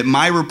 and that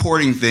my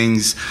reporting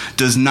things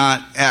does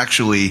not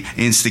actually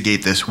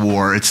instigate this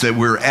war. It's that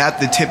we're at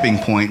the tipping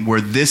point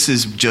where this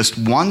is just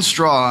one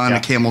straw on a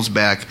camel's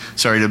back.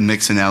 Sorry to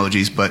mix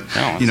analogies, but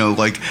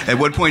at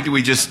what point do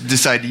we just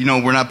decide,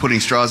 we're not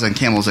putting straws on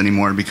camels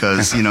anymore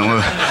because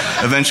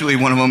eventually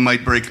one of them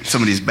might break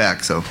somebody's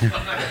back. So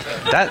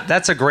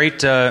that's a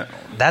great.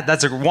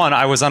 That's one.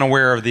 I was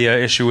unaware of the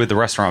issue with the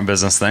restaurant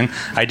business thing.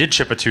 I did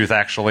chip a tooth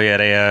actually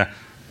at I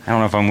don't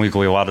know if I'm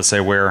legally allowed to say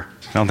where.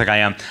 I don't think I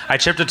am. I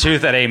chipped a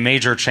tooth at a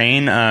major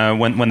chain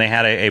when they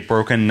had a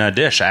broken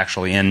dish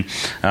actually in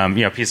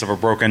piece of a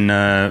broken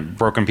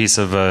piece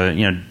of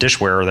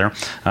dishware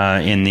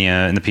there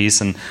in the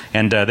piece,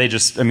 and they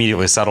just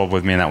immediately settled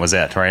with me, and that was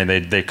it. Right?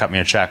 They cut me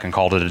a check and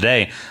called it a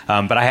day.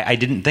 But I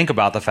didn't think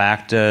about the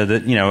fact that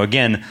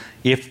again,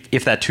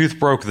 if that tooth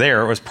broke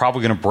there, it was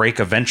probably going to break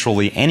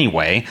eventually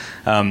anyway.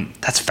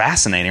 That's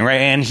fascinating,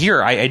 right? And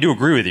here I do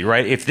agree with you,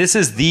 right? If this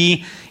is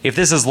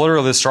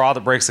literally the straw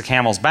that breaks the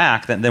camel's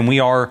back, then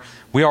we are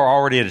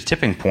already at a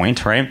tipping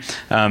point, right?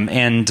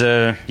 That's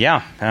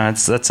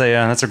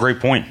a great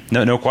point.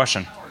 No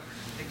question.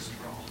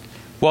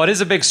 Well, it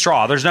is a big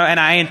straw. There's no, and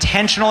I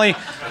intentionally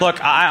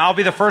look. I'll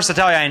be the first to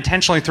tell you, I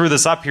intentionally threw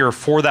this up here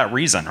for that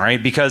reason,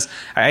 right? Because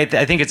I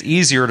think it's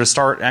easier to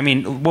start. I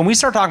mean, when we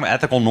start talking about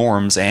ethical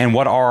norms and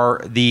what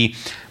are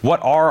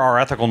our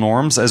ethical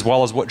norms, as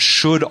well as what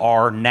should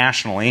our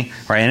nationally,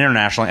 right, and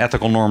internationally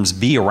ethical norms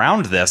be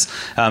around this,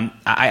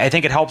 I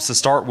think it helps to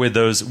start with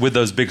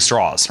those big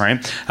straws, right?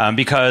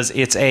 Because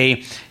it's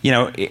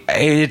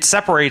it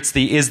separates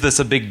the is this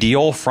a big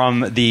deal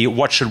from the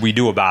what should we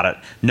do about it,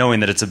 knowing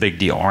that it's a big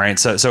deal, right?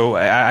 So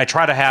I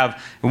try to have,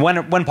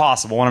 when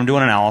possible, when I'm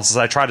doing analysis,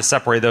 I try to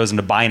separate those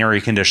into binary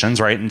conditions,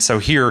 right? And so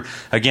here,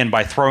 again,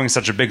 by throwing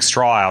such a big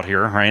straw out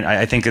here, right,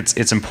 I think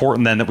it's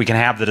important then that we can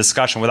have the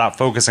discussion without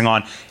focusing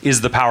on,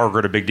 is the power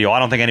grid a big deal? I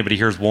don't think anybody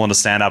here is willing to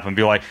stand up and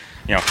be like,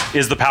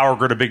 is the power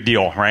grid a big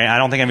deal, right? I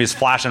don't think anybody's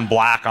flashing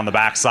black on the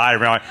backside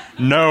and being like,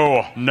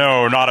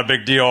 no, not a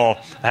big deal.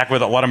 Heck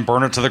with it, let them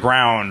burn it to the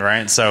ground,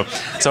 right? So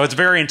it's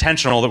very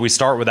intentional that we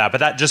start with that. But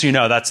that, just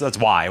that's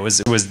why. It was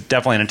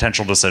definitely an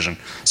intentional decision.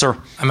 Sir?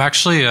 I'm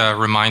actually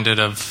reminded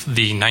of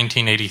the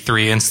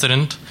 1983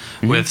 incident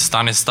with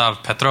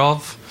Stanislav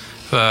Petrov,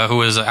 who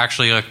was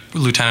actually a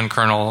lieutenant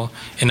colonel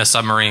in a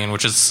submarine,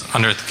 which is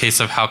under the case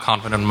of how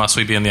confident must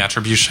we be in the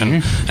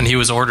attribution. And he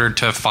was ordered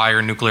to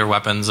fire nuclear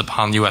weapons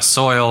upon U.S.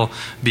 soil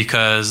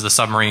because the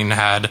submarine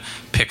had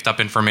picked up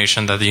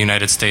information that the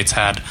United States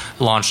had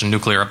launched a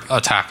nuclear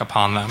attack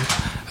upon them.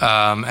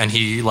 And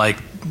he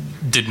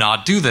did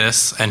not do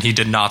this, and he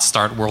did not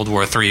start World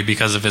War III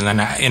because of his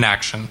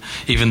inaction,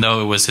 even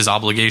though it was his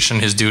obligation,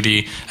 his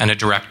duty, and a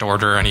direct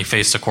order, and he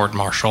faced a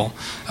court-martial.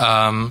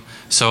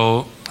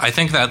 So I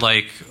think that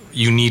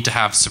you need to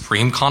have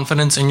supreme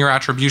confidence in your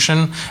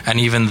attribution, and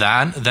even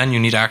that, then you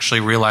need to actually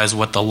realize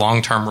what the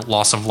long-term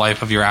loss of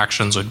life of your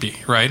actions would be,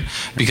 right?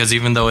 Because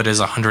even though it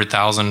is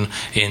 100,000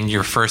 in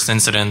your first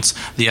incident,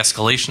 the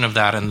escalation of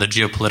that and the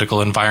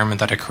geopolitical environment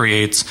that it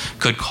creates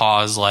could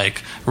cause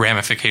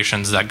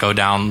ramifications that go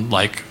down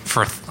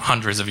for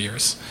hundreds of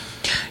years.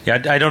 Yeah,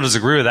 I don't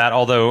disagree with that,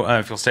 although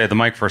if you'll stay at the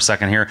mic for a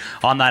second here,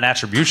 on that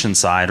attribution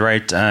side,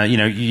 right,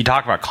 you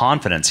talk about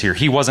confidence here.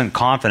 He wasn't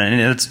confident,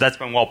 and that's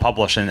been well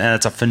published, and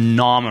it's a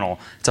phenomenal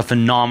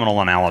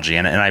analogy,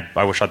 and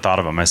I wish I'd thought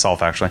of it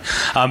myself, actually.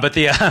 But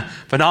the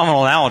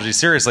phenomenal analogy,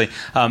 seriously,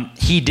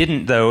 he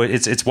didn't, though.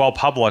 It's well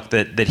public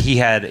that he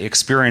had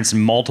experienced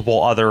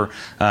multiple other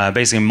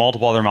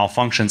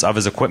malfunctions of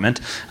his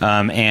equipment,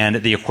 and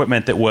the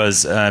equipment that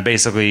was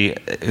basically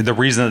the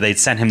reason that they'd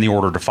sent him the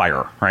order to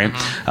fire, right?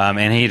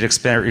 And he had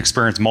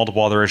experienced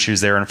multiple other issues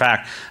there. In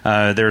fact,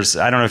 I don't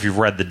know if you've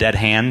read The Dead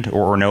Hand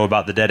or know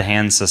about the Dead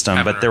Hand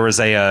system, but there was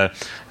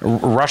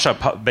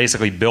Russia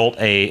basically built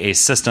a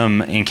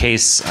system in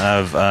case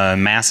of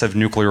massive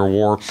nuclear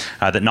war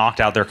that knocked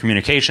out their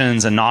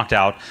communications and knocked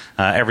out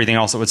everything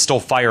else that would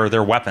still fire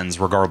their weapons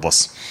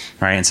regardless,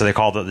 right? And so they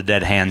called it the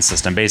Dead Hand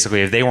system.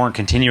 Basically, if they weren't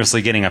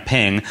continuously getting a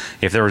ping,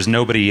 if there was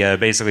nobody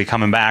basically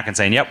coming back and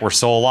saying, yep, we're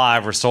still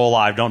alive,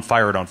 don't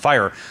fire,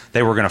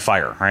 they were going to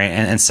fire, right?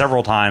 And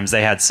several times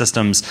they had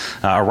systems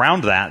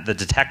around that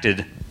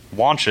detected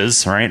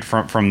launches, right,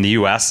 from the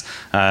U.S.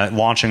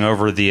 Launching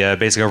over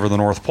basically over the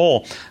North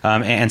Pole,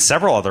 and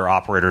several other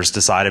operators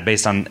decided,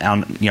 based on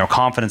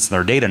confidence in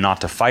their data,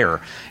 not to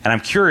fire. And I'm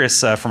curious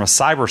from a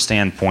cyber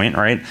standpoint,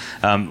 right?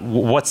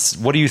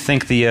 What do you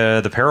think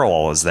the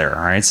parallel is there,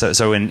 right?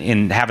 So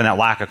in having that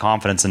lack of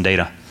confidence in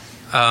data.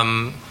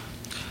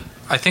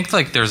 I think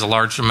there's a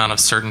large amount of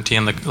certainty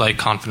in the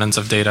confidence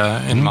of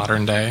data in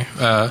modern day,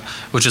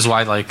 which is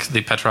why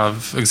the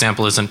Petrov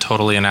example isn't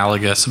totally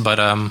analogous. But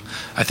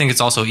I think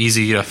it's also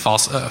easy to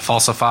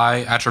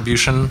falsify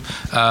attribution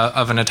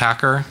of an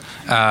attacker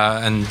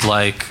and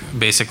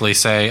basically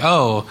say,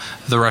 oh,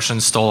 the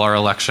Russians stole our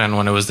election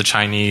when it was the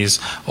Chinese,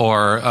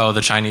 or oh,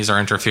 the Chinese are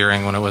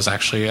interfering when it was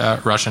actually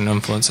Russian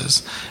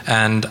influences.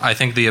 And I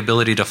think the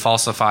ability to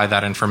falsify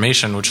that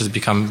information, which has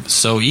become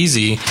so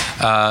easy,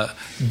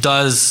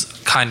 does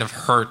kind of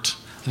hurt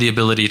the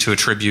ability to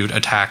attribute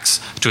attacks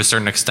to a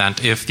certain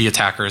extent if the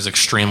attacker is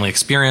extremely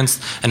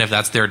experienced and if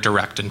that's their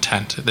direct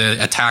intent.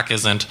 The attack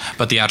isn't,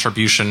 but the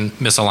attribution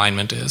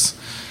misalignment is.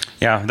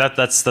 Yeah,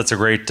 that's a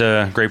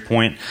great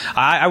point.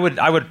 I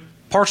would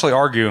partially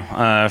argue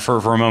for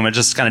a moment,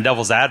 just kind of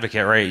devil's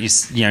advocate, right? You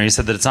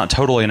said that it's not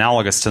totally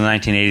analogous to the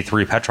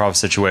 1983 Petrov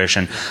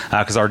situation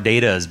because our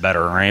data is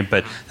better, right?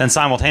 But then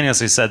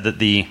simultaneously said that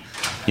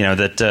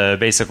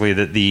basically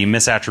the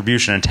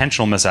misattribution,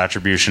 intentional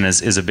misattribution,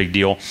 is a big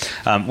deal.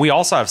 We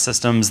also have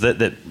systems that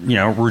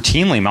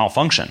routinely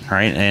malfunction,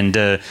 right,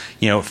 and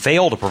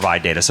fail to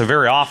provide data. So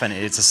very often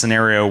it's a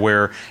scenario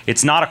where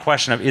it's not a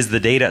question of is the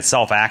data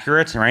itself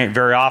accurate, right?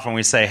 Very often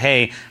we say,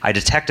 hey, I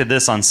detected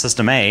this on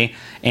system A,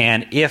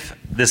 and if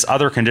this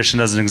other condition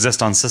doesn't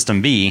exist on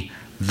system B,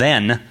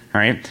 then,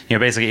 right,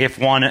 basically if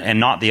one and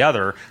not the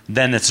other,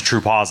 then it's a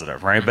true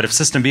positive, right? But if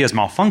system B has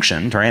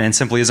malfunctioned, right, and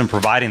simply isn't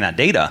providing that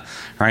data,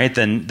 right,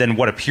 then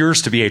what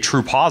appears to be a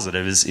true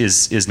positive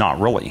is not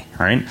really,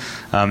 right?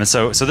 And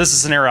so this is a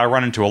scenario I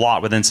run into a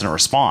lot with incident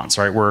response,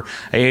 right, where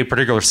a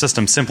particular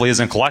system simply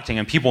isn't collecting,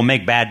 and people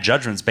make bad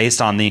judgments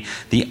based on the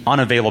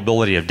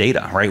unavailability of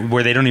data, right,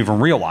 where they don't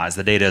even realize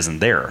the data isn't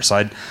there.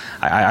 So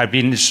I'd be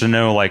interested to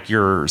know, like,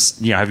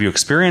 have you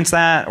experienced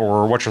that,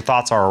 or what your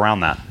thoughts are around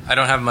that? I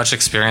don't have much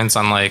experience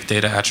on like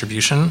data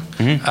attribution,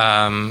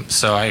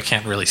 so I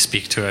can't really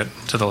speak to it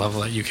to the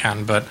level that you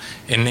can. But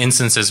in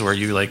instances where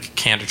you like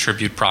can't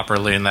attribute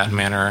properly in that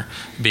manner,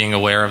 being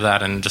aware of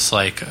that and just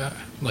like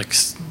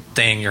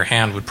staying your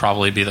hand would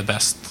probably be the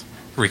best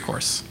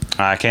recourse.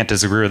 I can't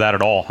disagree with that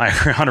at all. I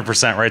agree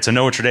 100%. Right. So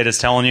know what your data is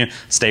telling you.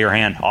 Stay your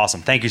hand.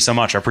 Awesome. Thank you so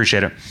much. I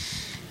appreciate it.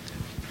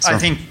 I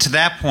think to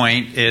that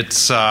point,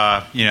 it's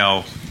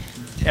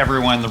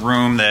everyone in the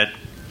room that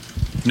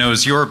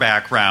knows your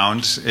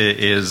background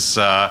is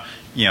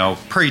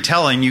pretty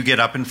telling. You get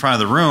up in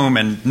front of the room,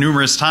 and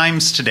numerous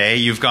times today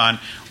you've gone,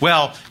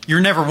 well,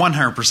 you're never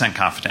 100%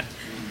 confident.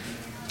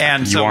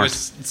 And so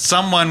with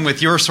someone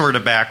with your sort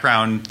of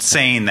background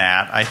saying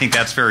that, I think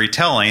that's very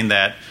telling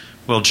that,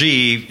 well,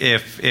 gee,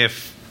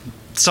 if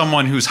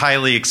someone who's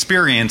highly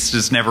experienced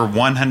is never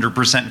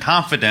 100%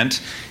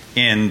 confident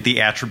in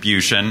the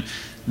attribution,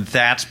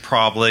 that's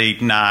probably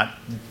not,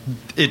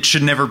 it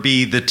should never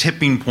be the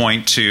tipping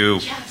point to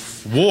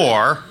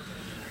war.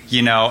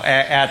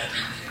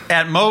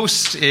 At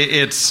most,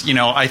 it's,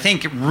 I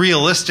think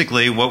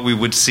realistically what we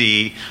would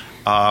see,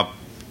 at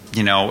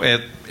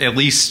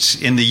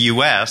least in the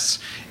U.S.,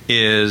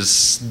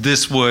 is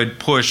this would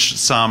push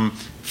some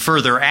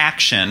further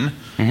action,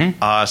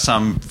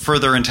 some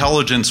further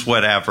intelligence,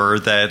 whatever,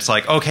 that's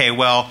like, okay,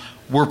 well,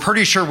 we're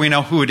pretty sure we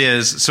know who it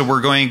is, so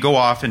we're going to go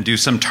off and do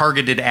some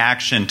targeted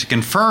action to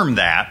confirm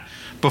that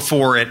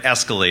before it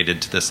escalated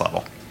to this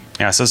level.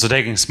 Yeah, so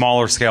taking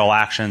smaller scale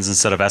actions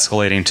instead of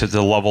escalating to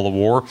the level of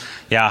war.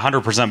 Yeah,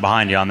 100%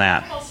 behind you on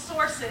that. Multiple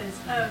sources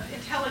of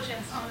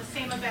intelligence on the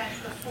same event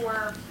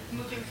before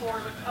moving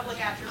forward with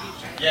public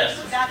attribution. Yes.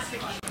 So that's the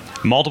key.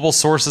 Multiple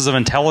sources of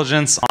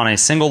intelligence on a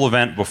single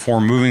event before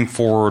moving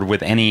forward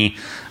with any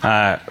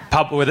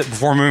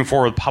before moving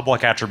forward with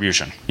public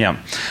attribution. Yeah.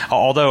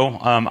 Although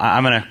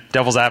I'm going to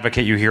devil's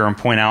advocate you here and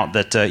point out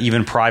that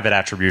even private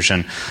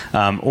attribution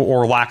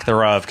or lack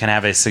thereof can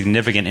have a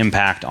significant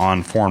impact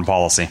on foreign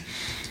policy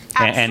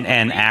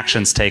and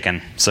actions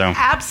taken. So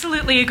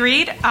absolutely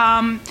agreed.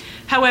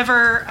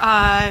 However,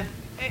 I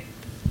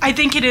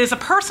think it is a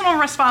personal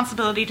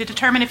responsibility to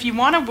determine if you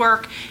want to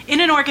work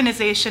in an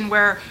organization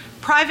where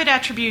private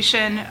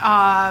attribution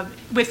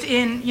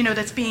within,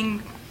 that's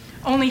being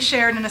only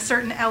shared in a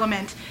certain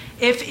element,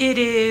 if it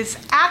is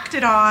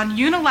acted on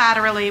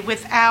unilaterally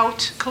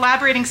without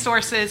collaborating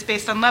sources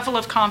based on level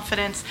of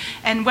confidence,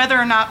 and whether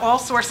or not all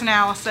source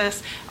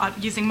analysis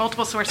using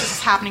multiple sources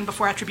is happening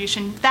before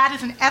attribution, that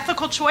is an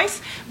ethical choice.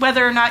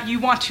 Whether or not you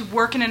want to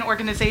work in an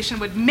organization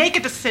would make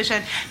a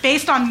decision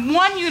based on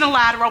one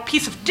unilateral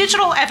piece of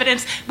digital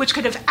evidence which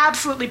could have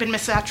absolutely been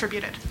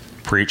misattributed.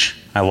 Preach.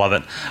 I love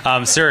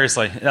it.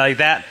 Seriously, like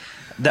that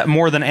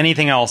more than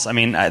anything else, I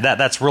mean,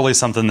 that's really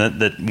something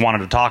that wanted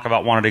to talk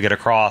about, wanted to get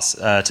across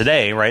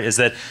today, right, is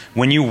that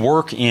when you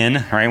work in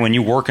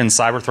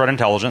cyber threat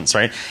intelligence,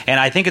 right, and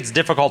I think it's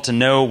difficult to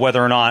know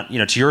whether or not,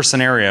 to your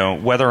scenario,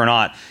 whether or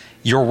not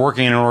you're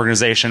working in an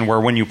organization where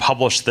when you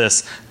publish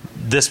this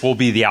will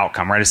be the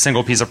outcome, right? A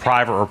single piece of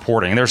private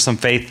reporting. There's some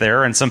faith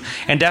there and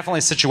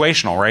definitely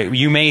situational, right?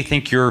 You may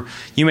think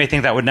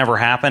that would never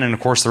happen, and of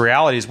course the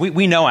reality is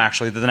we know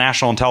actually that the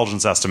National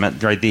Intelligence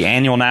Estimate, right, the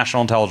annual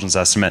National Intelligence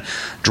Estimate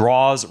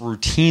draws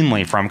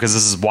routinely from, because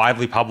this is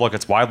widely public,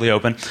 it's widely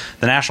open,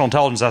 the National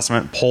Intelligence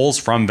Estimate pulls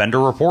from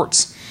vendor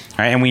reports.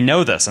 Right, and we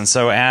know this, and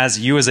so as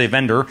you as a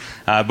vendor,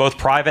 both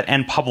private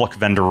and public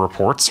vendor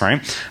reports,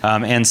 right?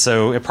 And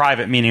so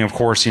private meaning, of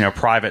course,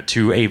 private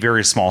to a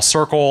very small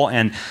circle,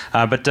 and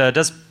but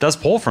does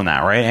pull from that,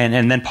 right?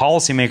 And then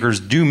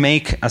policymakers do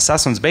make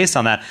assessments based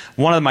on that.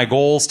 One of my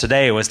goals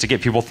today was to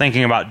get people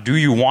thinking about: do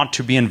you want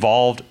to be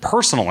involved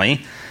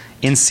personally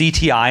in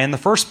CTI in the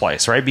first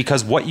place, right?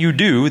 Because what you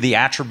do, the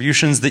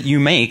attributions that you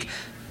make,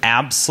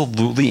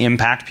 absolutely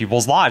impact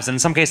people's lives, and in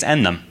some cases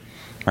end them.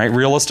 Right,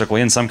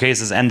 realistically, in some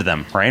cases, end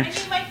them. Right,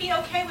 and you might be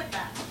okay with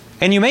that.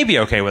 And you may be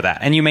okay with that,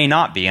 and you may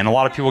not be. And a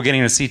lot of people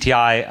getting a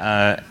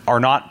CTI are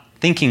not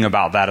thinking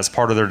about that as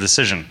part of their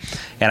decision.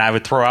 And I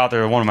would throw out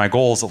there, one of my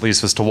goals, at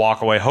least, was to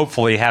walk away,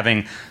 hopefully,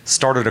 having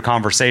started a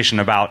conversation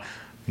about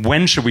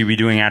when should we be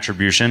doing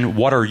attribution.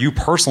 What are you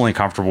personally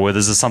comfortable with?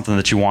 Is this something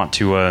that you want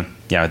to,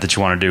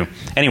 do?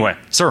 Anyway,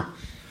 sir.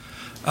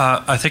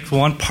 I think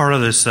one part of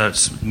this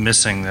that's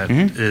missing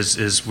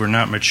is we're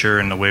not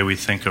mature in the way we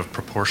think of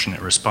proportionate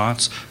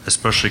response,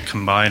 especially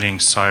combining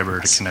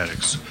cyber to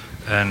kinetics.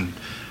 And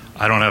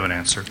I don't have an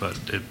answer, but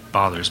it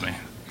bothers me.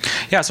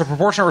 Yeah, so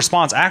proportionate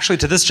response, actually,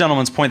 to this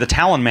gentleman's point, the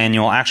Talon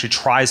manual actually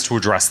tries to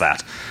address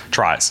that.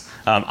 Tries.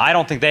 I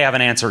don't think they have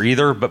an answer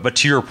either, but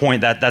to your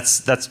point,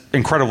 that's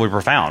incredibly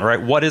profound,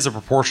 right? What is a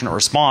proportionate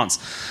response,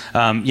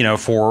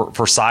 for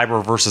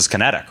cyber versus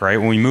kinetic, right?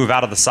 When we move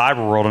out of the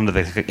cyber world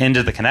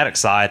into the kinetic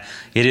side,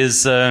 it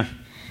is...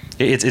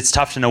 It's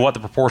tough to know what the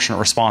proportionate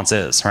response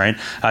is, right?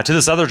 To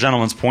this other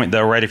gentleman's point,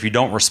 though, right, if you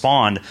don't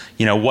respond,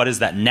 what is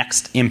that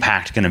next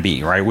impact going to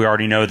be, right? We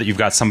already know that you've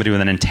got somebody with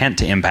an intent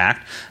to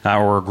impact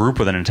or a group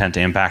with an intent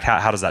to impact.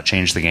 How does that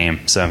change the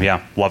game? So,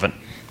 yeah, love it.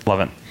 Love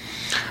it.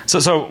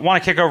 So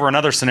want to kick over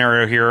another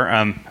scenario here.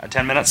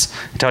 10 minutes.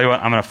 I'll tell you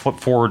what, I'm going to flip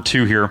forward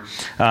 2 here.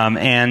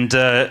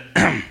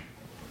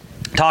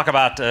 Talk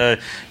about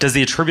does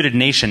the attributed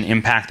nation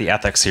impact the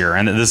ethics here?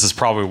 And this is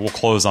probably, we'll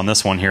close on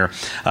this one here.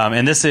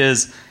 And this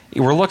is,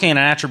 we're looking at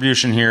an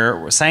attribution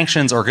here.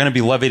 Sanctions are going to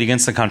be levied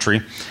against the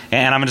country.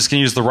 And I'm just going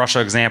to use the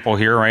Russia example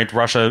here, right?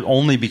 Russia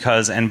only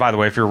because, and by the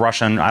way, if you're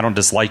Russian, I don't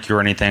dislike you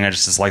or anything. I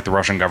just dislike the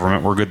Russian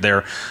government. We're good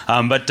there.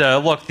 But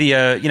look,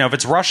 if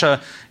it's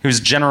Russia, who's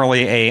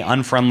generally a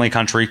unfriendly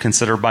country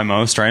considered by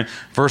most, right?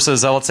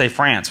 Versus, let's say,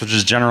 France, which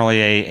is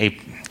generally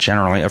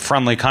a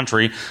friendly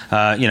country,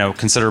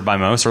 considered by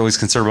most, or at least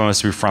considered by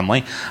most to be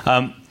friendly.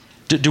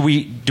 Do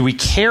we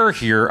care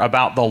here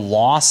about the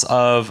loss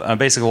of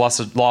basically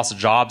loss of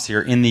jobs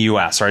here in the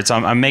U.S. right? So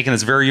I'm making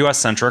this very U.S.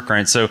 centric,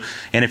 right? So,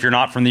 and if you're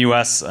not from the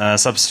U.S.,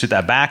 substitute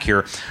that back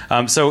here.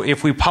 So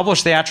if we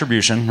publish the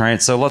attribution,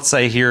 right? So let's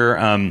say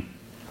here.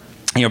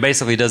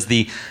 Basically does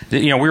we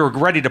were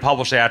ready to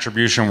publish the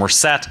attribution, we're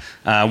set.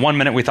 1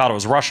 minute we thought it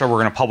was Russia, we're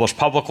going to publish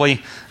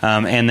publicly,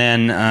 and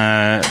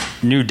then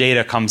new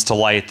data comes to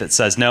light that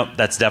says, nope,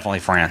 that's definitely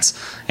France.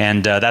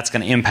 And that's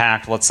going to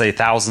impact, let's say,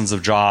 thousands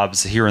of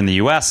jobs here in the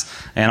U.S.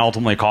 and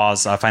ultimately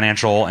cause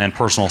financial and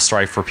personal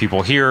strife for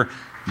people here.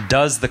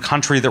 Does the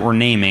country that we're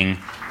naming,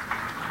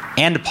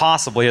 and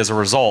possibly as a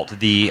result,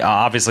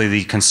 obviously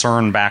the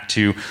concern back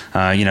to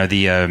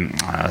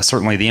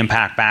certainly the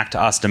impact back to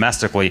us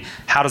domestically,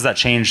 how does that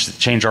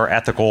change our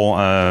ethical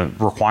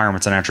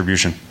requirements and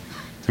attribution? Do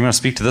you want to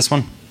speak to this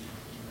one?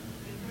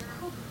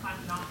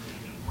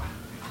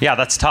 Yeah,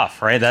 that's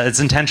tough, right?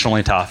 It's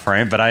intentionally tough,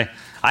 right? But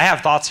I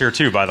have thoughts here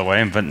too, by the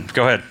way, but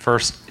go ahead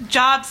first.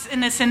 Jobs in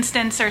this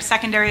instance are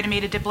secondary to me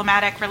to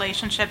diplomatic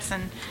relationships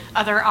and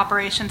other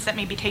operations that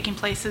may be taking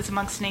places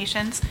amongst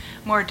nations,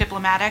 more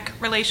diplomatic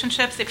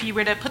relationships. If you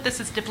were to put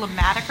this as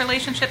diplomatic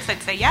relationships,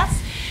 I'd say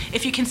yes.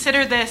 If you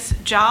consider this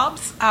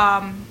jobs,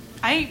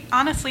 I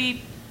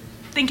honestly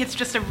think it's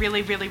just a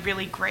really, really,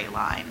 really gray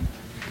line.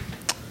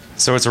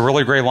 So it's a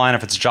really gray line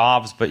if it's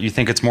jobs, but you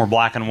think it's more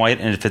black and white,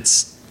 and if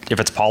it's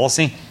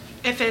policy?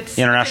 If it's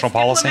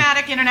policy,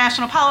 diplomatic,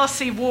 international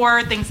policy,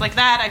 war, things like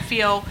that, I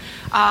feel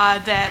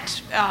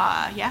that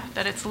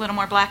it's a little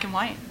more black and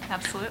white.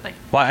 Absolutely.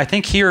 Well, I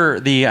think here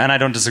and I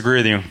don't disagree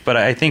with you, but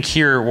I think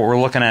here what we're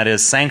looking at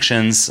is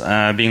sanctions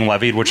being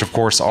levied, which of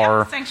course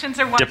are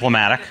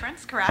diplomatic,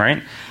 correct?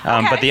 Right?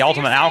 But the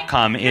ultimate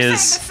outcome is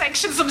the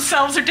sanctions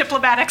themselves are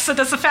diplomatic. So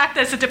does the fact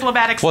that it's a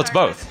diplomatic? Well, it's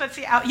both.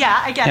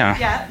 Yeah, I get it.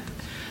 Yeah.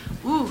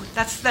 Ooh,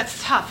 that's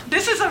tough.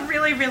 This is a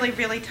really, really,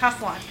 really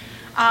tough one.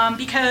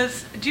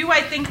 Because do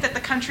I think that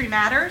the country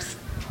matters?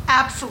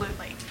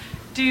 Absolutely.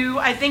 Do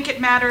I think it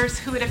matters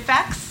who it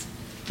affects?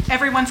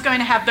 Everyone's going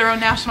to have their own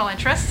national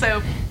interests,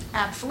 so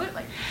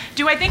absolutely.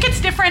 Do I think it's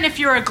different if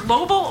you're a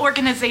global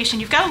organization?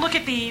 You've got to look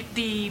at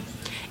the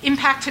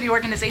impact to the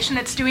organization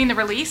that's doing the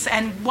release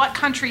and what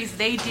countries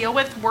they deal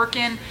with, work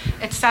in,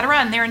 et cetera,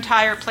 and their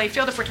entire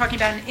playfield. If we're talking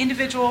about an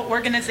individual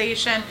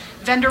organization,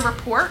 vendor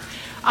report,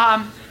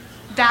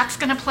 that's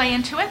going to play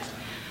into it.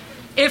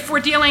 If we're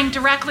dealing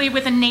directly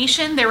with a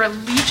nation, their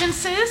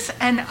allegiances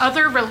and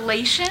other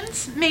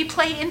relations may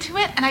play into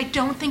it, and I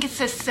don't think it's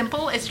as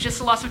simple as just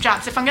the loss of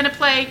jobs. If I'm going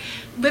to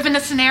live in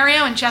a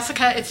scenario, and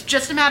Jessica, it's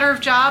just a matter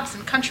of jobs,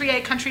 and country A,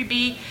 country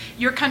B,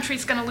 your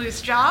country's going to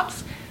lose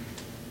jobs,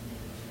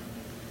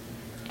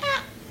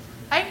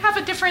 I have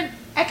a different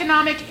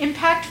economic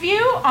impact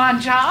view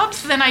on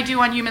jobs than I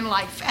do on human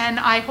life, and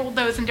I hold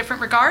those in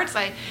different regards.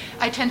 I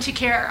tend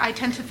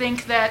to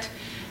think that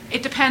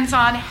it depends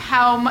on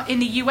how, in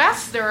the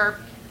U.S., there are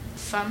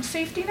some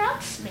safety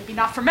nets, maybe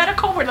not for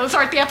medical, where those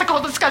aren't the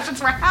ethical discussions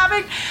we're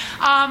having.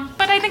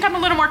 But I think I'm a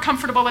little more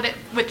comfortable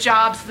with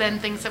jobs than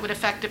things that would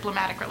affect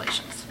diplomatic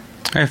relations.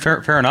 Okay,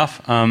 fair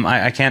enough.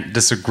 I can't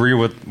disagree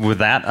with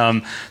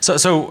that.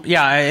 So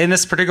yeah, in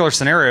this particular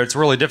scenario, it's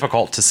really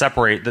difficult to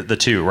separate the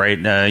two, right?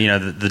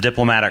 The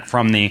diplomatic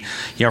from the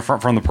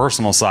from the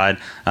personal side.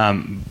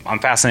 I'm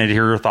fascinated to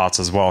hear your thoughts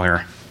as well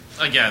here.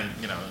 Again,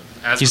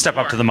 as you step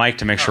up to the mic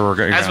to make sure we're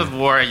good. As with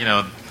war,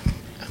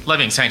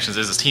 levying sanctions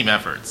is a team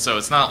effort. So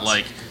it's not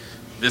like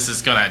this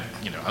is going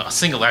to, a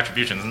single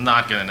attribution is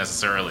not going to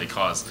necessarily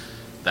cause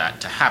that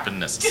to happen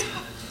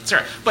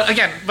necessarily. But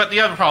the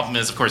other problem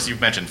is, of course,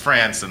 you've mentioned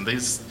France, and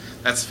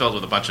that's filled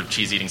with a bunch of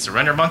cheese-eating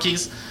surrender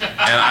monkeys. And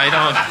I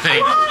don't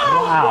think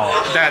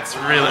that's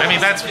really,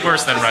 that's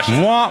worse than Russia.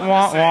 Wah,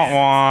 wah, wah,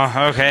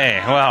 wah.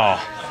 Okay, well.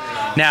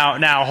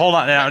 Now, hold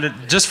on. Now,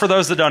 just for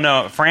those that don't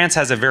know, France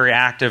has a very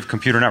active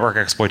computer network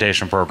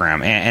exploitation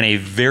program and a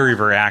very,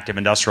 very active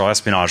industrial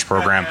espionage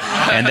program.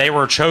 And they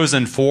were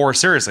chosen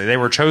seriously, they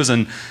were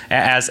chosen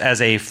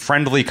as a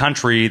friendly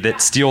country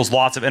that steals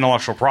lots of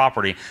intellectual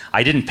property.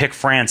 I didn't pick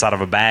France out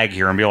of a bag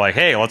here and be like,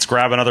 hey, let's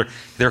grab another.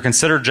 They're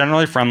considered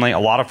generally friendly. A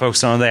lot of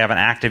folks don't know they have an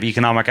active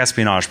economic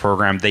espionage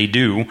program. They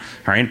do,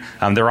 right?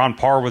 They're on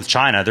par with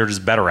China. They're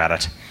just better at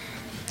it.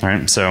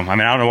 Right. So, I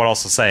mean, I don't know what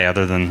else to say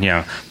other than,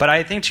 but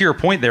I think to your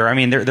point there, I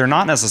mean, they're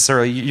not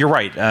necessarily, you're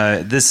right.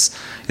 This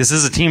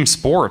is a team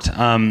sport.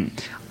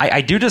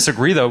 I do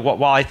disagree, though.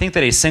 While I think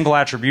that a single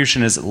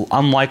attribution is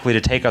unlikely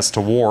to take us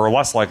to war, or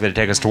less likely to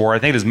take us to war, I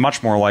think it is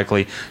much more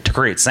likely to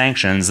create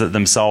sanctions that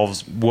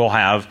themselves will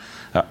have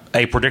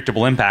a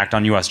predictable impact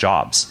on U.S.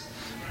 jobs.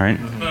 Right?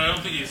 But I don't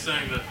think he's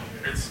saying that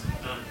it's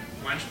the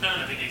linchpin.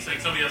 I think he's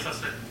saying somebody else has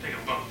to take a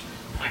vote.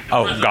 Like the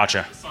president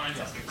gotcha. Signs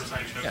something for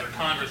sanctions, or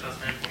Congress has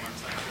to implement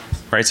sanctions.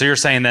 Right, so you're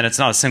saying that it's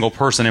not a single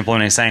person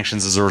implementing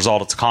sanctions as a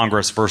result; it's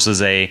Congress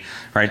versus right.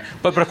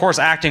 But of course,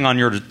 acting on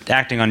your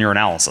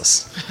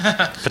analysis,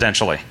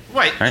 potentially.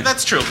 Right,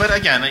 that's true. But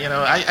again,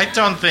 I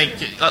don't think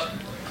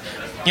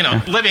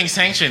levying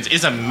sanctions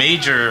is a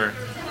major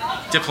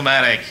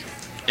diplomatic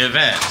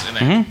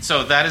event.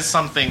 So that is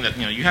something that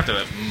you have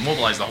to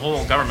mobilize the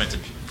whole government to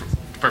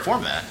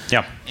perform that.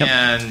 Yeah. Yep.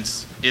 And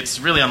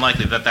it's really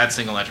unlikely that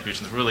single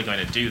attribution is really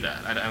going to do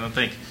that. I don't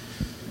think.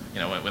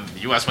 When the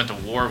U.S. went to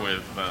war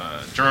with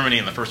Germany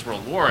in the First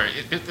World War,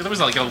 there was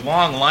like a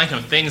long line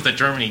of things that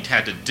Germany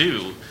had to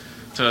do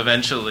to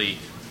eventually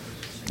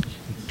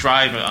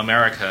drive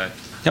America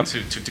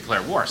to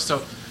declare war.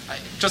 So,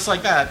 just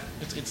like that,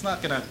 it's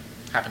not going to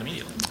happen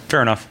immediately.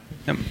 Fair enough.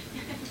 Yep.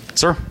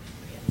 Sir?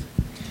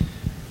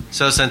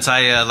 So, since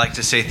I like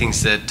to say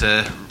things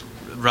that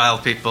rile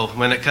people,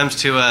 when it comes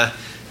to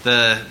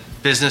the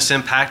business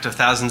impact of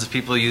thousands of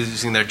people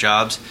losing their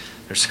jobs,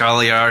 there's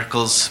scholarly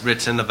articles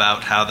written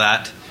about how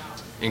that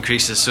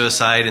increases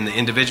suicide in the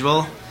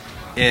individual,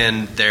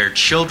 in their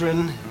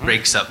children,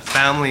 breaks up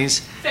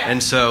families,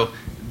 and so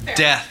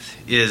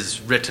death is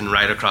written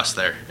right across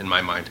there in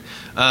my mind.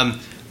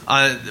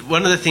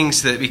 One of the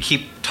things that we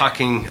keep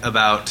talking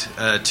about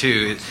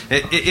too,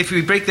 if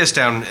we break this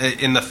down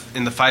in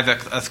the 5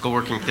 ethical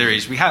working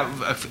theories, we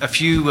have a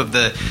few of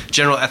the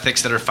general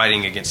ethics that are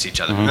fighting against each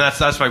other, and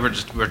that's why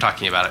we're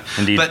talking about it.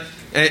 Indeed. But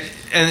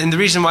and the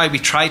reason why we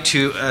try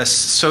to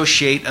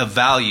associate a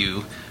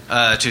value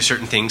to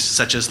certain things,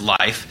 such as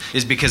life,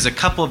 is because a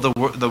couple of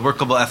the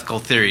workable ethical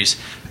theories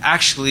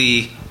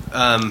actually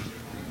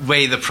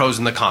weigh the pros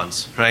and the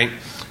cons, right?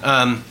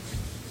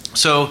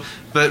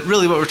 But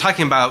really what we're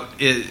talking about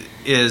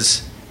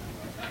is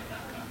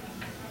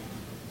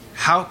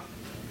how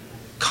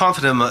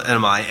confident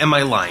am I? Am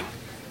I lying?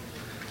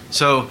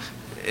 So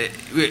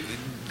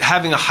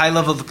having a high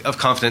level of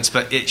confidence,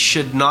 but it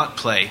should not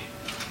play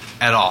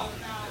at all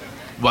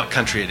what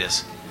country it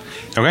is.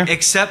 Okay.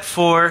 Except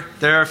for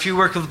there are a few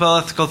workable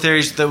ethical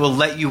theories that will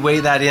let you weigh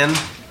that in,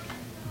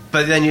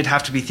 but then you'd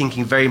have to be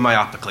thinking very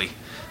myopically.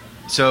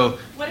 So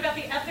what about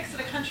the ethics of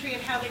the country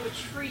and how they would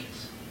treat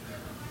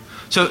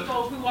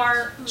people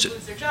who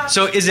lose their jobs?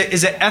 So is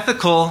it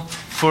ethical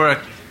for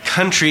a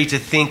country to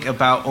think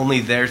about only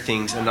their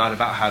things and not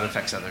about how it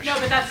affects others? No,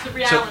 but that's the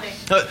reality.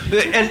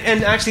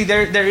 And actually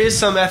there is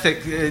some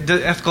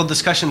ethical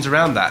discussions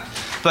around that,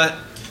 but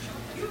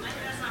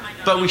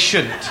we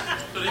shouldn't.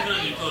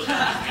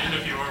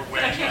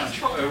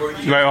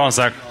 Right, hold on a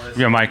sec.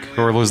 Yeah, Mike.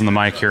 We're losing the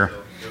mic here.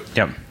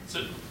 Yep.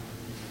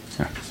 Yeah.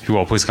 If you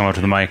will, please come up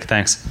to the mic.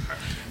 Thanks.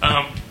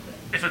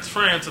 If it's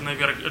France and they've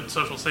got a good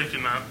social safety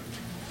net,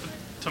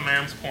 to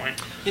Mam's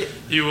point,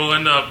 you will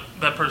end up,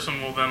 that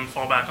person will then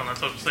fall back on that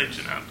social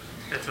safety net.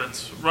 If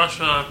it's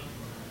Russia,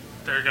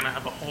 they're going to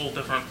have a whole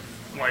different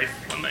life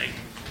when they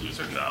lose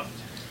their job.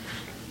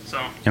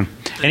 So. Yeah.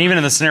 And even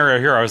in the scenario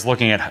here, I was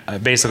looking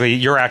at basically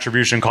your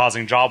attribution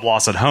causing job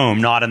loss at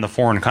home, not in the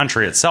foreign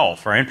country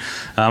itself, right?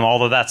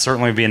 Although that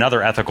certainly would be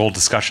another ethical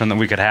discussion that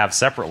we could have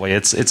separately.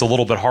 It's a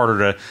little bit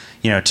harder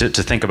to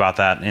think about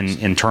that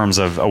in terms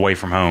of away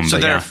from home. So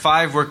there are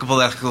 5 workable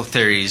ethical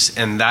theories,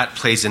 and that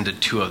plays into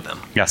 2 of them.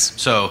 Yes.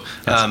 So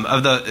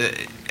of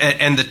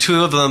the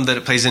 2 of them that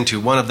it plays into,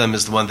 one of them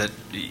is the one that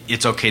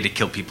it's okay to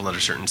kill people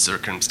under certain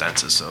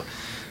circumstances. So.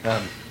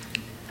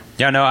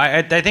 Yeah, no,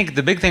 I think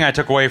the big thing I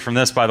took away from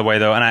this, by the way,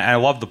 though, and I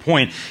love the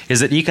point, is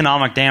that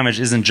economic damage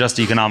isn't just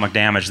economic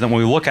damage. Then when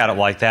we look at it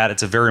like that,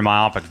 it's a very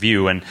myopic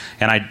view, and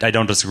I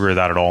don't disagree with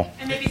that at all.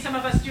 And maybe some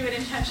of us do it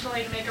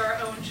intentionally to make our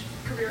own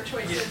career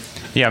choices.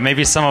 Yeah,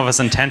 maybe some of us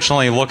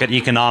intentionally look at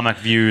economic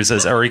views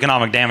or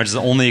economic damage as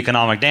only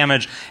economic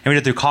damage, and we do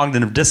it through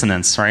cognitive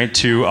dissonance, right,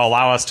 to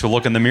allow us to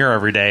look in the mirror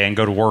every day and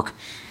go to work.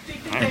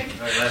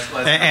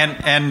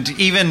 And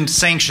even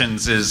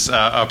sanctions is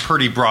a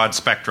pretty broad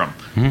spectrum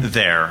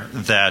there.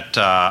 That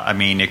I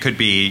mean, it could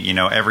be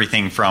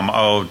everything from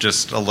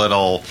just a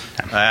little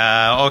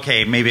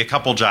okay, maybe a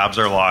couple jobs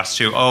are lost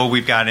to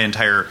we've got an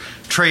entire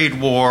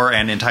trade war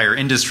and entire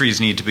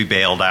industries need to be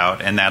bailed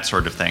out and that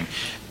sort of thing.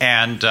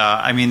 And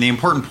I mean, the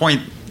important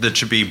point that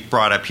should be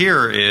brought up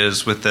here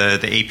is with the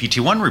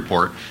APT1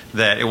 report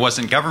that it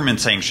wasn't government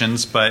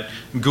sanctions, but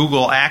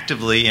Google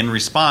actively, in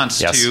response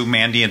to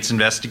Mandiant's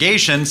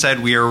investigation,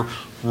 said we are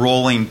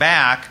rolling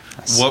back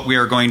what we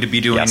are going to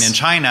be doing in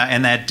China,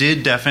 and that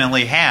did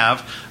definitely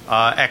have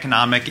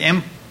economic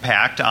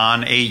impact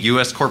on a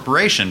U.S.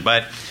 corporation.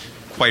 But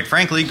quite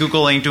frankly,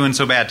 Google ain't doing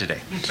so bad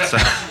today. So.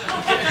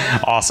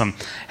 Awesome.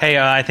 Hey,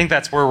 I think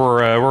that's where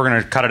we're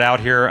going to cut it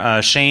out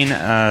here. Shane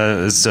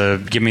is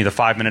give me the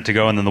 5 minute to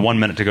go and then the 1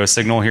 minute to go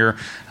signal here.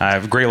 I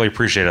greatly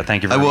appreciate it.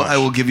 Thank you very much. I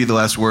will give you the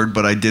last word,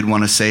 but I did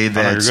want to say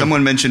that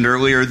someone mentioned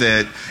earlier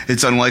that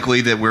it's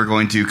unlikely that we're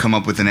going to come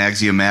up with an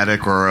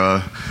axiomatic or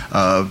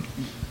a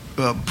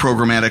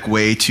programmatic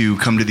way to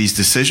come to these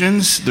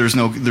decisions. There's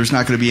not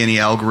going to be any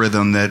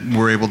algorithm that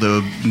we're able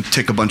to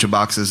tick a bunch of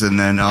boxes and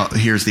then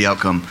here's the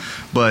outcome.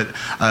 But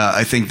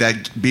I think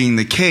that being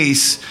the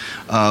case,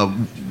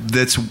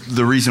 that's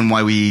the reason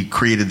why we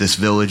created this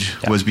village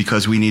was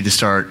because we need to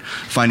start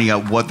finding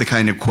out what the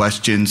kind of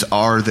questions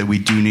are that we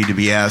do need to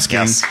be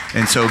asking.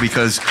 And so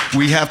because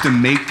we have to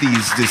make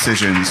these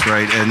decisions,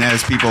 right? And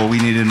as people, we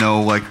need to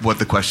know like what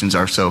the questions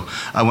are. So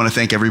I want to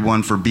thank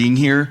everyone for being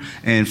here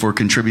and for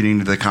contributing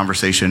to the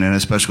conversation, and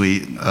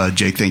especially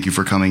Jake, thank you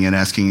for coming and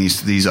asking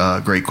these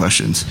great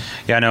questions.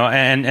 Yeah, no,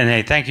 and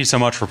hey, thank you so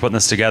much for putting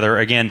this together.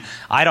 Again,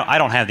 I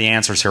don't have the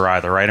answers here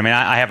either, right? I mean,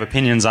 I have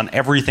opinions on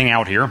everything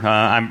out here.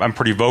 I'm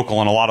pretty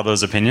vocal in a lot of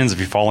those opinions. If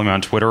you follow me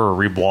on Twitter or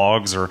read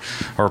blogs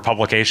or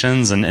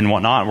publications and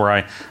whatnot,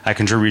 where I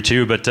contribute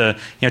to. But to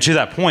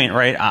that point,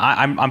 right?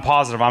 I'm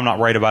positive I'm not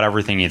right about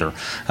everything either.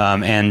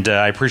 And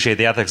I appreciate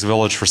the Ethics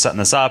Village for setting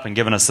this up and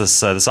giving us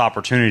this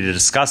opportunity to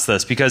discuss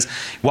this. Because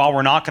while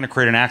we're not going to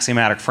create an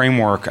axiomatic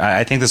framework,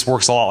 I think this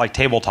works a lot like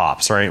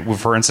tabletops, right?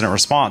 For incident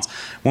response,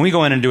 when we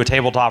go in and do a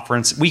tabletop, for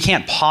instance, we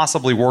can't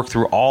possibly work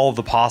through all of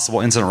the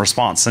possible incident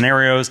response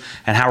scenarios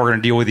and how we're going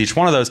to deal with each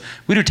one of those.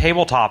 We do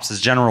tabletops as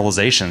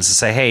generalizations to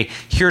say, hey,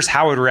 here's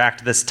how I would react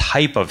to this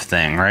type of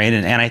thing, right?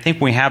 And I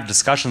think when we have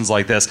discussions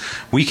like this,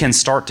 we can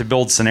start to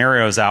build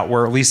scenarios out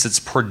where at least it's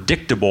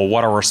predictable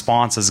what our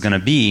response is going to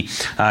be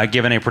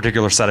given a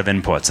particular set of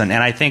inputs. And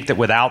I think that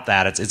without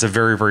that, it's a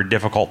very, very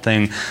difficult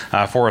thing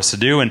for us to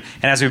do. And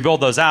as we build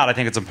those out, I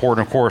think it's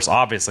important, of course,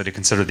 obviously, to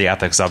consider the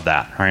ethics of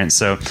that, right?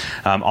 So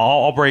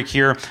I'll break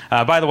here.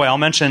 By the way, I'll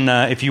mention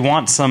if you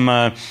want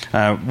some,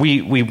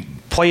 we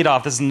played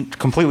off, this isn't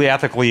completely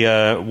ethically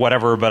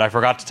whatever, but I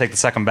forgot to take the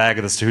second bag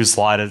of this to whose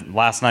slide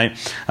last night.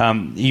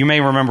 You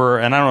may remember,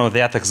 and I don't know what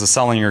the ethics of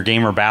selling your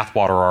gamer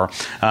bathwater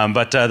are,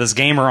 but this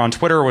gamer on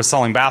Twitter was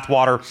selling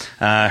bathwater,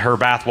 her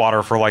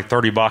bathwater for like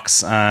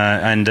 $30,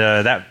 and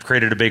that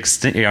created a big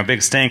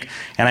stink.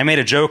 And I made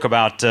a joke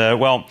about,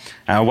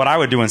 what I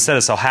would do instead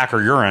is sell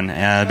hacker urine.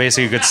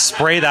 Basically, you could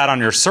spray that on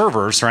your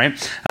servers, right?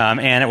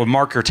 And it would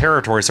mark your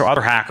territory so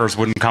other hackers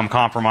wouldn't come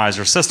compromise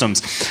your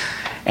systems.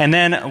 And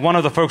then one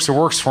of the folks who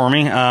works for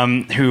me,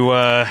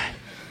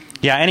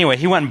 anyway,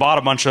 he went and bought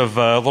a bunch of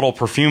little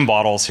perfume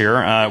bottles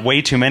here,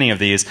 way too many of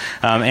these,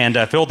 and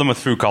filled them with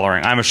food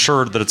coloring. I'm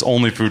assured that it's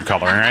only food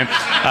coloring,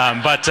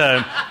 right? But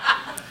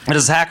it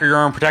is hacker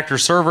urine, protect your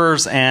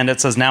servers, and it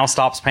says now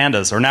stops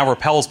pandas, or now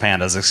repels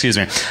pandas, excuse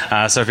me.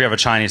 So if you have a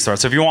Chinese store.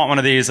 So if you want one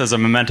of these as a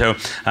memento,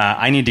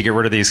 I need to get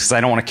rid of these because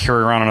I don't want to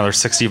carry around another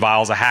 60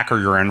 vials of hacker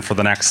urine for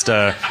the next,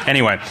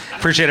 anyway.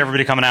 Appreciate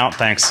everybody coming out.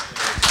 Thanks.